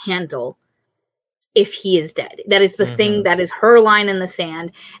handle if he is dead. That is the thing, that is her line in the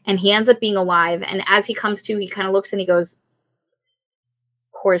sand. And he ends up being alive. And as he comes to, he kind of looks and he goes,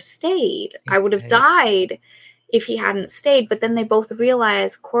 Kor stayed. I would have died if he hadn't stayed. But then they both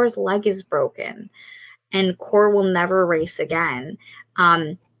realize Kor's leg is broken and Kor will never race again.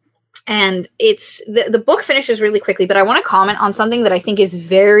 And it's the book finishes really quickly, but I want to comment on something that I think is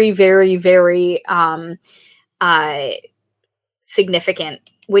very, very, very significant,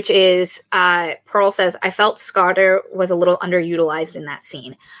 which is Pearl says, I felt Scarter was a little underutilized in that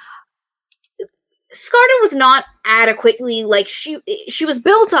scene. Scarter was not adequately, like, she was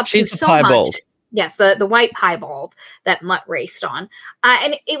built up to so much. Yes, the white piebald that Mutt raced on.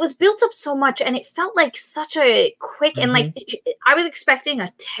 And it was built up so much, and it felt like such a quick, and like, I was expecting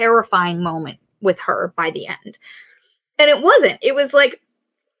a terrifying moment with her by the end. And it wasn't. It was like,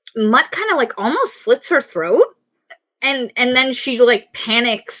 Mutt kind of like almost slits her throat. And then she like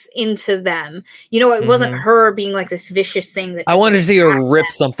panics into them. It wasn't her being like this vicious thing that I wanted to see her rip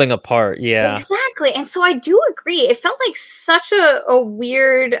something apart. Yeah, exactly. And so I do agree. It felt like such a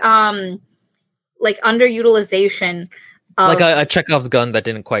weird, like underutilization. Like a Chekhov's gun that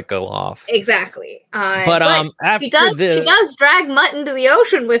didn't quite go off. Exactly. But after she does drag Mutt into the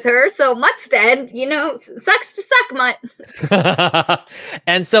ocean with her. So Mutt's dead. Sucks to suck, Mutt.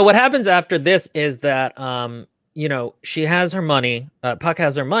 And so what happens after this is that she has her money. Puck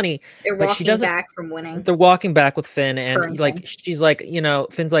has her money. They're but walking she doesn't, back from winning. They're walking back with Finn, and like she's like,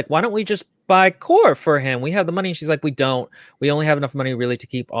 Finn's like, why don't we just buy Kor for him? We have the money. And she's like, we don't. We only have enough money really to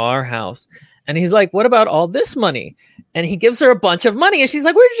keep our house. And he's like, what about all this money? And he gives her a bunch of money, and she's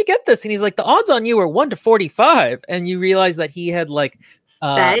like, where did you get this? And he's like, the odds on you are 1-45. And you realize that he had like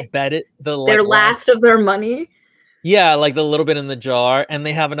betted their last of their money. Yeah, like the little bit in the jar, and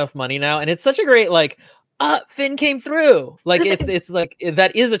they have enough money now. And it's such a great like. Finn came through. Like it's like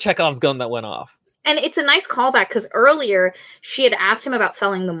that is a Chekhov's gun that went off. And it's a nice callback because earlier she had asked him about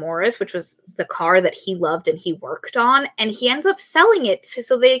selling the Morris, which was the car that he loved and he worked on. And he ends up selling it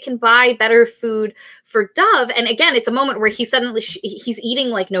so they can buy better food for Dove. And again, it's a moment where he suddenly, he's eating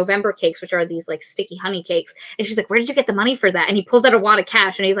like November cakes, which are these like sticky honey cakes. And she's like, where did you get the money for that? And he pulls out a wad of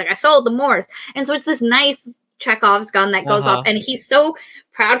cash and he's like, I sold the Morris. And so it's this nice Chekhov's gun that goes off. And he's so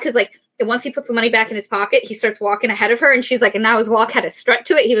proud because like, and once he puts the money back in his pocket, he starts walking ahead of her, and she's like, and now his walk had a strut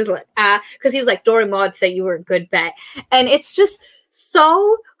to it. He was like, because he was like, Dory Maud said you were a good bet. And it's just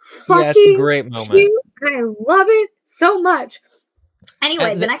so fucking it's a great moment. cute. I love it so much.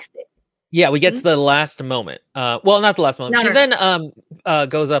 Anyway, the next day. Yeah, we get to the last moment. Well, not the last moment. She then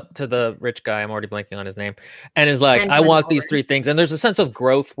goes up to the rich guy, I'm already blanking on his name, and is like, I want these 3 things. And there's a sense of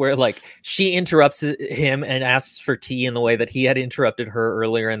growth where like she interrupts him and asks for tea in the way that he had interrupted her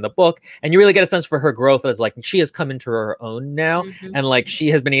earlier in the book. And you really get a sense for her growth as like she has come into her own now. And like she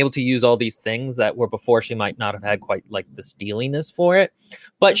has been able to use all these things that were before she might not have had quite like the steeliness for it.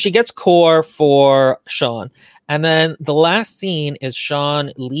 But she gets Kor for Sean. And then the last scene is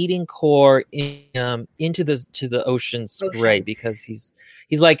Sean leading Kor into the ocean spray because he's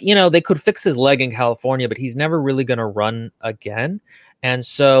like, they could fix his leg in California, but he's never really going to run again. And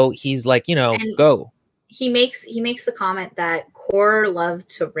so he's like, go. He makes the comment that Kor loved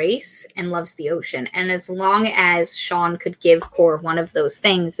to race and loves the ocean. And as long as Sean could give Kor one of those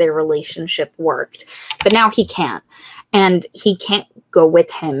things, their relationship worked. But now he can't. And he can't go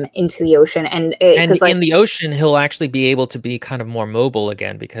with him into the ocean. And in the ocean, he'll actually be able to be kind of more mobile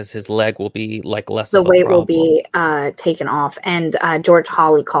again because his leg will be like less of a problem. The weight will be taken off. And George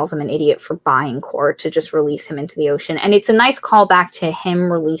Hawley calls him an idiot for buying Kor to just release him into the ocean. And it's a nice callback to him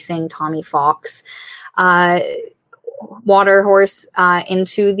releasing Tommy Fox, water horse,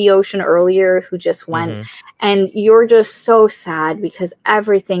 into the ocean earlier, who just went. And you're just so sad because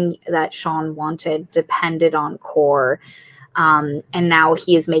everything that Sean wanted depended on Kor. And now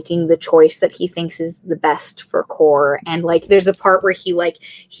he is making the choice that he thinks is the best for Kor. And like, there's a part where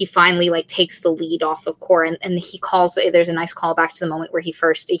he finally like takes the lead off of Kor, and he calls, there's a nice callback to the moment where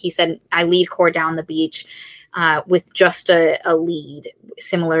he said, I lead Kor down the beach, with just a lead,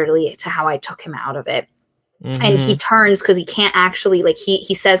 similarly to how I took him out of it. And he turns because he can't actually, like,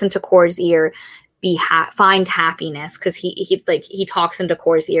 he says into Kor's ear, find happiness, because he talks into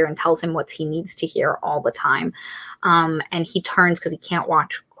Kor's ear and tells him what he needs to hear all the time. And he turns because he can't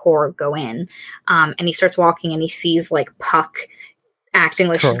watch Kor go in. And he starts walking and he sees like Puck acting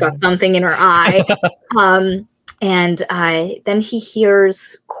like she's got something in her eye. And then he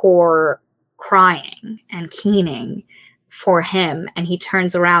hears Kor crying and keening for him, and he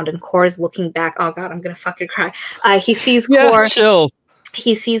turns around and Kor's looking back. Oh God, I'm gonna fucking cry. He sees Kor. Chills.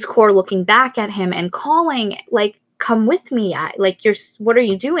 He sees Kor looking back at him and calling, like, "Come with me. What are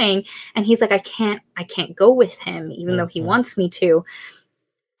you doing?" And he's like, I can't go with him, even though he wants me to.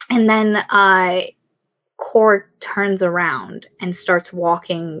 And then Kor turns around and starts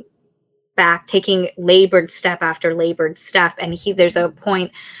walking back, taking labored step after labored step. And there's a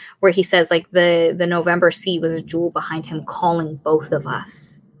point where he says, like, the November sea was a jewel behind him, calling both of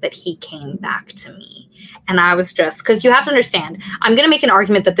us, that he came back to me. And I was just, because you have to understand, I'm going to make an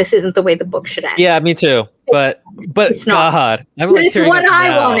argument that this isn't the way the book should end. Yeah, me too. But it's God, it's what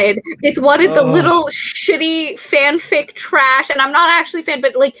I wanted. It's what the little shitty fanfic trash. And I'm not actually fan,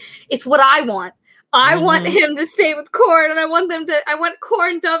 but like, it's what I want. I want him to stay with Kor, and I want Kor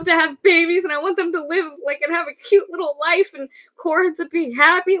and Dove to have babies, and I want them to live like and have a cute little life, and Kor to be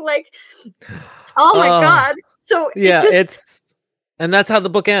happy. Like, oh my God. So yeah, and that's how the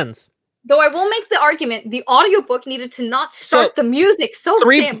book ends. Though I will make the argument, the audiobook needed to not start the music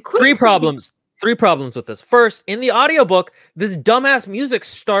damn quickly. Three problems with this. First, in the audiobook, this dumbass music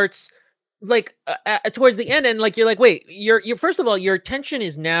starts like towards the end, and like you're like, wait, you're first of all, your attention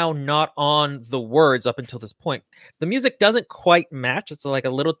is now not on the words up until this point. The music doesn't quite match. It's like a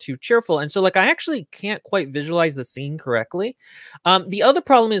little too cheerful, and so like I actually can't quite visualize the scene correctly. The other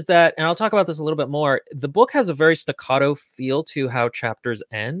problem is that, and I'll talk about this a little bit more, the book has a very staccato feel to how chapters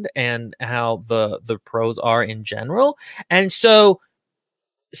end and how the prose are in general, and so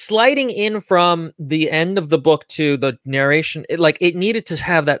sliding in from the end of the book to the narration, it needed to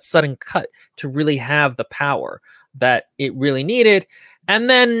have that sudden cut to really have the power that it really needed. And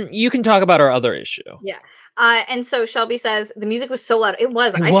then you can talk about our other issue. Yeah. And so Shelby says the music was so loud. It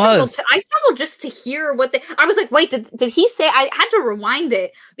was. I struggled just to hear what I was like, wait, did he say? I had to rewind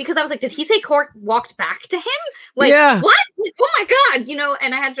it because I was like, did he say Kor walked back to him? Like, yeah. What? Oh my God.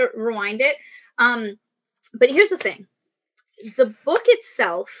 And I had to rewind it. But here's the thing. The book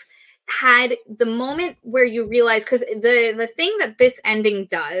itself had the moment where you realize, because the thing that this ending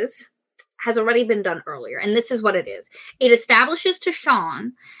does has already been done earlier, and this is what it is. It establishes to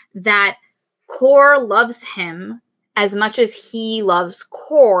Sean that Kor loves him as much as he loves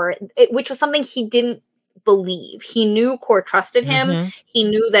Kor, which was something he didn't believe. He knew Kor trusted him. Mm-hmm. He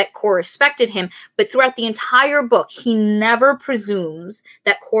knew that Kor respected him. But throughout the entire book, he never presumes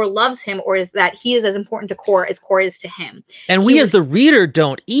that Kor loves him or is that he is as important to Kor as Kor is to him. And we as the reader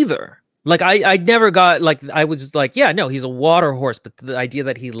don't either. Like, I never got, like, I was just like, yeah, no, he's a water horse. But the idea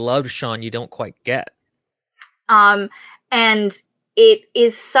that he loved Sean, you don't quite get. And it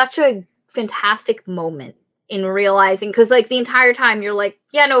is such a fantastic moment in realizing, because like the entire time you're like,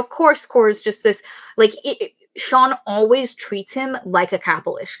 yeah, no, of course Kor is just this, like, Sean always treats him like a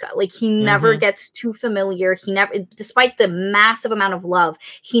Kapalishka. Like, he never gets too familiar. He never, despite the massive amount of love,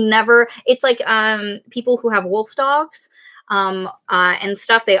 it's like people who have wolf dogs and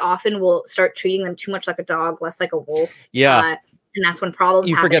stuff, they often will start treating them too much like a dog, less like a wolf. Yeah. And that's when problems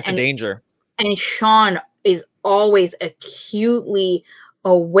happen. Forget the danger. And Sean is always acutely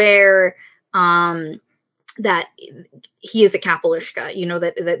aware that he is a Kapalishka,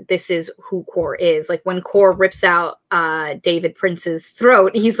 that this is who Kor is. Like, when Kor rips out David Prince's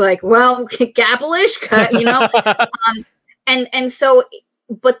throat, he's like, well, Kapalishka, and so,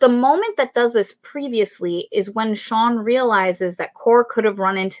 but the moment that does this previously is when Sean realizes that Kor could have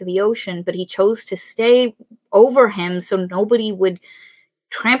run into the ocean, but he chose to stay over him so nobody would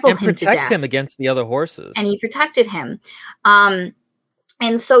trample him to death. And protect him against the other horses. And he protected him.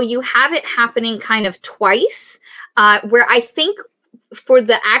 And so you have it happening kind of twice, where I think for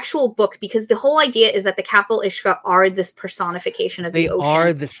the actual book, because the whole idea is that the Kapalishka are this personification of the ocean. They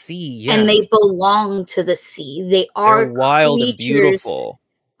are the sea, yeah. And they belong to the sea. They're wild and beautiful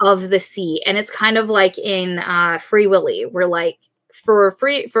of the sea. And it's kind of like in Free Willy, where like for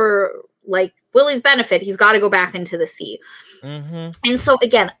Willy's benefit, he's got to go back into the sea. Mm-hmm. And so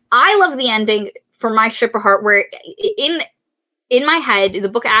again, I love the ending for my ship of heart, where in my head, the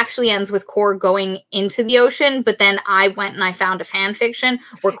book actually ends with Kor going into the ocean, but then I went and I found a fan fiction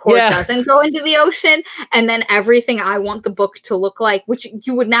where Kor doesn't go into the ocean, and then everything I want the book to look like, which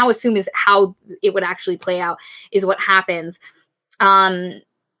you would now assume is how it would actually play out, is what happens. And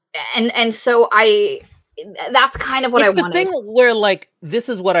so that's kind of what I wanted. It's the thing where like this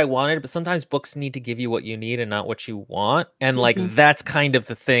is what I wanted, but sometimes books need to give you what you need and not what you want. And like that's kind of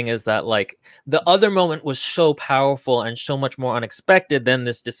the thing, is that like the other moment was so powerful and so much more unexpected than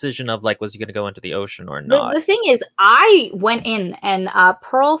this decision of like, was he going to go into the ocean or not? The thing is, I went in and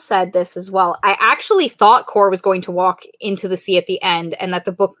Pearl said this as well. I actually thought Cor was going to walk into the sea at the end, and that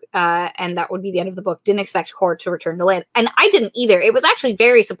the book and that would be the end of the book. Didn't expect Cor to return to land, and I didn't either. It was actually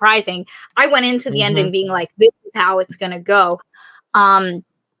very surprising. I went into the ending being like, this is how it's going to go. And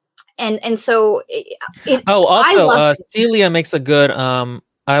so also Celia makes a good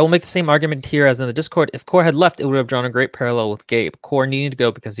I will make the same argument here as in the Discord. If Cor had left, it would have drawn a great parallel with Gabe. Cor needed to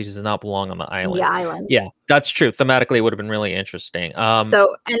go because he does not belong on the island. The island. Yeah, that's true. Thematically, it would have been really interesting.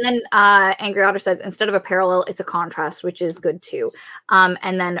 So, and then Angry Otter says, instead of a parallel, it's a contrast, which is good too.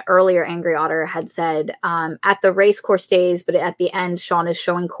 And then earlier, Angry Otter had said, at the race, Cor stays, but at the end, Sean is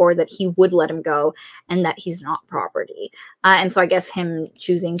showing Cor that he would let him go and that he's not property. And so I guess him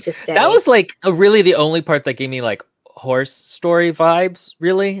choosing to stay. That was like really the only part that gave me like horse story vibes,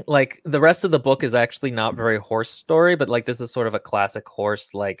 really. Like the rest of the book is actually not very horse story, but like this is sort of a classic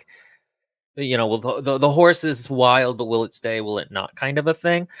horse, like, you know, the horse is wild, but will it stay, will it not, kind of a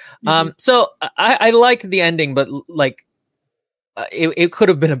thing. So I liked the ending, but like it could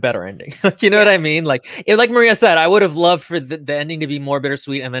have been a better ending. You know what I mean? Like Maria said, I would have loved for the ending to be more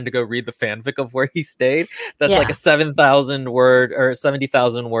bittersweet and then to go read the fanfic of where he stayed. That's like a 7,000 word or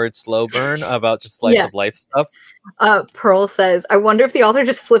 70,000 word slow burn about just slice of life stuff. Pearl says, I wonder if the author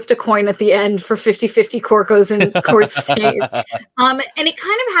just flipped a coin at the end for 50-50 Cor goes and Cor stays. And it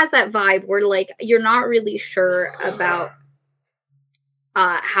kind of has that vibe where like you're not really sure about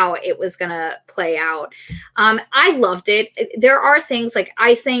how it was gonna play out. I loved it. There are things like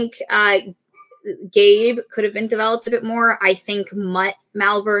I think Gabe could have been developed a bit more. I think Mutt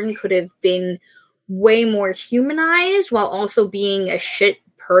Malvern could have been way more humanized while also being a shit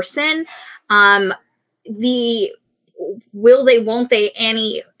person. The will they, won't they,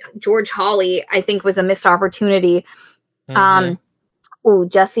 Annie George Holly, I think was a missed opportunity.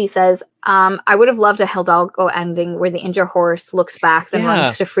 Jesse says, I would have loved a Hidalgo ending where the injured horse looks back, then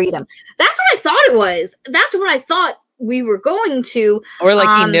runs to freedom. That's what I thought it was. That's what I thought we were going to. Or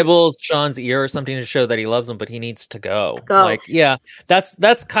like he nibbles Sean's ear or something to show that he loves him, but he needs to go. Like, yeah,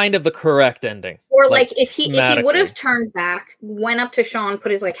 that's kind of the correct ending. Or like if he would have turned back, went up to Sean,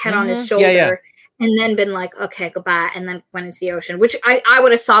 put his like head on his shoulder, and then been like, okay, goodbye, and then went into the ocean, which I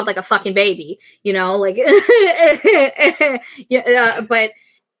would have sobbed like a fucking baby, you know, like, but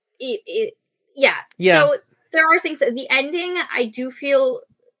So there are things that the ending, I do feel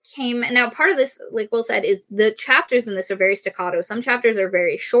came, now part of this, like Will said, is the chapters in this are very staccato. Some chapters are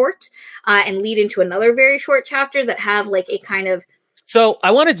very short and lead into another very short chapter that have like a kind of. So I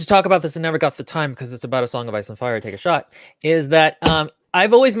wanted to talk about this and never got the time because it's about A Song of Ice and Fire, Take a Shot, is that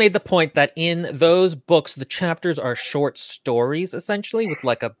I've always made the point that in those books, the chapters are short stories, essentially, with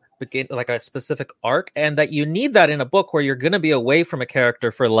like a specific arc, and that you need that in a book where you're going to be away from a character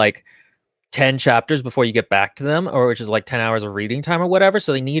for like 10 chapters before you get back to them, or which is like 10 hours of reading time or whatever.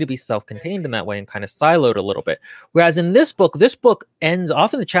 So they need to be self-contained in that way and kind of siloed a little bit. Whereas in this book ends,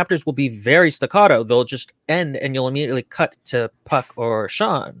 often the chapters will be very staccato. They'll just end and you'll immediately cut to Puck or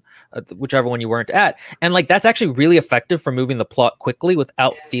Sean, whichever one you weren't at. And like, that's actually really effective for moving the plot quickly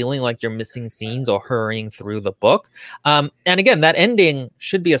without feeling like you're missing scenes or hurrying through the book. And again, that ending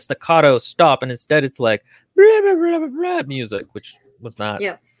should be a staccato stop. And instead it's like music, which was not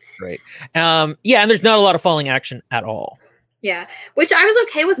great. And there's not a lot of falling action at all. Yeah, which I was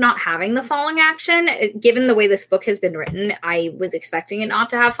okay with not having the falling action. Given the way this book has been written, I was expecting it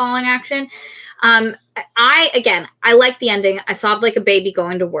not to have falling action. I liked the ending. I sobbed like a baby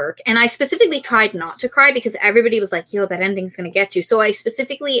going to work. And I specifically tried not to cry because everybody was like, yo, that ending's going to get you. So I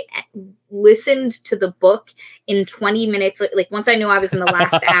specifically listened to the book in 20 minutes. Like once I knew I was in the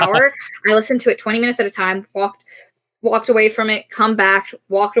last hour, I listened to it 20 minutes at a time, walked away from it, come back,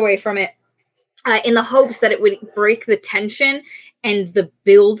 walked away from it. In the hopes that it would break the tension and the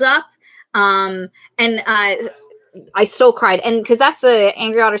build up. I still cried. And because that's the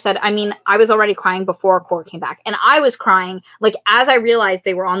Angry Otter said, I mean, I was already crying before Cor came back. And I was crying, like, as I realized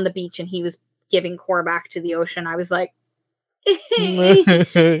they were on the beach and he was giving Cor back to the ocean, I was like, like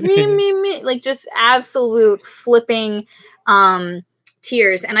just absolute flipping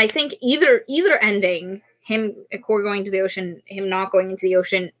tears. And I think either ending, him, Cor going to the ocean, him not going into the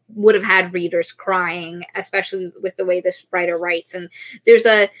ocean, would have had readers crying, especially with the way this writer writes. And there's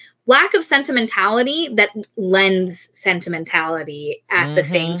a lack of sentimentality that lends sentimentality at the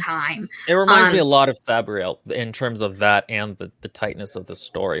same time. It reminds me a lot of Sabriel in terms of that and the tightness of the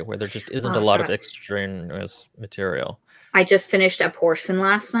story, where there just isn't a lot of extraneous material. I just finished A Portion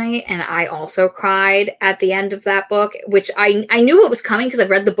last night, and I also cried at the end of that book, which I knew it was coming because I've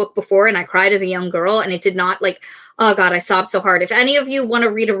read the book before, and I cried as a young girl, and it did not, like, oh God, I sobbed so hard. If any of you want to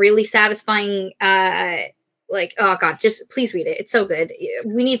read a really satisfying, like, oh God, just please read it. It's so good.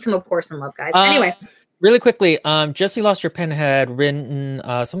 We need some A Portion love, guys. Anyway. Really quickly, Jessie Lost Your Pen had written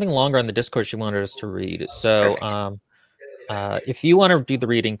something longer on the Discord she wanted us to read. So if you want to do the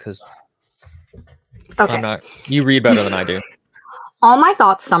reading, because you read better than I do. All my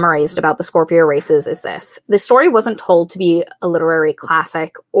thoughts summarized about the Scorpio races is this. The story wasn't told to be a literary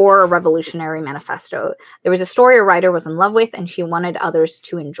classic or a revolutionary manifesto. There was a story a writer was in love with and she wanted others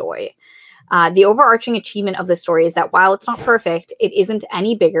to enjoy. The overarching achievement of the story is that while it's not perfect, it isn't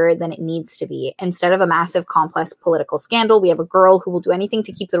any bigger than it needs to be. Instead of a massive, complex political scandal, we have a girl who will do anything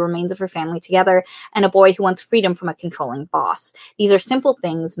to keep the remains of her family together and a boy who wants freedom from a controlling boss. These are simple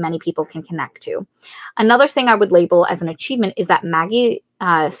things many people can connect to. Another thing I would label as an achievement is that Maggie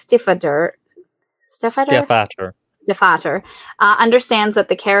Stiefvater understands that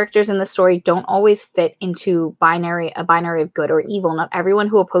the characters in the story don't always fit into a binary of good or evil. Not everyone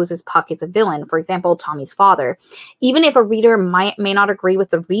who opposes Puck is a villain. For example, Tommy's father. Even if a reader may not agree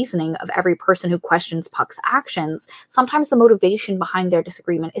with the reasoning of every person who questions Puck's actions, sometimes the motivation behind their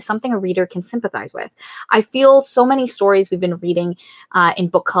disagreement is something a reader can sympathize with. I feel so many stories we've been reading in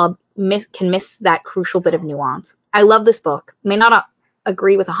book club can miss that crucial bit of nuance. I love this book. May not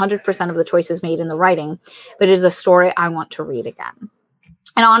agree with 100% of the choices made in the writing, but it is a story I want to read again.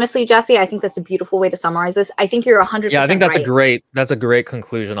 And honestly, Jesse, I think that's a beautiful way to summarize this. I think you're 100% Yeah, I think that's right. that's a great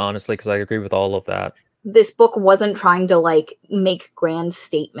conclusion, honestly, because I agree with all of that. This book wasn't trying to like make grand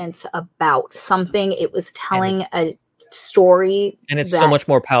statements about something. It was telling a story. And it's so much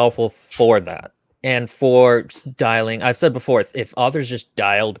more powerful for that. And for dialing, I've said before, if authors just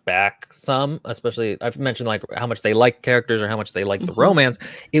dialed back some, especially I've mentioned like how much they like characters or how much they like the romance,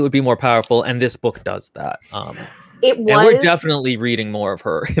 it would be more powerful. And this book does that. And we're definitely reading more of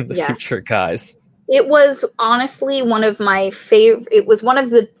her in the future, guys. It was honestly one of my favorite. It was one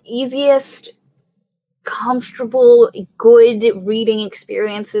of the easiest, comfortable, good reading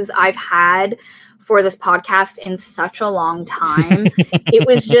experiences I've had for this podcast in such a long time. It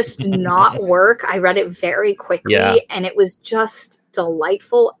was just not work. I read it very quickly and it was just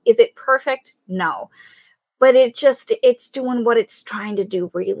delightful. Is it perfect? No. But it's doing what it's trying to do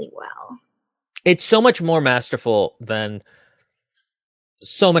really well. It's so much more masterful than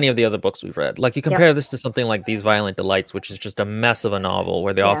so many of the other books we've read. Like you compare this to something like These Violent Delights, which is just a mess of a novel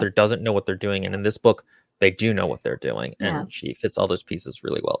where the author doesn't know what they're doing. And in this book, they do know what they're doing, and she fits all those pieces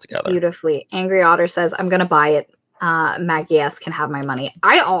really well together. Beautifully. Angry Otter says, I'm going to buy it. Maggie S can have my money.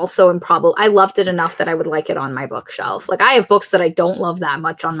 I also I loved it enough that I would like it on my bookshelf. Like I have books that I don't love that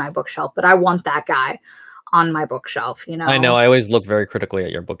much on my bookshelf, but I want that guy on my bookshelf, you know? I know. I always look very critically at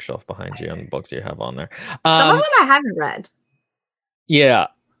your bookshelf behind you and the books you have on there. Some of them I haven't read. Yeah.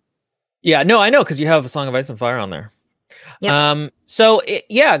 Yeah, no, I know, because you have A Song of Ice and Fire on there. Yep.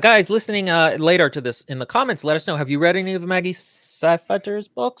 Guys, listening later to this in the comments, let us know. Have you read any of Maggie Stiefvater's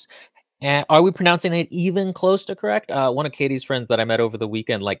books? And are we pronouncing it even close to correct? One of Katie's friends that I met over the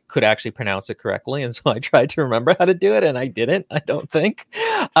weekend could actually pronounce it correctly, and so I tried to remember how to do it, and I didn't. I don't think.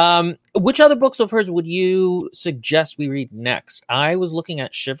 Which other books of hers would you suggest we read next? I was looking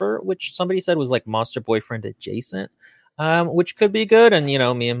at Shiver, which somebody said was like Monster Boyfriend adjacent. Which could be good. And,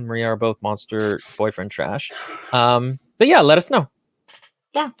 me and Maria are both monster boyfriend trash. But yeah, let us know.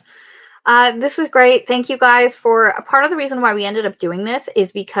 Yeah. This was great. Thank you guys for a part of the reason why we ended up doing this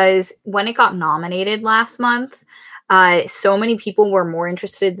is because when it got nominated last month, so many people were more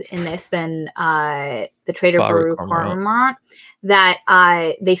interested in this than the Trader Baru Cormorant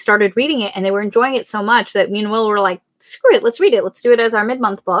that they started reading it and they were enjoying it so much that me and Will were like, screw it, let's read it. Let's do it as our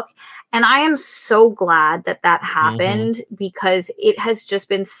mid-month book. And I am so glad that happened because it has just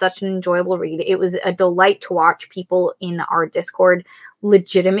been such an enjoyable read. It was a delight to watch people in our Discord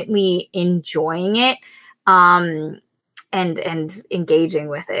legitimately enjoying it and engaging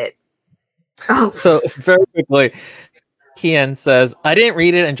with it. Oh. So very quickly, Kian says, I didn't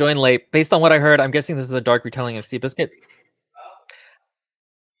read it and joined late. Based on what I heard, I'm guessing this is a dark retelling of Seabiscuit.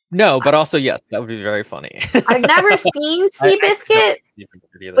 No, but also, yes, that would be very funny. I've never seen Seabiscuit,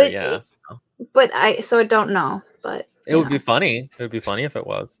 but I don't know. But it would be funny. It would be funny if it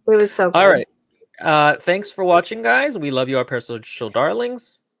was. It was so good. All right. Thanks for watching, guys. We love you, our parasocial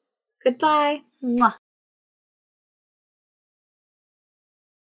darlings. Goodbye. Mwah.